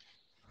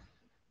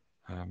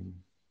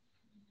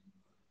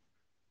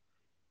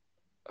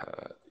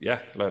 Yeah,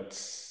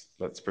 let's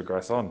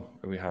progress on.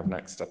 We have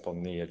next up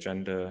on the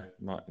agenda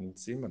Martin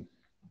Seaman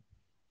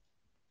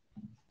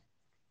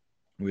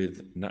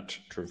with NAT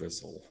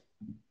traversal.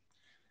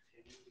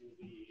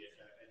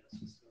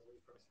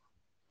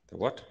 The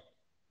what?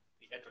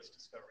 The address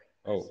discovery.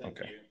 Oh,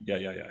 okay.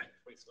 Yeah.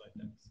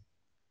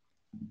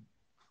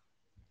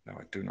 No,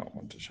 I do not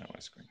want to share my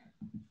screen.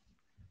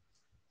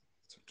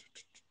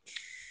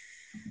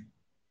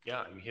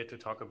 Yeah, I'm here to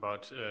talk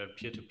about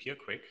peer-to-peer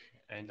QUIC,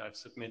 and I've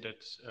submitted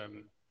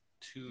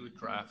 2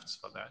 drafts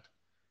for that.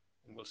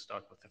 And we'll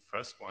start with the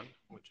first one,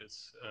 which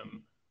is a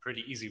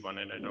pretty easy one,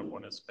 and I don't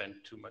want to spend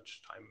too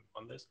much time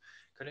on this.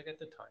 Could I get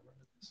the timer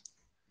on this?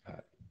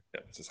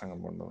 Yeah, just hang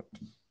on 1 moment.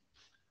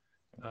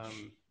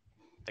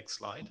 Next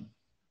slide.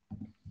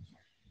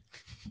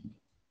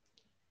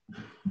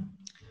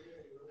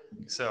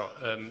 So,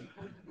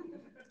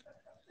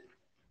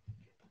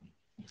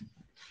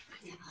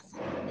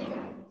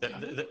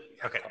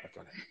 okay,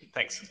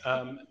 thanks.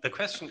 The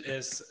question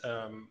is,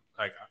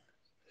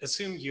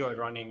 assume you are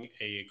running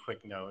a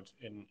QUIC node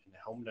in a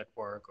home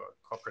network or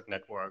corporate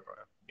network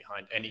or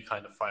behind any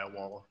kind of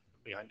firewall,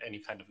 behind any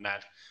kind of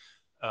NAT.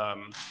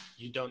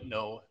 You don't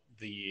know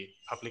the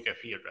public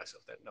IP address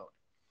of that node.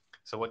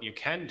 So what you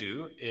can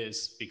do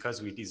is,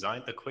 because we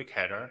designed the QUIC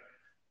header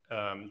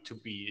to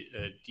be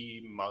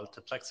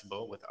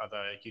demultiplexable with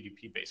other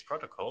UDP-based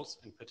protocols,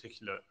 in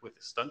particular with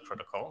the stun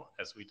protocol,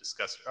 as we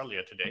discussed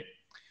earlier today,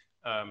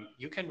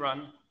 you can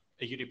run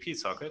a UDP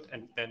socket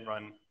and then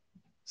run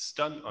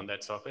stun on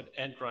that socket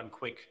and run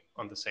QUIC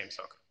on the same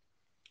socket.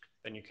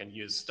 Then you can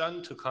use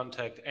stun to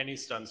contact any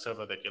stun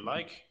server that you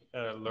like,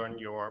 learn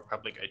your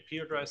public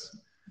IP address,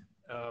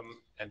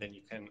 and then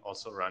you can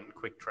also run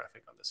QUIC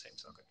traffic on the same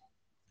socket.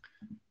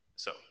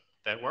 So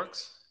that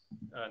works.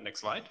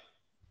 Next slide.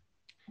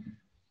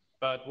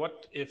 But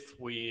what if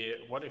we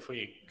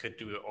could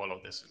do all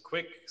of this in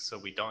QUIC, so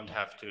we don't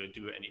have to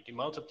do any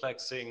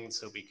demultiplexing,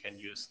 so we can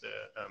use the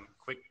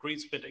QUIC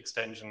greensbit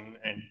extension,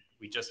 and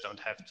we just don't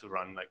have to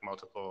run like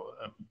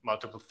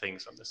multiple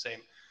things on the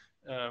same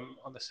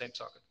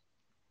socket.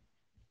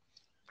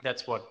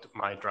 That's what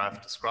my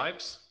draft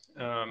describes.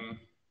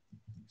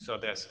 So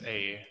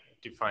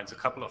defines a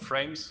couple of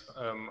frames.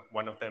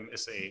 One of them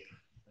is a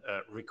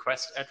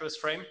request address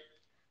frame,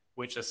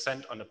 which is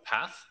sent on a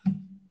path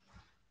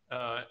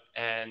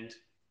and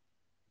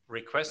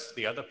requests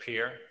the other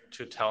peer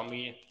to tell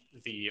me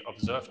the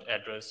observed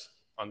address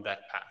on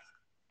that path.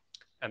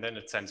 And then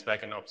it sends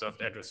back an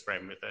observed address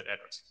frame with that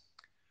address.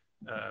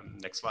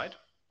 Next slide.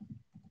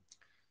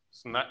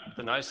 So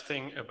the nice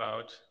thing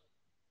about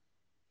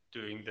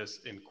doing this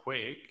in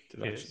Quick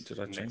is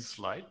next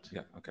slide.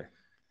 Yeah, okay.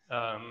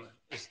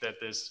 Is that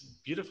this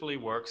beautifully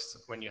works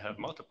when you have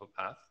multiple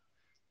paths,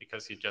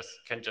 because you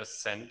can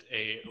just send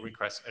a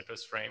request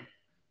address frame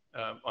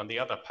on the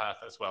other path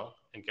as well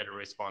and get a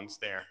response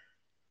there.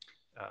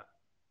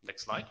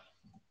 Next slide.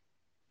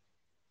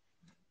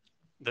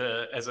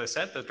 As I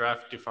said, the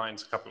draft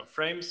defines a couple of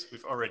frames.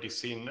 We've already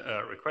seen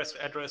a request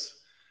address.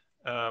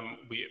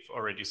 We've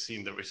already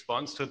seen the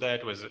response to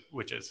that,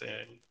 which is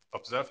an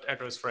observed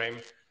address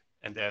frame.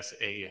 And there's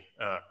a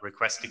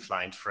request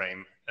declined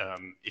frame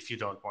if you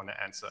don't want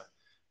to answer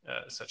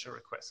such a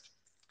request.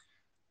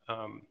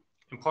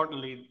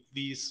 Importantly,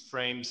 these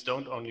frames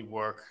don't only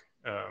work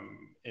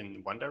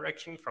in one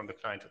direction from the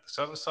client to the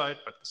server side,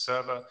 but the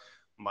server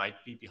might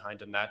be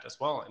behind a NAT as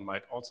well and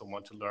might also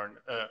want to learn,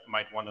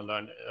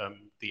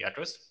 the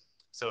address,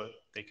 so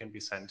they can be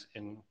sent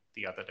in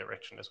the other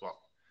direction as well.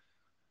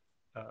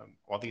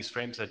 All these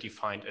frames are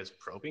defined as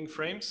probing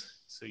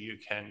frames, so you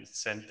can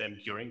send them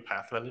during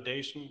path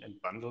validation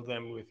and bundle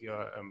them with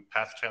your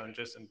path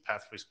challenges and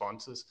path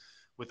responses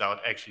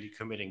without actually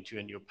committing to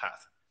a new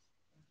path.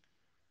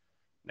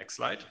 Next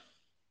slide.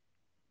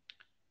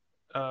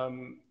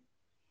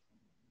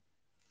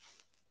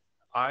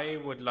 I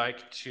would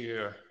like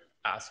to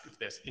ask if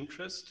there's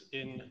interest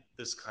in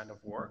this kind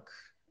of work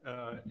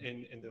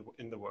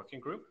in the working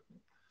group.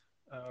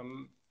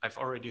 I've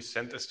already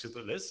sent this to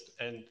the list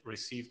and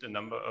received a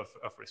number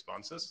of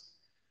responses.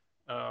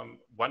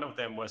 One of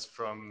them was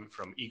from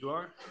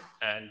Igor,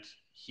 and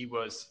he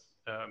was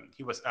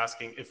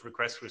asking if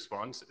request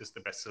response is the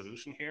best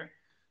solution here,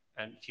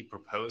 and he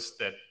proposed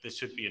that this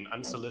should be an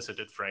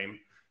unsolicited frame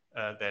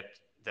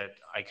that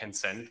I can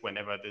send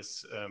whenever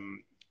this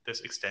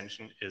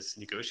extension is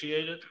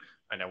negotiated,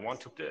 and I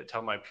want to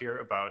tell my peer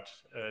about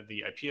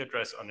the IP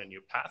address on a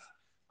new path.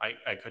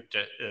 I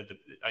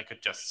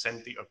could just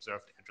send the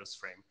observed address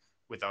frame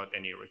without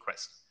any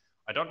request.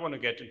 I don't want to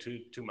get into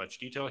too much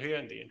detail here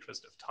in the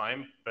interest of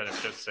time, but I'm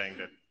just saying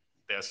that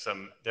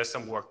there's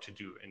some work to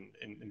do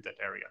in that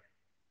area.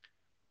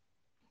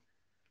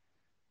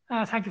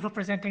 Thank you for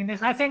presenting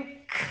this. I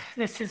think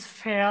this is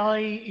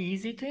fairly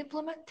easy to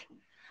implement.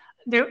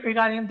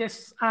 Regarding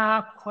this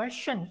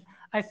question,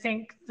 I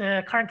think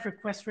the current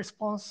request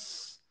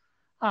response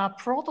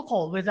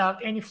protocol without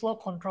any flow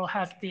control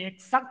has the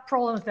exact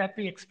problems that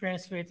we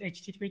experienced with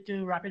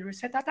HTTP2 rapid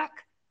reset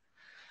attack.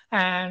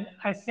 And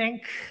I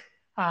think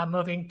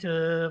moving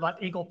to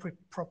what Igor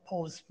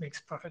proposed makes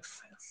perfect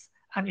sense.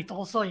 And it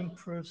also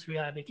improves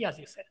reliability, as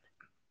you said.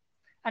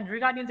 And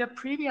regarding the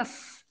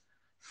previous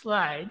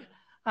slide,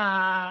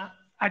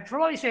 I'd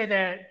probably say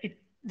that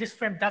this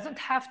frame doesn't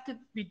have to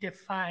be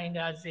defined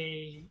as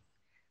a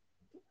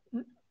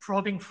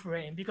probing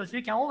frame, because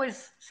we can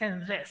always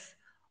send this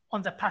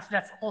on the path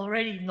that's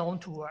already known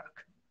to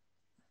work,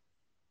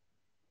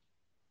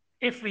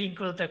 if we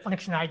include the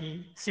connection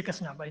ID sequence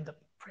number in the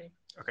frame.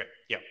 Okay,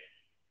 yeah.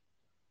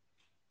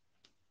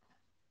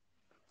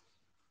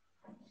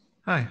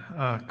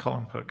 Hi,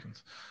 Colin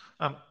Perkins.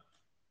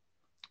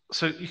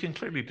 So you can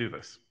clearly do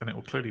this, and it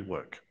will clearly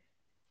work.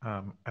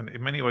 And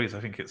in many ways, I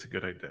think it's a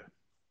good idea.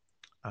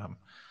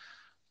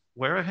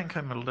 Where I think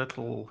I'm a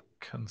little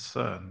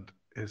concerned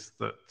is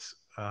that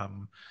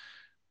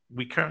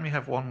we currently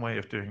have one way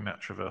of doing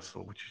NAT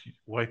traversal, which is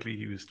widely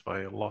used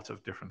by a lot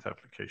of different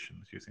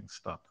applications using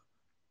stun.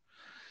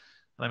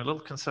 And I'm a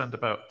little concerned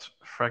about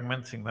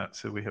fragmenting that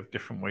so we have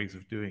different ways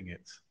of doing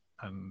it.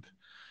 And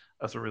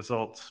as a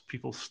result,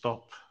 people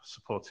stop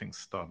supporting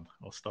stun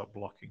or stop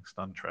blocking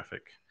stun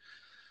traffic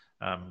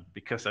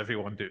because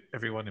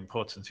everyone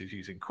important is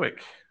using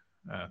Quick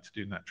to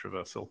do NAT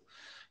traversal.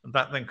 And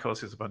that then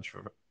causes a bunch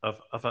of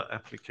other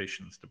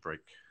applications to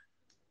break.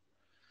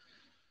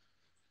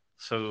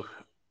 So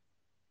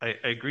I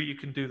agree you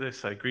can do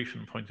this. I agree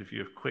from the point of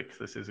view of Quick,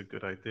 this is a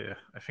good idea.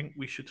 I think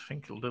we should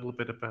think a little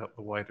bit about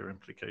the wider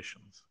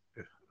implications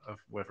of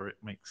whether it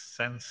makes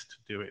sense to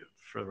do it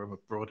from a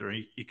broader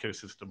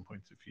ecosystem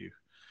point of view,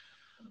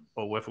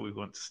 or whether we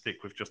want to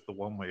stick with just the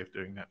one way of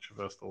doing NAT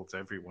traversal that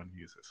everyone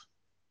uses,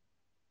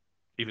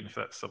 even if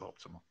that's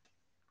suboptimal.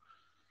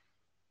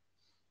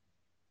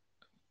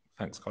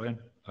 Thanks, Colin.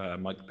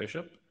 Mike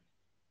Bishop.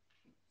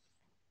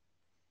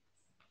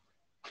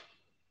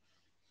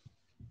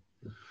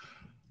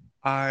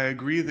 I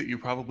agree that you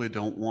probably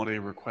don't want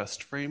a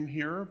request frame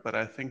here, but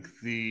I think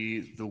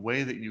the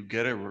way that you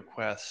get a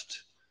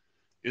request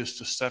is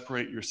to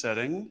separate your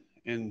setting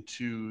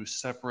into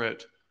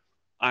separate,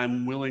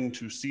 I'm willing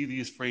to see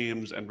these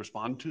frames and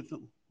respond to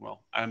them.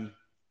 Well, I'm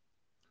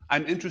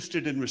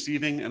interested in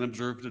receiving an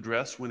observed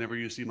address whenever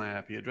you see my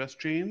IP address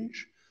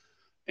change,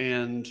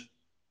 and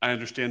I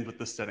understand what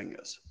this setting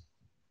is.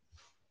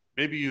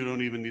 Maybe you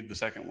don't even need the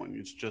second one.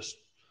 It's just,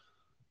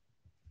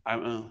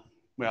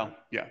 well,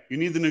 yeah, you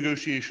need the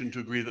negotiation to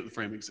agree that the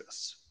frame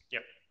exists.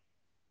 Yep.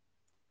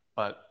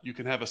 But you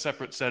can have a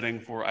separate setting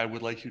for I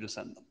would like you to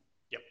send them.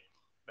 Yep,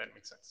 that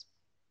makes sense.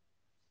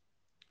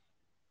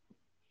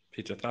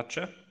 Peter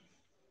Thatcher?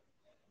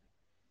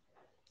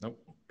 Nope,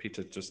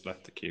 Peter just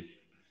left the queue.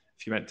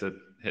 If you meant to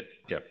hit,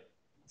 yep.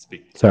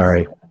 speak.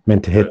 Sorry,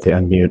 meant to hit the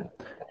unmute.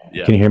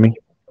 Yeah. Can you hear me?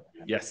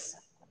 Yes.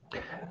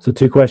 So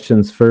 2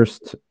 questions.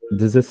 First,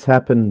 does this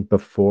happen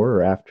before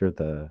or after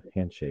the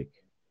handshake?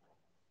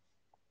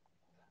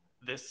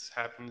 This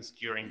happens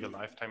during the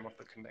lifetime of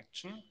the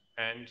connection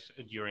and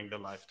during the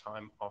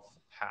lifetime of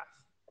path.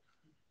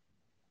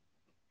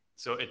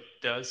 So it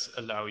does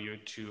allow you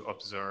to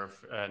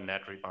observe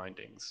NAT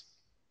rebindings.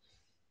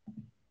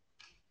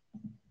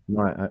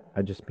 No,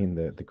 I just mean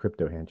the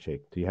crypto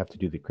handshake. Do you have to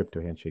do the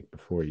crypto handshake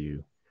before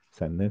you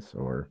send this,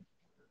 or?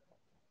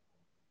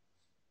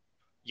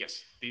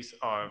 Yes, these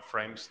are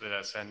frames that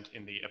are sent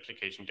in the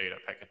application data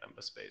packet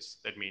number space.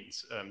 That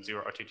means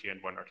 0 RTT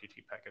and 1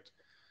 RTT packets.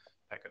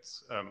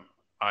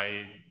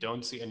 I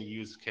don't see any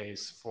use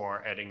case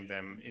for adding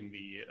them in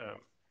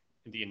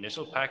the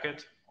initial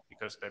packet,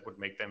 because that would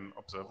make them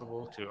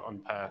observable to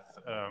on-path,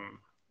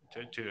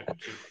 to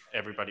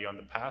everybody on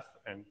the path,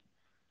 and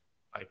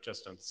I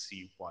just don't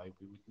see why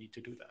we would need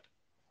to do that.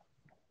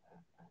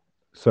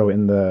 So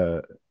in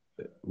the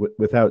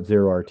without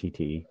 0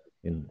 RTT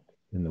in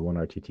the 1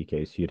 RTT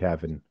case, you'd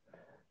have an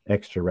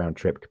extra round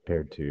trip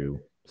compared to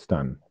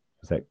stun.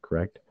 Is that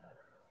correct?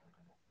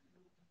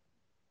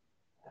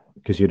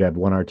 Because you'd have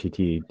 1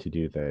 RTT to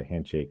do the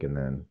handshake and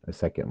then a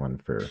second one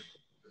for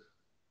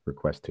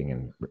requesting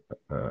and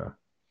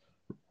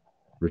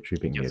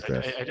retrieving the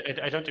address.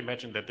 I don't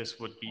imagine that this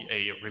would be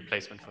a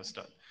replacement for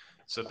stun.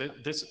 So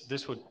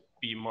this would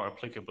be more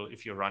applicable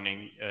if you're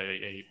running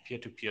a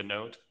peer-to-peer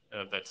node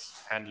that's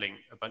handling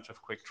a bunch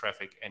of quick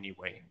traffic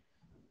anyway,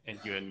 and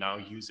you're now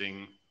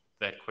using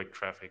that quick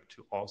traffic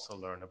to also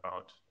learn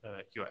about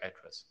your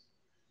address.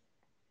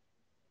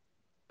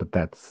 But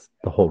that's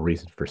the whole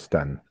reason for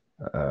stun.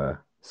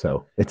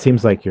 So it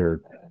seems like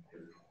you're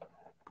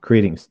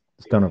creating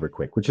stun over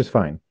quick, which is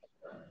fine.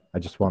 I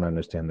just want to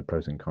understand the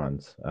pros and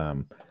cons.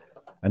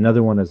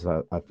 Another one is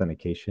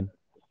authentication.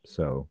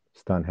 So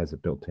stun has a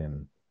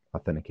built-in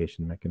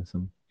authentication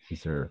mechanism.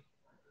 Is there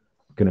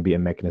going to be a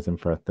mechanism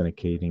for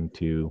authenticating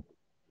to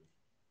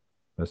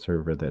a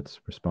server that's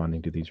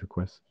responding to these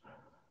requests?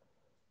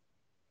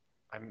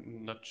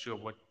 I'm not sure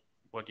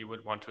what you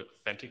would want to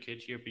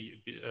authenticate here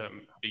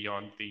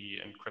beyond the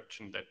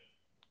encryption that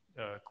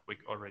Quick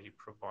already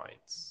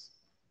provides.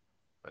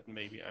 But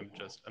maybe I'm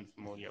just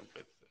unfamiliar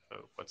with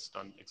what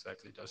stun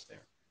exactly does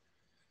there.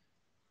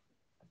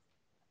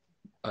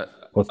 I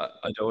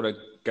don't want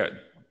to get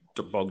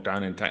bogged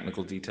down in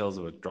technical details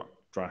of a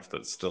draft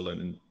that's still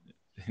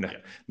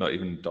not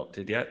even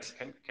adopted yet.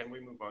 Can we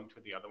move on to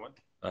the other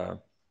one?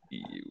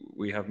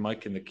 We have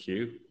Mike in the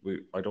queue.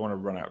 I don't want to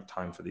run out of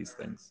time for these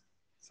things.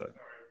 So,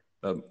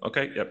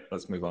 okay, yep,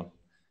 let's move on.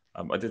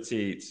 I did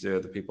see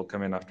the people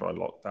come in after I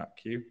locked that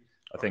queue.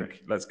 I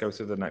think let's go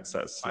through the next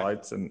set of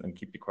slides and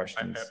keep your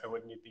questions. I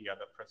would need the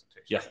other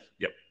presentation. Yeah,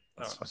 yep.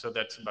 So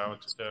that's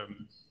about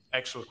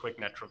actual quick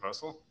net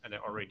traversal, and I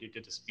already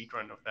did a speed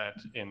run of that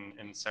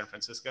in San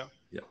Francisco.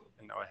 Yeah.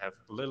 And now I have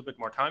a little bit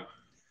more time.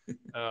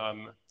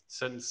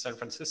 Since San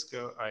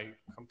Francisco, I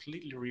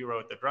completely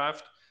rewrote the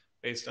draft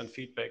based on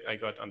feedback I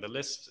got on the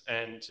list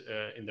and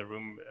in the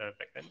room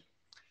back then.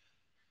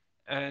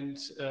 And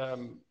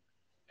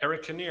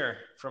Eric Kinnear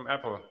from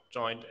Apple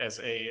joined as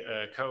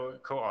a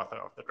co-author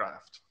of the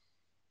draft.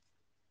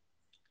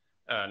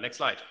 Next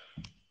slide.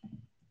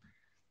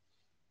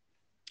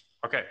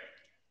 Okay,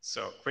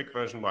 so Quick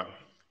version 1.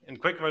 In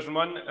Quick version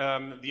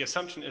 1, the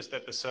assumption is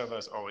that the server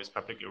is always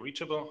publicly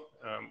reachable.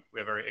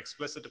 We're very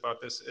explicit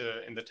about this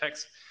in the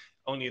text.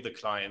 Only the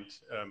client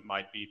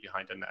might be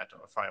behind a NAT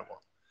or a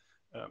firewall.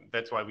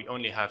 That's why we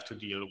only have to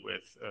deal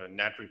with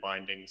NAT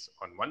rebindings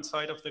on one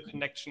side of the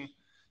connection.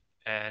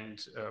 And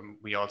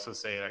we also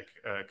say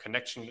like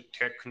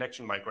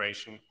connection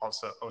migration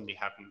also only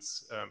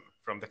happens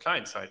from the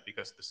client side,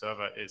 because the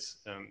server is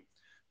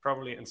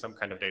probably in some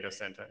kind of data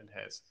center and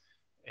has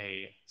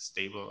a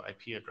stable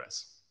IP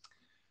address.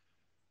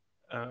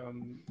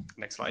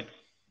 Next slide.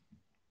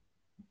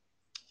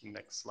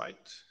 Next slide.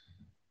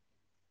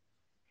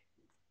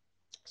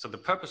 So the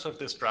purpose of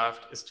this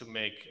draft is to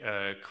make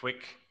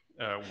quick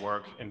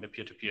work in the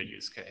peer-to-peer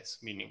use case,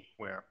 meaning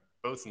where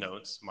both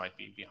nodes might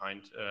be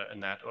behind a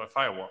NAT or a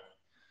firewall.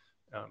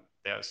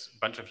 There's a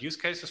bunch of use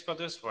cases for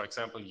this. For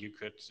example, you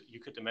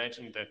could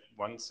imagine that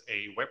once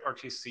a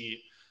WebRTC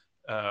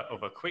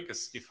over Quick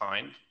is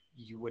defined,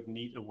 you would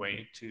need a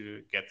way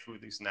to get through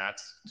these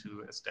NATs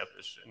to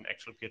establish an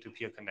actual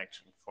peer-to-peer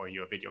connection for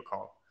your video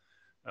call.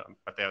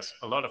 But there's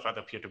a lot of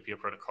other peer-to-peer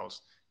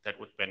protocols that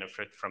would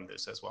benefit from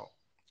this as well.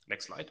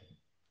 Next slide.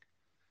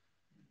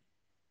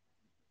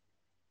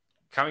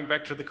 Coming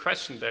back to the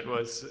question that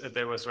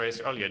was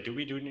raised earlier, do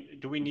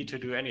we need to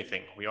do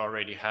anything? We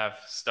already have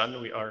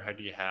stun, we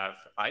already have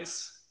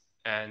ICE,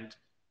 and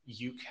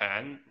you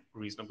can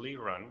reasonably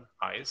run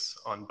ICE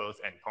on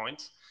both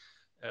endpoints.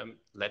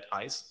 Let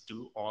ICE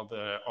do all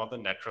the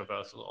net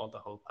traversal, all the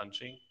hole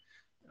punching.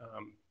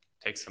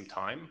 Takes some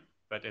time,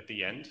 but at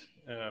the end,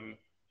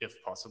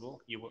 if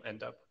possible, you will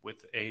end up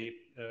with a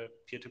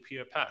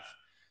peer-to-peer path.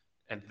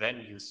 And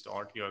then you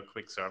start your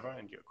Quick server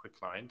and your Quick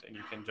client, and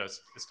you can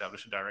just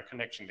establish a direct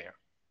connection there.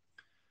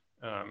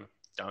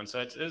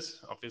 Downsides is,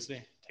 obviously,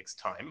 it takes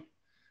time.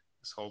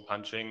 This hole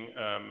punching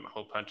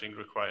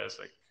requires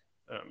like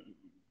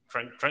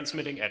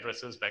transmitting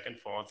addresses back and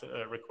forth,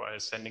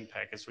 requires sending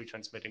packets,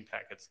 retransmitting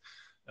packets.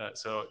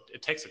 So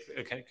it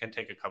can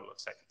take a couple of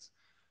seconds.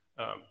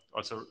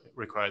 Also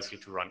requires you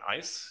to run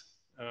ICE,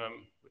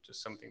 which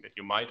is something that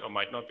you might or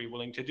might not be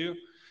willing to do.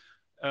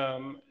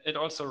 It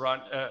also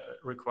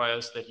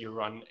requires that you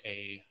run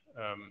a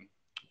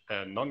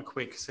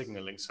non-QUIC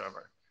signaling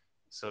server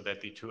so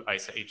that the two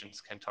ICE agents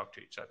can talk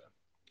to each other.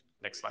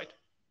 Next slide.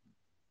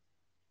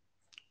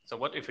 So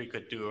what if we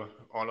could do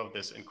all of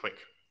this in QUIC?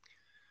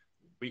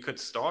 We could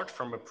start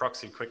from a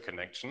proxy QUIC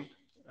connection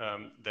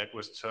that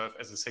would serve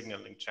as a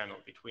signaling channel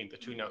between the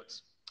two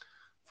nodes.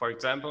 For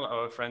example,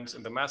 our friends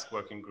in the mask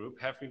working group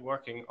have been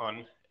working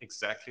on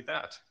exactly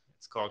that.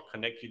 It's called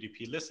Connect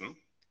UDP Listen,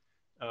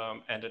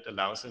 and it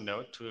allows a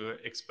node to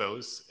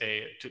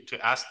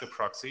to ask the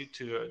proxy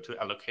to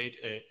allocate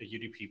a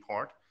UDP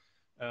port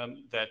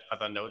that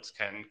other nodes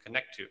can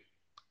connect to.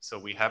 So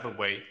we have a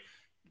way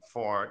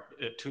for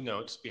two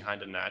nodes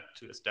behind a NAT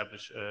to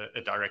establish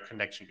a direct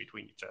connection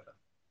between each other.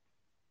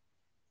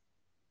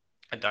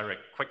 A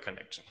direct QUIC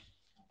connection,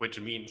 which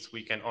means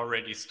we can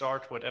already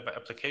start whatever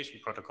application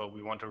protocol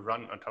we want to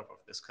run on top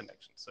of this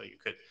connection. So you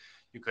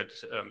could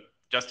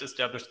just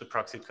establish the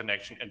proxy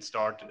connection and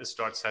start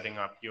setting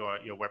up your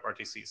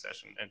WebRTC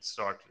session and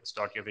start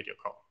your video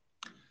call.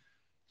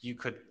 You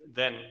could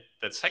then,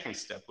 the second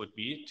step would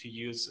be to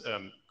use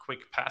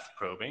QUIC path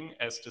probing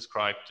as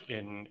described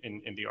in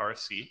the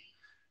RFC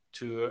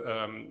to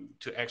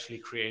actually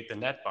create the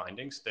net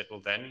bindings that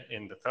will then,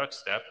 in the third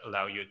step,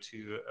 allow you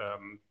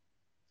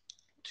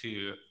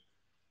to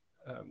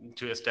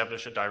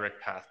establish a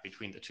direct path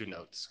between the two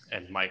nodes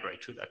and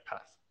migrate to that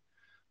path.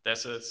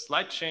 There's a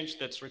slight change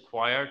that's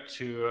required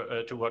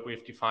to what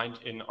we've defined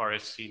in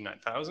RFC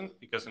 9000,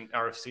 because in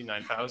RFC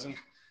 9000,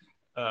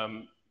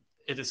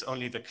 it is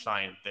only the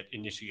client that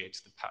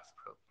initiates the path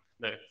probe.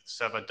 The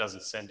server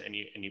doesn't send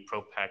any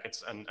probe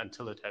packets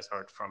until it has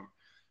heard from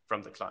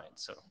the client.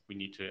 So we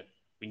need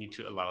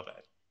to allow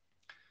that.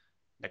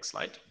 Next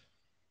slide.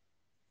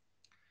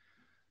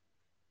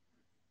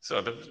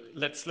 So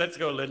let's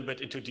go a little bit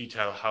into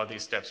detail how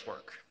these steps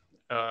work.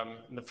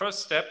 In the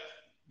first step,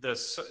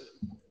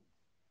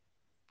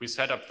 we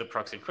set up the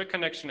proxy QUIC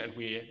connection and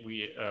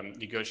we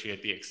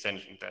negotiate the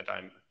extension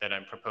that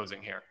I'm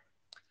proposing here.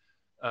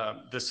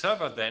 The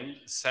server then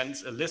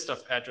sends a list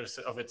of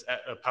addresses of its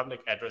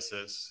public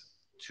addresses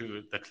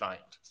to the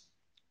client,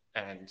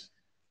 and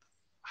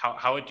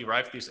how it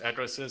derived these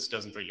addresses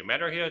doesn't really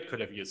matter here. It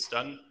could have used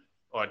stun,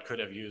 or it could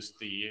have used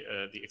the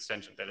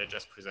extension that I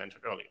just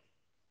presented earlier.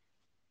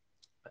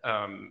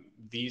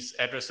 These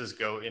addresses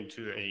go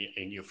into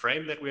a new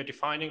frame that we're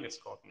defining. It's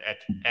called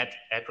an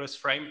address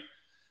frame.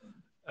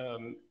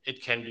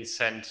 It can be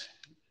sent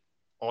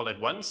all at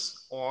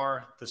once,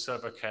 or the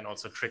server can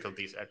also trickle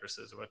these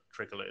addresses. What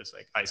trickle is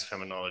like ICE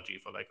terminology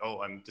for like,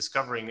 oh, I'm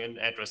discovering an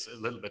address a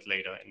little bit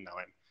later, and now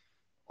I'm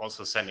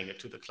also sending it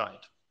to the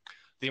client.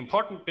 The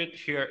important bit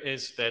here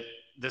is that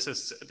this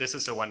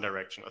is a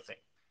one-directional thing.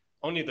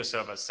 Only the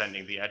server is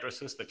sending the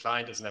addresses. The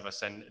client is never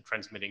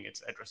transmitting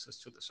its addresses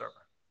to the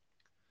server.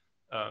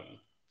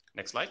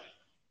 Next slide.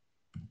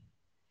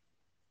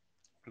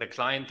 The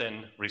client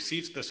then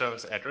receives the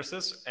server's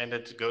addresses, and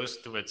it goes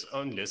to its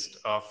own list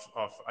of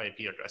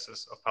IP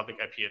addresses, of public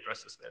IP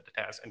addresses that it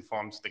has, and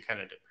forms the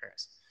candidate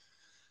pairs.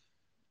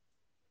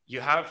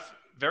 You have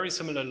very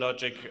similar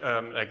logic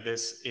like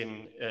this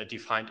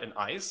defined in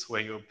ICE,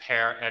 where you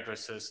pair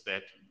addresses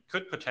that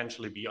could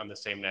potentially be on the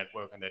same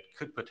network and that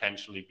could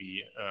potentially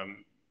be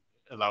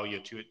allow you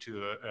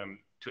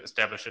to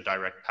establish a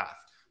direct path.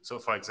 So,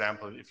 for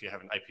example, if you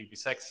have an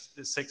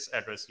IPv6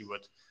 address, you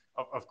would,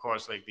 of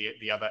course, like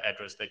the other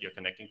address that you're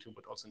connecting to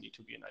would also need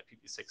to be an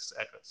IPv6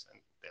 address. And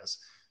there's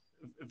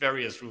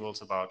various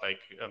rules about like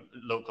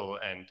local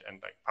and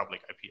like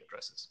public IP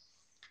addresses.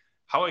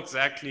 How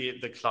exactly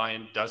the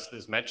client does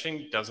this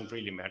matching doesn't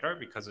really matter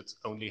because it's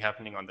only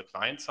happening on the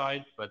client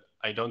side. But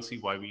I don't see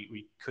why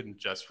we couldn't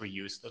just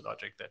reuse the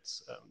logic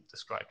that's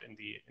described in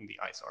the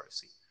ICE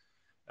RFC.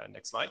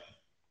 Next slide.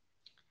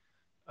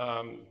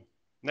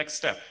 Next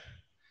step.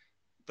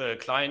 The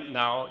client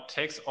now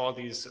takes all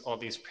these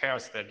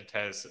pairs that it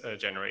has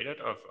generated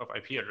of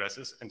IP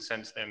addresses and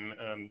sends them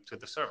to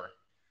the server.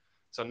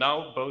 So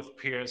now both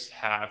pairs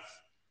have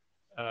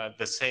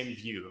the same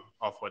view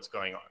of what's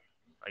going on.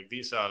 Like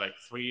these are like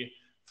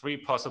three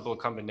possible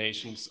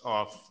combinations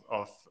of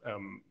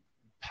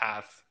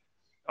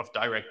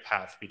direct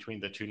path between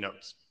the two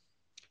nodes.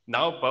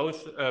 Now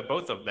both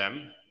of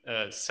them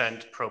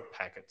send probe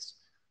packets.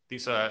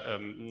 These are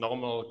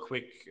normal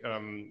quick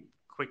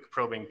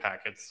probing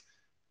packets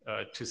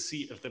to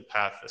see if the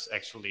path is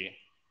actually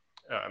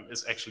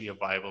a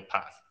viable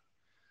path.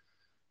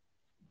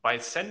 By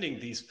sending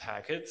these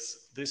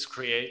packets, this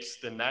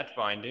creates the NAT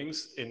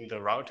bindings in the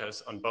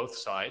routers on both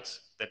sides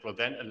that will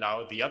then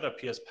allow the other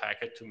peer's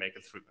packet to make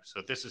it through.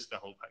 So this is the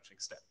hole punching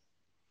step.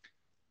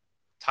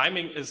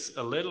 Timing is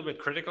a little bit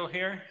critical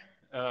here.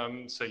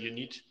 So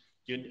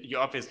you you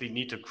obviously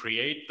need to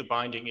create the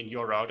binding in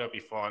your router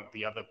before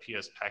the other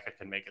peer's packet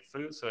can make it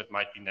through. So it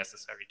might be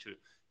necessary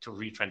to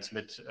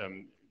retransmit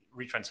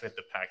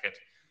the packet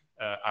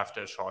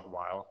after a short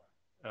while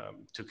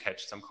to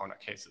catch some corner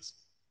cases.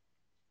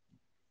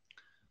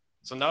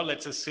 So now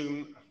let's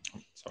assume,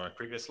 sorry,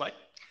 previous slide.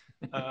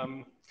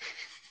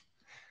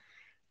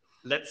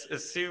 Let's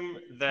assume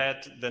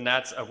that the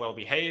NATs are well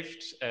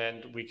behaved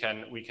and we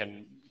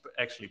can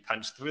actually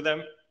punch through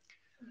them.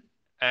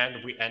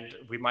 And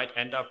we might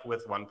end up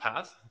with one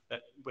path,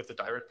 with a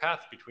direct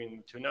path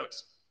between two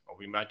nodes, or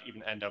we might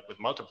even end up with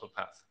multiple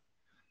paths.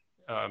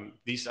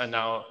 These are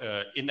now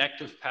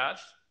inactive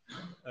paths,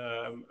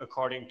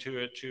 according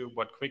to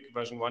what QUIC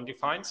version 1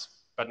 defines.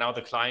 But now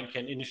the client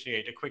can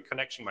initiate a quick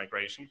connection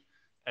migration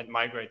and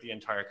migrate the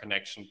entire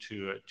connection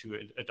to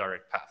a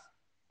direct path.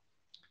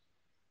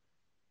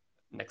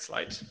 Next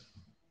slide.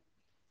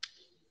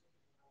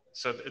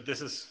 So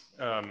this is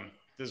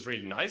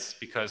really nice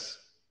because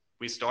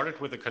we started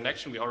with a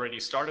connection. We already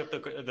started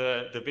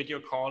the video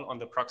call on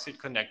the proxied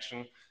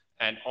connection,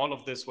 and all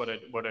of this, what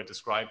I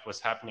described, was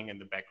happening in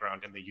the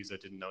background, and the user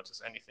didn't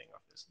notice anything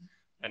of this.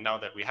 And now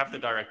that we have the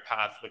direct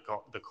path,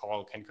 the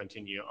call can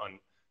continue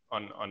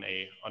on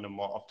a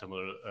more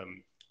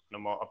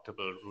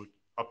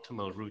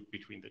optimal route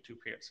between the two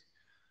peers.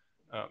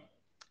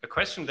 A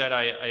question that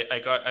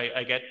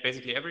I get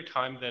basically every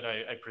time that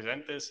I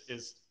present this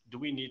is, do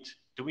we need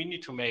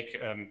to make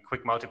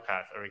QUIC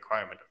multipath a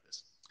requirement of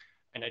this?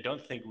 And I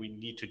don't think we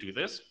need to do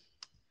this,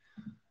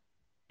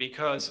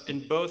 because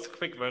in both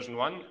QUIC version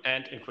 1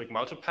 and in QUIC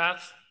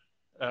multipath,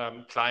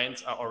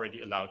 clients are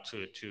already allowed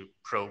to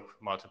probe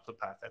multiple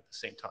paths at the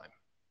same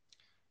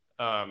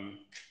time.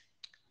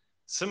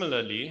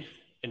 Similarly,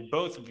 in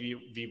both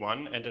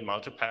V1 and in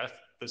multipath,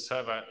 the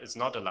server is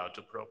not allowed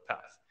to probe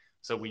path.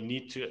 So we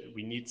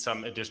need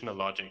some additional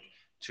logic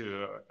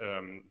to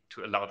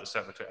allow the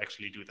server to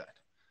actually do that.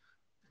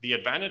 The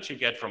advantage you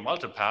get from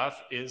multipath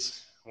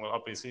is, well,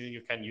 obviously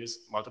you can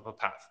use multiple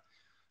paths,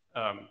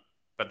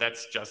 but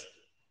that's just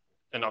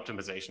an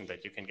optimization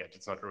that you can get.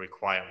 It's not a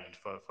requirement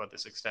for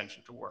this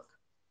extension to work.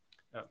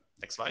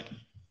 Next slide.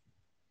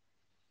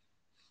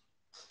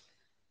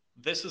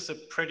 This is a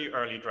pretty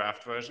early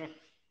draft version.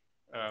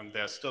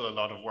 There's still a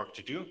lot of work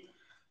to do.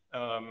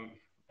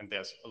 And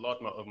there's a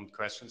lot more open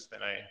questions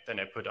than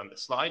I put on the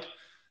slide.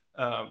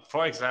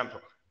 For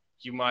example,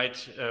 you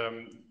might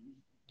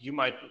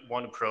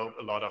want to probe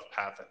a lot of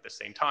paths at the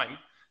same time,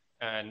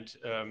 and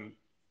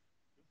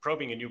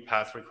probing a new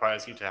path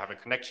requires you to have a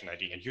connection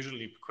ID, and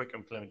usually QUIC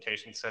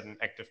implementations set an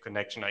active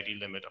connection ID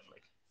limit of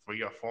like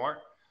 3 or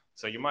 4.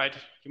 So you might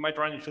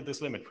run into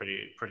this limit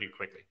pretty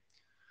quickly.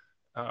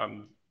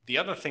 The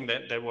other thing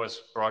that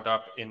was brought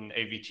up in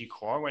AVT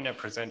Core when I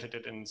presented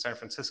it in San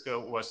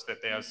Francisco was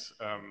that there's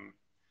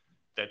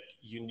that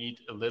you need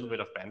a little bit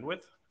of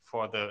bandwidth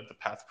for the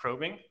path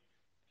probing,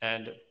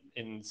 and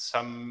in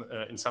some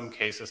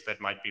cases that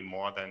might be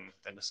more than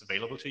is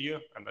available to you.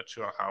 I'm not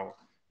sure how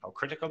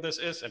critical this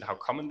is and how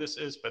common this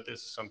is, but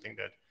this is something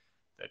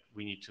that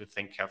we need to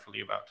think carefully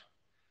about.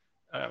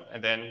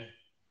 And then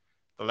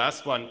the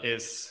last one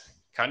is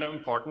kind of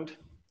important.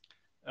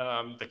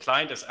 The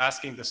client is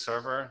asking the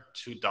server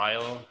to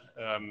dial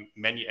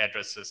many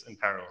addresses in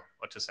parallel,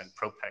 or to send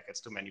probe packets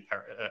to many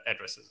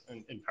addresses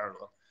in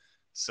parallel.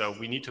 So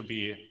we need to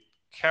be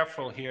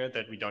careful here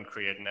that we don't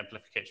create an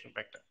amplification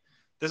vector.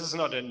 This is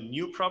not a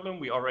new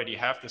problem. We already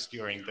have this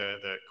during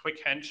the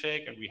QUIC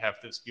handshake, and we have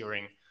this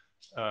during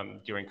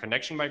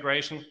connection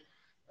migration.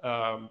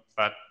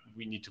 But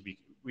we need to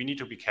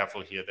be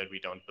careful here that we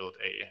don't build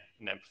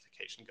an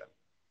amplification gun.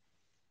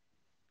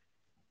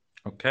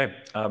 Okay,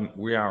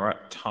 we are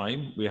at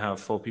time. We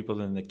have 4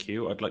 people in the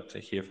queue. I'd like to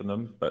hear from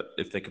them, but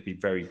if they could be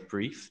very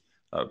brief,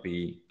 that would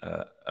be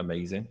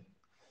amazing.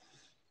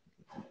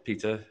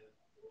 Peter?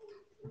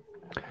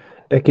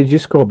 Could you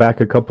scroll back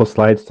a couple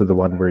slides to the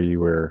one where you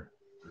were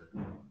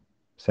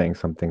saying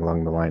something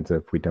along the lines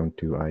of, we don't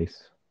do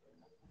ICE?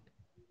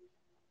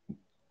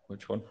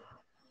 Which one?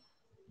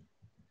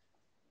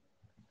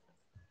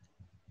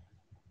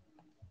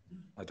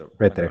 I don't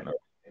know.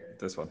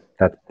 This one.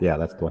 Yeah,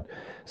 that's the one.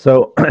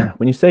 So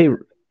when you say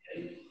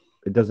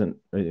it doesn't,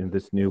 in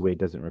this new way,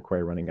 doesn't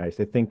require running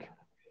ICE, I think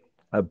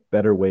a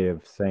better way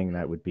of saying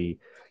that would be,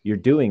 you're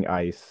doing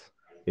ICE,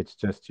 it's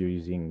just you're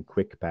using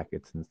QUIC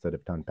packets instead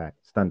of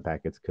stun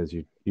packets, because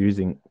you're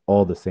using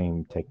all the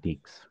same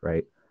techniques,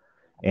 right?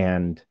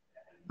 And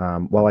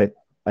while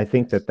I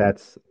think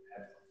that's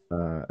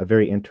a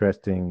very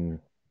interesting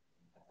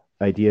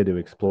idea to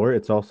explore,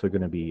 it's also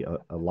going to be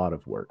a lot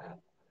of work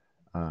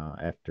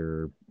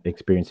after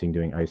experiencing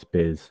doing ICE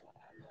Biz.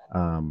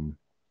 And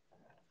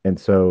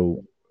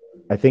so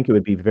I think it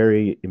would be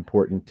very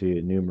important to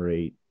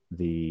enumerate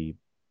the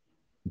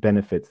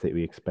benefits that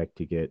we expect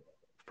to get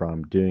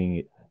from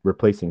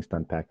replacing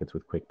stun packets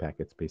with QUIC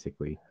packets,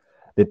 basically.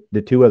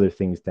 The 2 other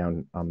things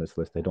down on this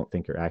list I don't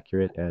think are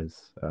accurate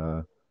as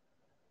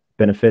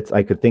benefits.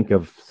 I could think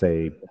of,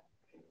 say,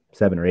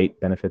 7 or 8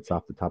 benefits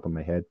off the top of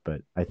my head,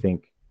 but I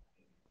think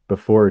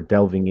before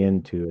delving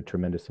into a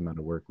tremendous amount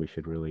of work, we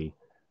should really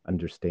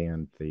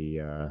understand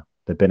the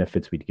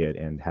benefits we'd get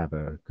and have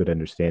a good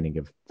understanding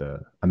of the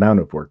amount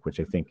of work, which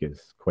I think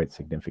is quite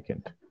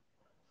significant.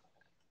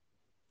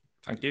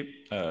 Thank you.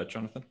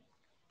 Jonathan?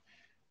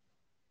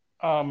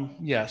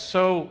 Yeah,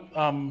 so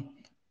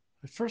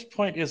the first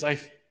point is I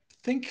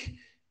think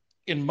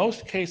in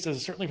most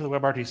cases, certainly for the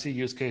WebRTC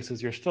use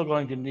cases, you're still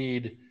going to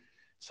need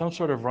some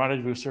sort of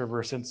rendezvous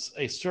server, since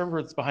a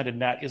server that's behind a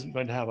NAT isn't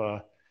going to have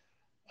a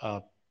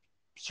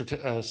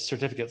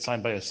certificate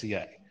signed by a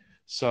CA.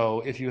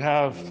 So if you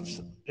have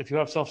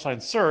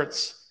self-signed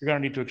certs, you're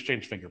going to need to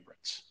exchange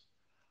fingerprints,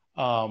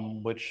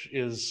 which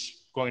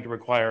is going to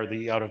require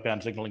the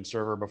out-of-band signaling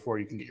server before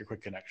you can get your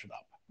quick connection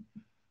up.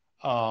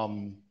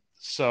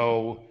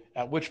 So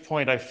at which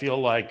point I feel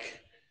like,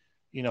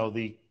 you know,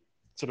 the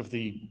sort of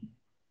the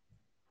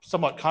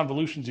somewhat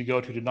convolutions you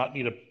go to not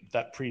need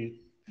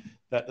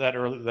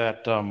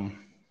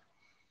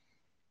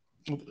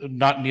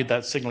not need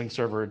that signaling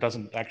server. It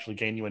doesn't actually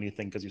gain you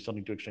anything because you still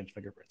need to exchange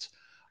fingerprints.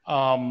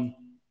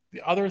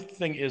 The other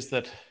thing is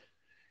that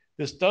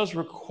this does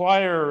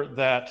require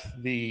that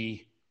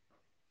the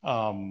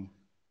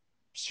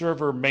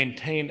server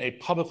maintain a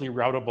publicly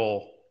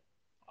routable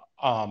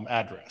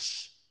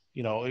address.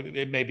 You know,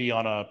 it may be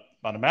on a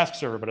mask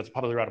server, but it's a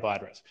publicly routable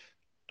address.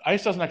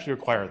 ICE doesn't actually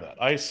require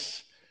that.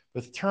 ICE,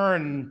 with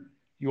Turn,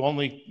 you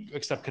only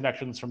accept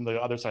connections from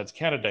the other side's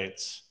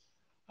candidates.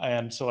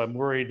 And so I'm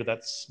worried that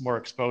that's more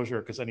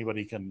exposure because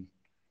anybody can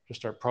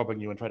just start probing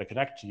you and try to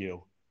connect to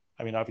you.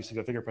 I mean, obviously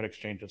the fingerprint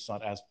exchange, it's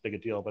not as big a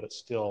deal, but it's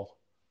still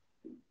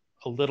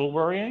a little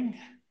worrying.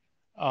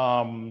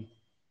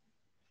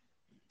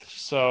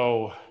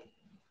 So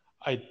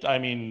I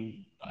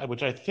mean,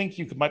 which I think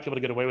you might be able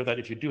to get away with that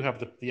if you do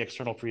have the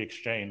external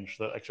pre-exchange,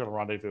 the external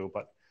rendezvous,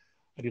 but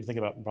I need to think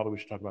about, and probably we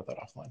should talk about that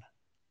offline.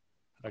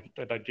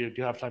 Do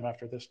you have time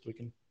after this? We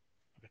can.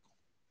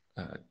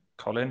 Okay.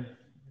 Colin,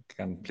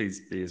 can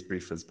please be as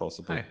brief as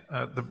possible.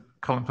 Hi,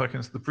 Colin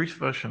Perkins. The brief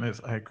version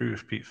is I agree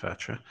with Pete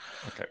Thatcher.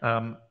 Okay.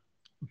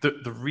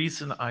 The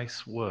reason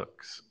ICE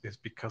works is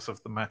because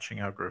of the matching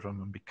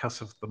algorithm and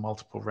because of the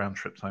multiple round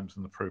trip times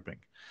in the probing.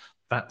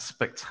 That's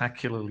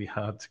spectacularly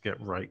hard to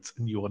get right,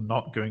 and you are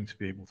not going to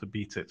be able to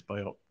beat it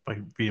by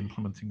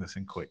re-implementing this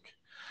in QUIC.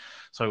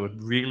 So I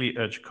would really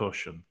urge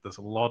caution. There's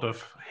a lot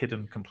of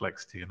hidden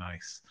complexity in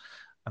ICE,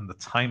 and the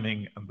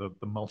timing and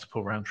the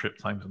multiple round trip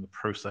times in the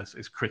process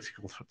is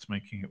critical to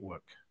making it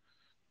work.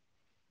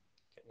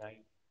 Can I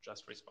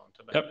just respond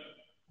to that? Yep.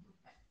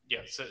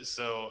 Yeah,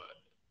 so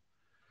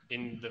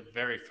in the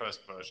very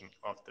first version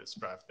of this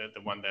draft,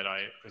 the one that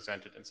I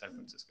presented in San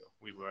Francisco,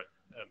 we were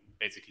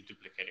basically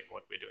duplicating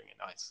what we're doing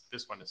in ICE.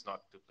 This one is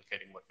not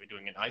duplicating what we're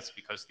doing in ICE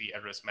because the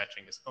address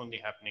matching is only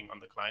happening on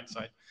the client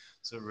side.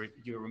 So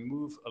you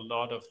remove a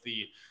lot of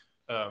the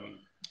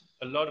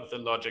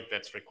logic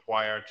that's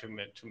required to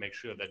make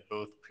sure that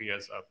both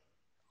peers are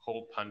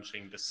hole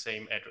punching the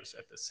same address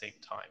at the same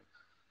time.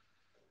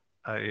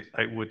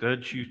 I would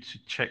urge you to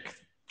check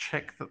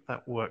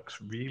that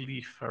works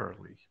really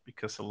thoroughly,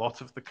 because a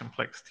lot of the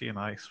complexity in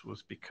ICE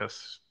was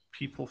because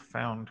people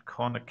found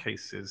corner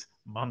cases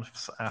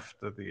months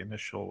after the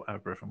initial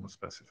algorithm was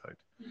specified.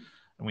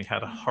 And we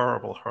had a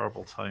horrible,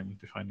 horrible time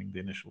defining the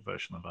initial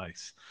version of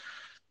ICE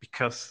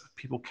because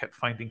people kept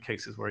finding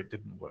cases where it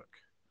didn't work.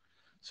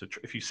 So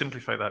if you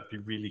simplify that, be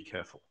really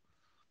careful.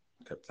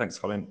 Okay, thanks,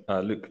 Colin.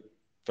 Luke,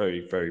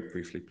 very, very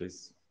briefly,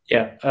 please.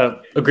 Yeah,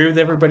 agree with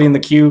everybody in the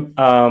queue.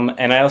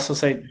 And I also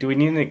say, do we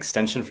need an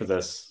extension for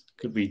this?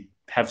 Could we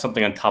have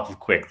something on top of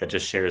QUIC that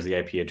just shares the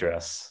IP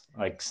address,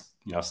 like,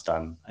 you know,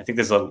 stun? I think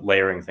there's a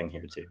layering thing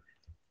here too.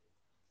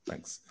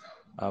 Thanks.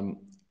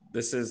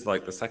 This is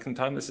like the second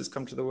time this has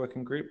come to the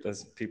working group.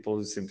 There's people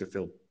who seem to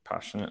feel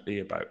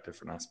passionately about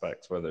different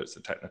aspects, whether it's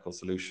a technical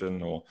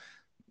solution or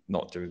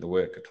not doing the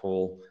work at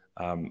all,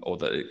 or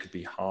that it could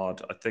be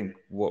hard. I think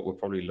what we're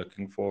probably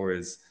looking for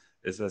is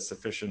there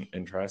sufficient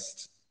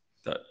interest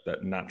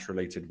that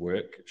NAT-related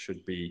work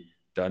should be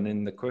done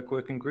in the QUIC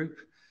working group?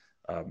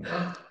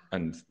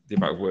 And the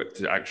amount of work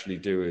to actually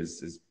do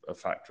is a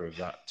factor of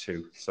that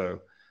too.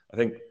 So I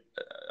think,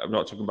 I'm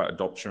not talking about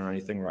adoption or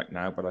anything right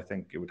now, but I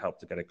think it would help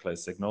to get a clear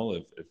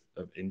signal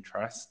of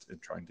interest in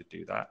trying to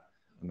do that.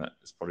 And that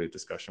is probably a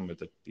discussion with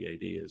the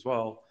BAD as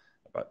well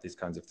about these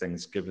kinds of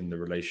things, given the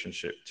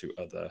relationship to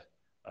other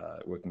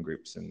working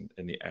groups in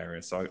the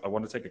area. So I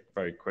want to take a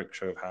very quick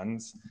show of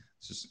hands.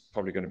 This is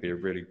probably going to be a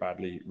really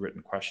badly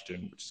written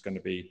question, which is going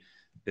to be,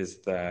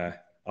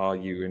 are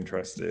you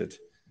interested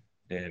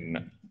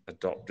in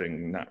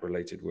adopting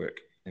NAT-related work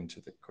into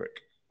the QUIC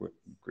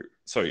working group?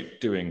 Sorry,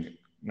 doing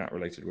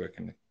NAT-related work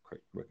in the QUIC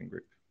working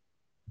group.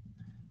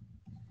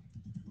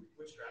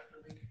 Which draft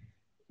are we?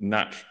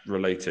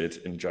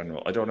 NAT-related in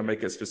general. I don't want to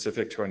make it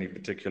specific to any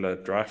particular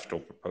draft or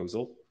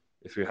proposal.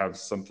 If you have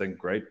something,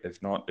 great.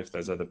 If not, if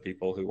there's other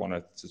people who want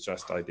to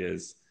suggest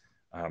ideas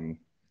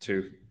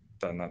too,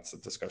 then that's a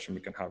discussion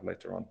we can have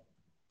later on.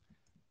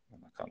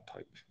 And I can't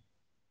type.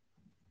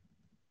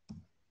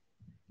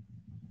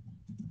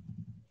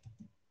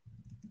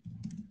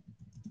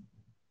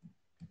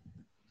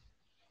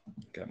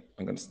 Okay,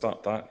 I'm going to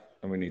start that,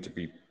 and we need to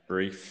be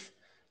brief.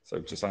 So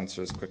just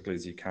answer as quickly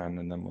as you can,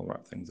 and then we'll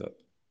wrap things up.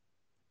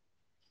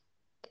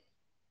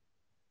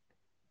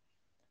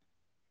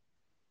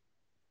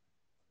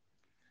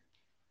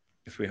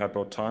 If we had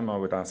more time, I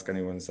would ask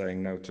anyone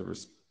saying no to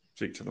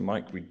speak to the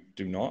mic. We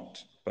do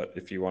not, but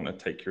if you want to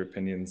take your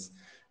opinions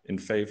in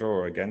favor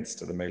or against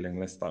to the mailing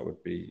list, that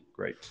would be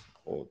great,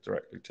 or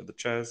directly to the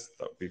chairs,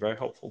 that would be very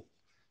helpful.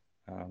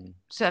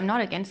 So I'm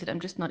not against it,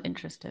 I'm just not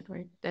interested,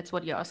 right? That's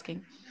what you're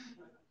asking.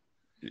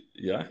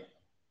 Yeah.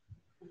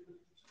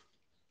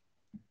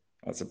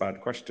 That's a bad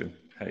question.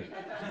 Hey,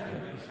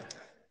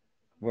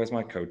 where's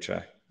my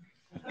co-chair?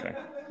 Okay.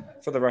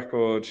 For the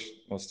record,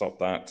 we'll stop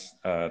that.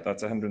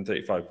 That's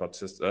 134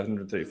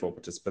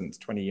 participants,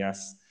 20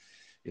 yes,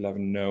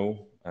 11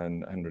 no,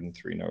 and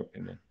 103 no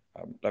opinion.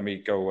 Let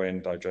me go away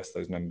and digest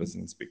those numbers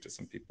and speak to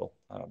some people.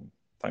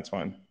 Thanks,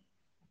 Martin.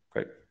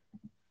 Great.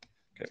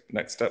 Okay,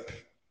 next up,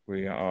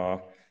 we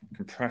are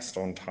compressed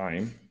on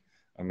time,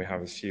 and we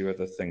have a few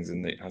other things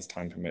in the as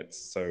time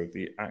permits. So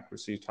the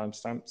accuracy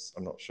timestamps,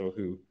 I'm not sure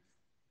who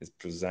is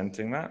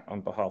presenting that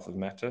on behalf of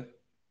Meta.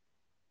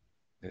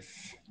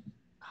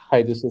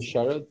 Hi, this is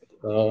Sharad,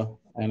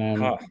 and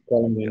I'm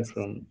calling in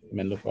from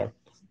Menlo Park.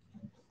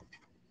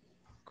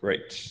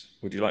 Great.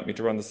 Would you like me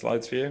to run the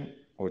slides for you?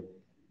 Or...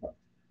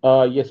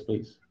 Yes,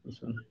 please.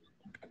 This one.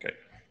 Okay.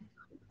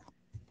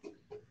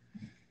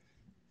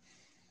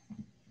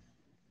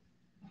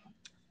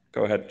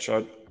 Go ahead,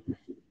 Sharad.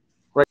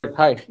 Right.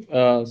 Hi.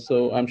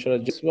 So I'm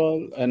Sharad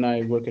Jaiswal, and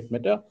I work at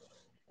Meta.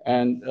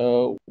 And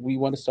we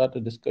want to start a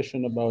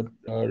discussion about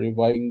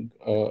reviving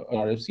an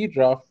RFC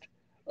draft,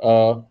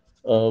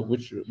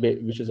 which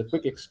is a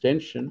quick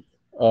extension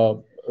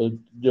to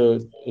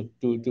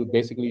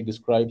basically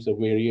describes a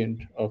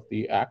variant of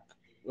the ACK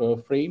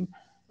frame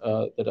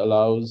that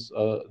allows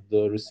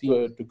the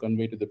receiver to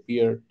convey to the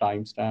peer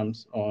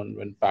timestamps on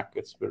when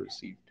packets were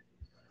received.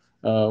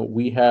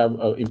 We have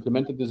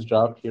implemented this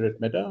draft here at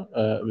Meta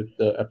with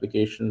the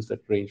applications that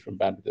range from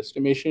bandwidth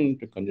estimation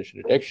to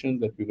congestion detection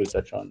that we will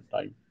touch on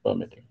time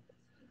permitting,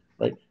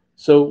 right?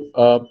 So,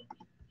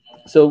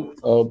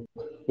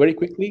 very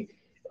quickly,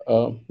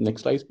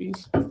 next slide,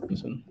 please.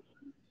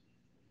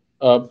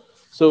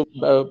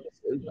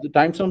 The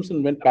timestamps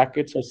and when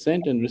packets are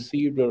sent and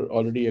received are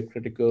already a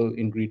critical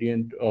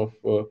ingredient of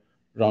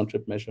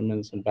round-trip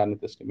measurements and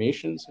bandwidth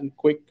estimations in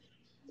QUIC.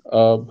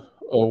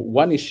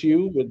 One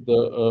issue with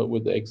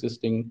the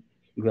existing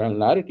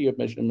granularity of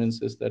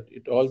measurements is that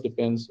it all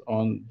depends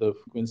on the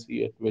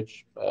frequency at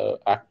which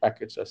ACK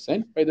packets are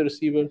sent by the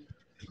receiver.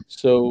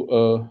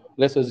 So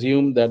let's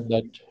assume that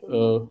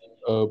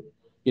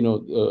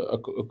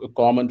a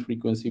common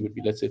frequency would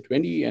be, let's say,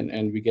 20,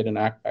 and we get an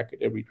ACK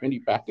packet every 20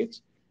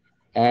 packets.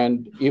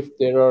 And if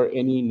there are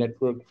any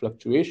network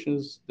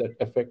fluctuations that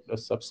affect a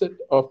subset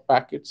of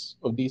packets,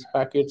 of these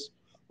packets,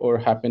 or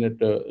happen at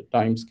a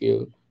time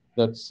scale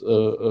that's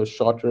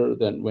shorter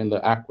than when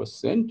the ACK was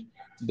sent,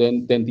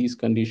 then these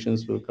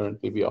conditions will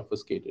currently be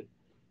obfuscated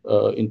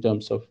in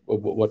terms of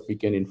what we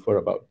can infer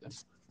about them.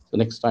 So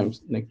next slide,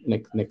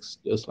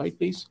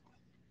 please.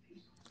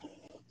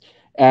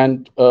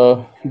 And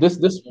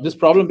this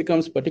problem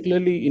becomes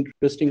particularly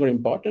interesting or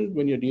important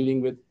when you're dealing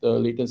with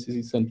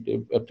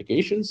latency-sensitive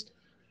applications.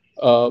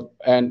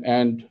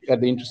 And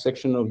at the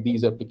intersection of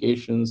these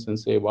applications and,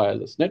 say,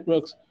 wireless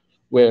networks,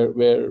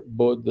 where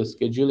both the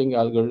scheduling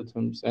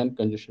algorithms and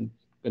congestion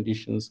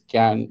conditions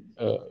can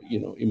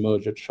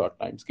emerge at short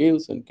time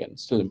scales and can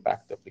still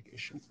impact the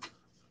application.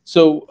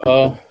 So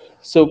the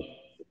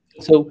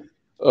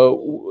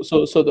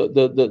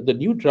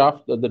new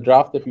draft, the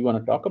draft that we want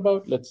to talk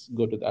about, let's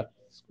go to that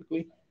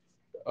quickly.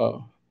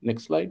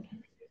 Next slide.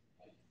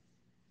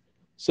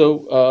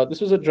 So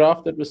this was a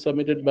draft that was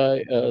submitted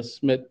by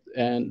Smith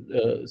and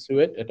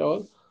Suet et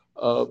al.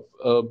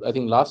 I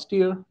think last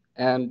year,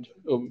 and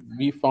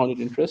we found it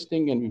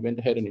interesting, and we went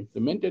ahead and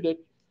implemented it.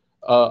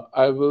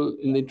 I will,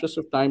 in the interest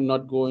of time,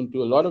 not go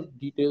into a lot of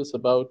details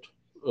about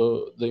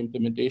the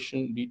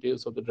implementation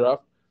details of the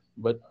draft,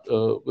 but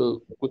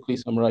we'll quickly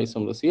summarize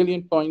some of the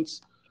salient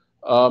points.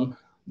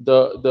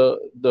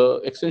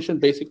 The extension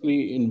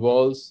basically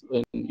involves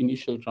an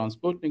initial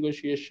transport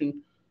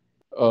negotiation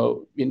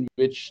in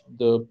which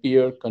the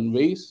peer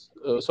conveys,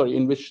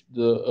 in which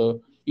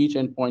the each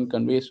endpoint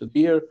conveys to the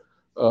peer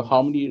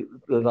how many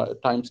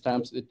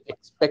timestamps it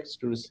expects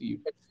to receive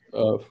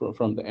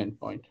from the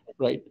endpoint,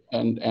 right?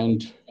 And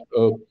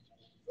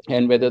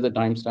whether the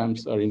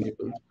timestamps are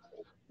enabled.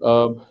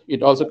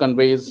 It also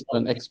conveys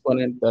an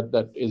exponent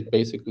that is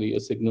basically a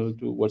signal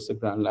to what's the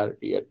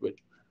granularity at which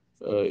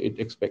it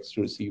expects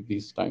to receive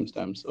these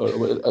timestamps, or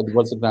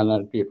what's the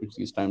granularity at which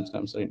these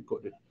timestamps are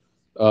encoded.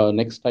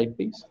 Next slide,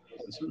 please.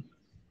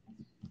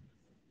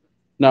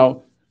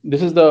 Now,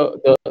 this is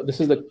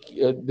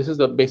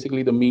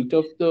basically the meat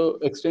of the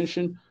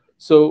extension.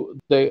 So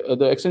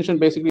the extension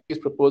basically is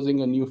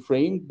proposing a new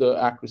frame, the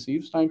ACK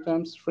receives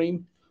timestamps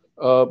frame,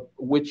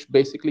 which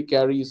basically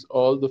carries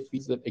all the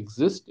feeds that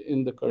exist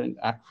in the current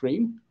ACK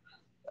frame,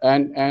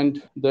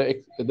 and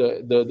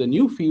the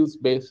new fields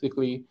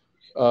basically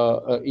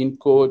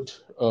encode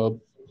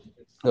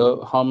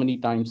how many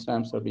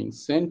timestamps are being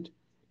sent,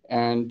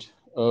 and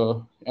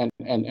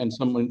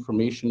some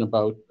information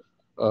about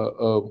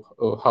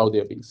how they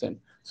are being sent.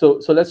 So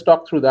let's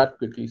talk through that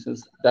quickly,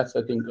 since that's,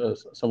 I think,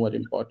 somewhat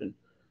important.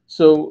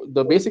 So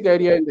the basic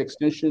idea in the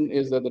extension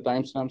is that the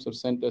timestamps are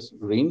sent as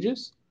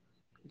ranges,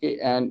 okay,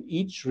 and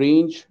each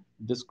range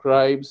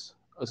describes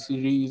a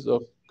series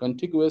of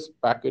contiguous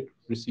packet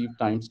received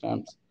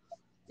timestamps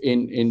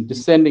in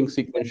descending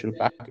sequential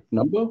packet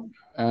number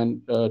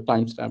and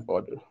timestamp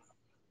order.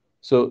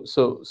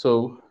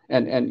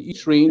 And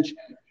each range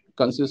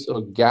consists of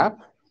a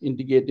gap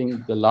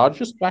indicating the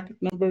largest packet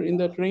number in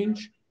that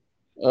range,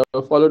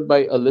 followed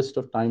by a list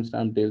of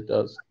timestamp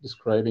deltas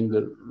describing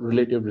the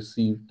relative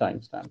received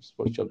timestamps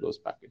for each of those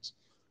packets.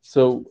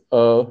 So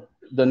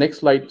the next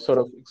slide sort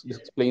of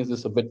explains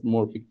this a bit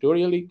more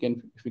pictorially.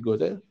 If we go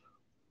there.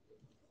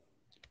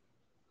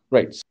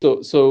 Right.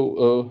 So each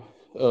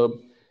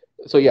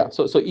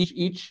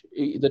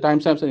the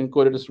timestamps are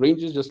encoded as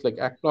ranges, just like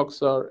ACK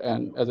blocks are,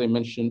 and as I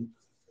mentioned,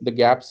 the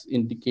gaps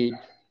indicate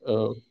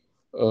and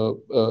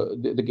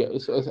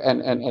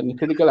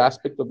critical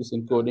aspect of this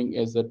encoding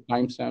is that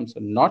timestamps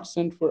are not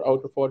sent for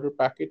out of order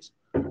packets.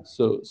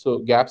 So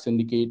gaps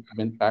indicate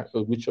when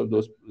which of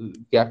those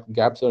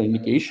gaps are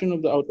indication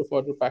of the out of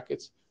order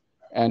packets,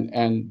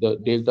 and the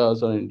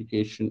deltas are an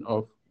indication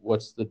of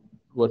what's the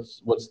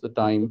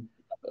time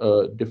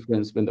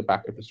difference when the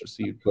packet was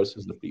received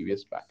versus the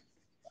previous packet.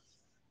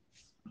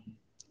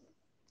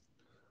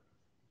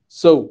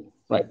 So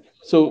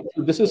so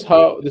this is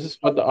what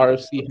the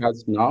RFC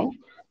has now.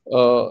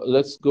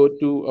 Let's go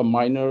to a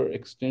minor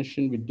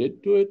extension we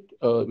did to it,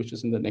 which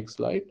is in the next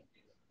slide.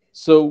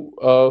 So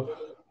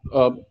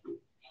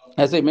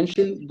as I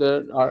mentioned,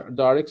 the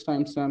RX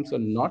timestamps are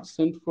not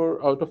sent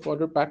for out of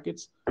order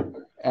packets,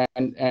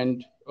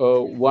 and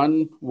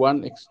one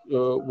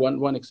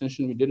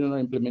extension we did in our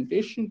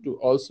implementation to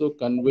also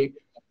convey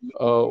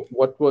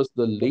what was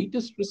the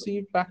latest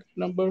received packet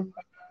number,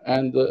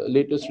 and the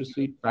latest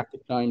received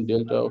packet time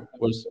delta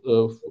was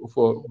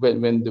for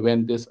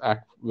when this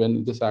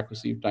ACK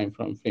received time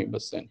from frame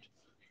was sent.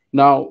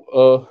 Now,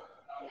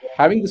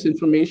 having this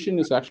information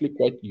is actually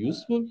quite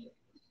useful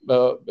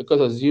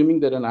because assuming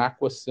that an ACK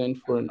was sent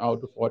for an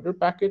out of order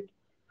packet,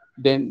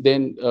 then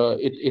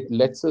it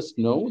lets us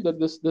know that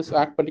this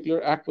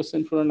particular ACK was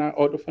sent for an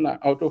out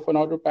of an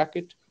order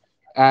packet,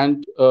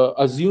 and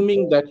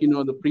assuming that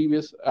the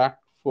previous ACK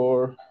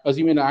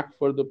assuming an ACK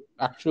for the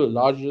actual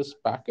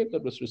largest packet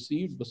that was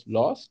received was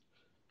lost,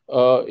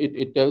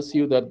 it tells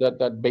you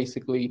that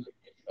basically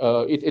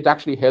it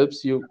actually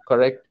helps you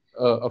correct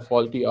a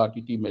faulty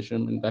RTT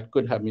measurement that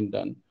could have been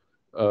done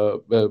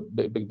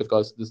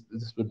because this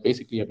would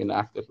basically have been an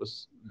ACK that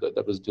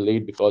was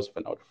delayed because of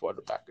an out of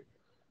order packet.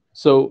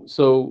 So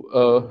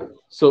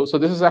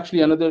this is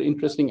actually another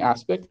interesting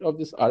aspect of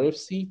this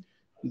RFC,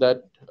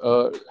 that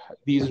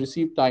these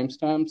received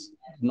timestamps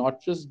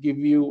not just give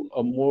you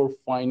a more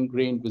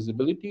fine-grained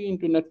visibility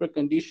into network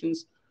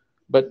conditions,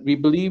 but we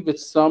believe with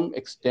some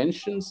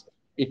extensions,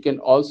 it can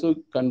also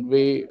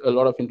convey a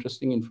lot of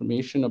interesting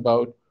information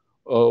about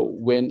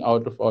when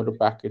out-of-order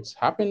packets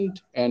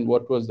happened and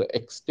what was the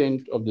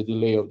extent of the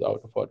delay of the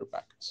out-of-order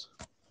packets.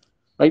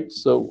 Right,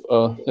 so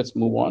let's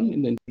move on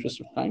in the interest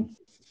of time.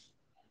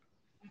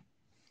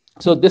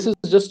 So this is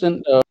just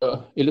an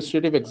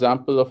illustrative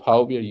example of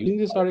how we are using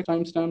these RX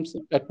timestamps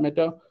at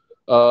Meta.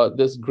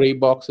 This gray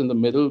box in the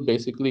middle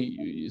basically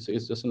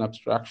is just an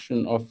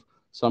abstraction of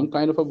some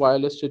kind of a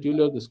wireless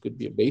scheduler. This could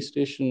be a base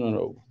station or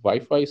a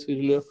Wi-Fi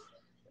scheduler.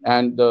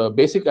 And the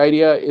basic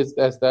idea is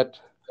that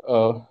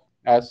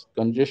as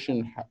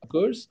congestion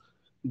occurs,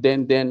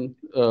 then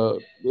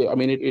I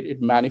mean,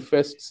 it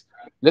manifests.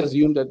 Let's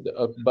assume that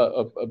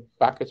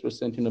packets were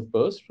sent in a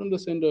burst from the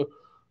sender.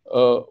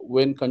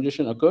 When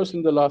congestion occurs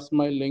in the last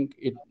mile link,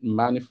 it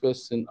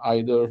manifests in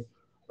either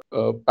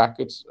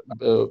packets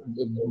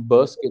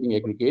bursts getting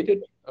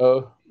aggregated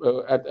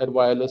at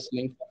wireless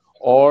link,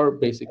 or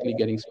basically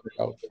getting spread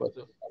out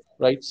further,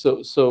 right?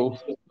 So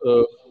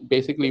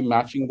basically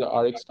matching the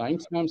RX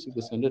timestamps with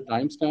the sender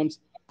timestamps,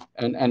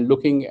 and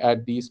looking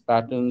at these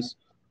patterns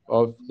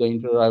of the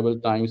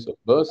interarrival times of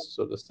bursts,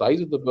 so the size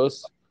of the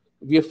bursts,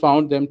 we have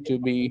found them to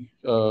be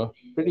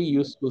pretty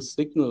useful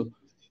signal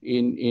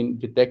in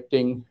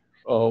detecting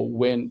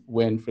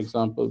when, for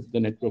example, the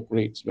network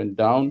rates went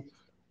down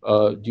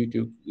due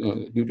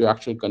to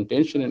actual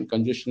contention and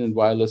congestion in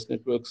wireless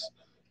networks,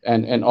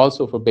 and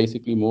also for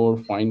basically more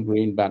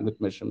fine-grained bandwidth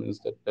measurements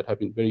that have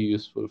been very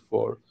useful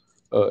for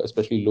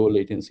especially low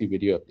latency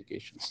video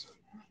applications.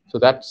 So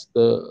that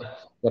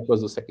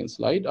was the second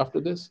slide after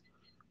this,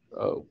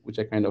 which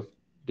I kind of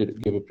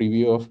give a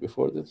preview of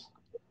before this.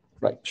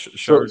 Right.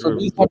 So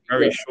we're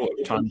very short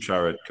of time,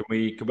 Sharad. Can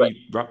we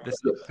wrap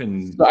this up?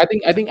 So I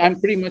think I'm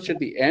pretty much at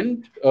the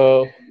end.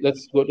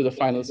 Let's go to the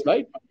final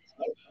slide.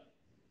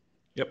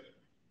 Yep.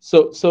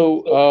 So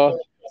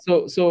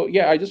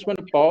yeah, I just want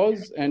to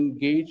pause and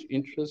gauge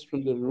interest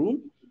from the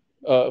room.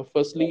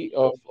 Firstly,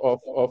 of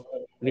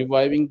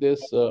reviving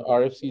this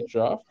RFC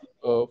draft,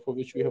 for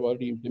which we have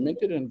already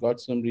implemented and got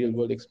some real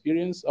world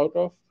experience out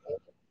of.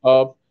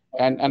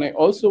 And I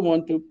also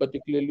want to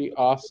particularly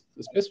ask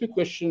a specific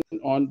question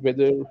on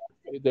whether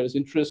there is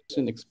interest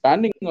in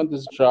expanding on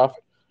this draft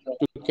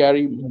to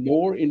carry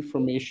more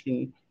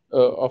information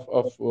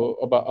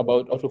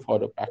about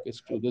out-of-order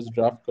package too. This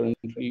draft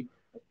currently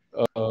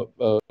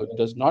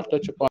does not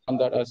touch upon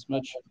that as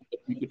much, but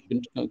we could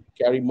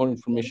carry more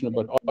information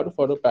about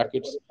out-of-order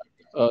packets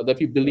that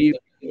we believe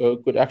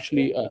could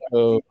actually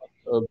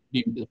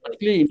be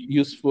particularly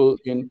useful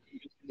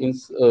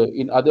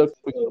in other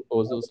quick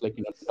proposals like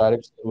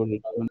direct server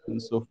return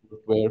and so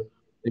forth, where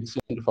the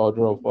extent of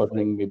order of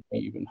ordering may be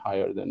even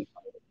higher than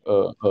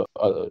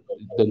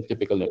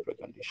typical network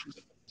conditions.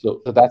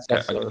 So that's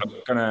I'm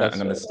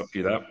gonna stop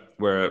you there.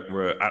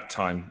 We're at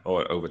time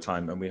or over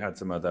time, and we had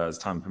some other as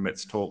time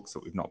permits talks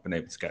that we've not been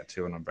able to get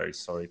to, and I'm very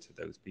sorry to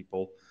those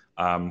people.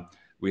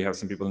 We have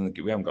some people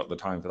we haven't got the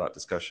time for that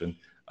discussion.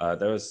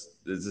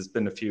 There's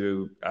been a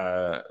few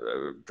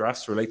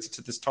drafts related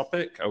to this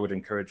topic. I would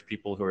encourage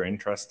people who are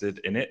interested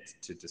in it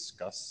to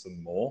discuss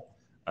some more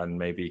and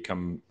maybe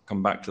come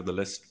back to the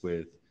list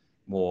with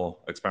more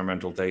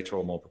experimental data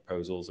or more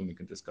proposals, and we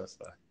can discuss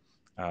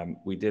that.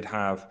 We did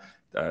have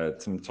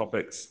some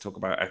topics to talk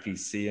about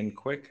FEC and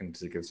QUIC and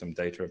to give some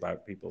data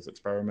about people's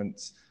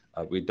experiments.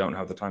 We don't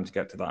have the time to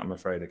get to that, I'm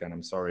afraid. Again,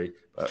 I'm sorry.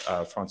 But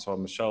Francois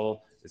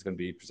Michel is going to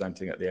be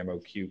presenting at the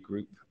MOQ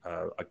group.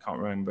 I can't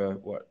remember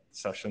what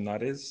session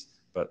that is,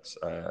 but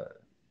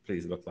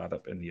please look that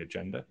up in the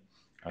agenda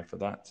for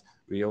that.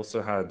 We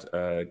also had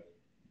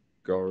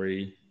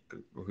Gauri,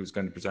 who's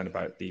going to present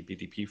about the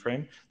BDP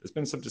frame. There's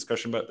been some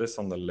discussion about this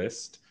on the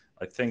list.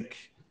 I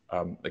think,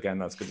 again,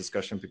 that's good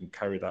discussion. We can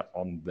carry that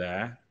on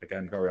there.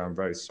 Again, Gauri, I'm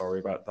very sorry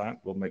about that.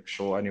 We'll make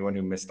sure anyone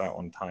who missed out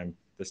on time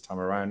this time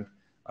around,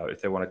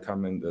 if they want to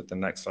come in at the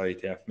next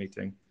IETF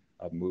meeting,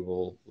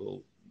 we'll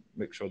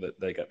make sure that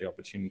they get the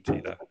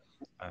opportunity there.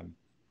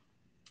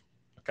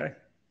 Okay,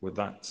 with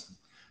that,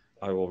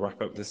 I will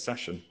wrap up this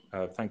session.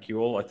 Thank you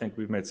all. I think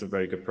we've made some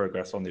very good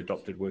progress on the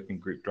adopted working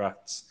group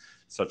drafts,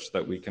 such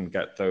that we can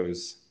get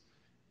those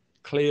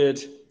cleared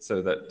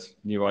so that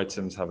new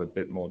items have a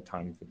bit more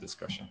time for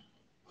discussion,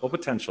 or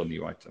potential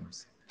new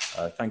items.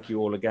 Thank you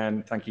all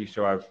again. Thank you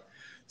to our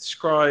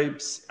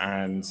scribes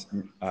and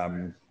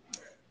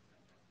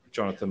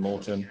Jonathan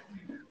Morton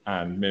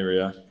and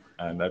Miria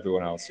and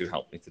everyone else who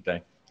helped me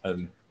today.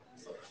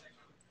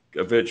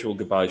 A virtual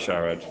goodbye,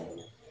 Sharad.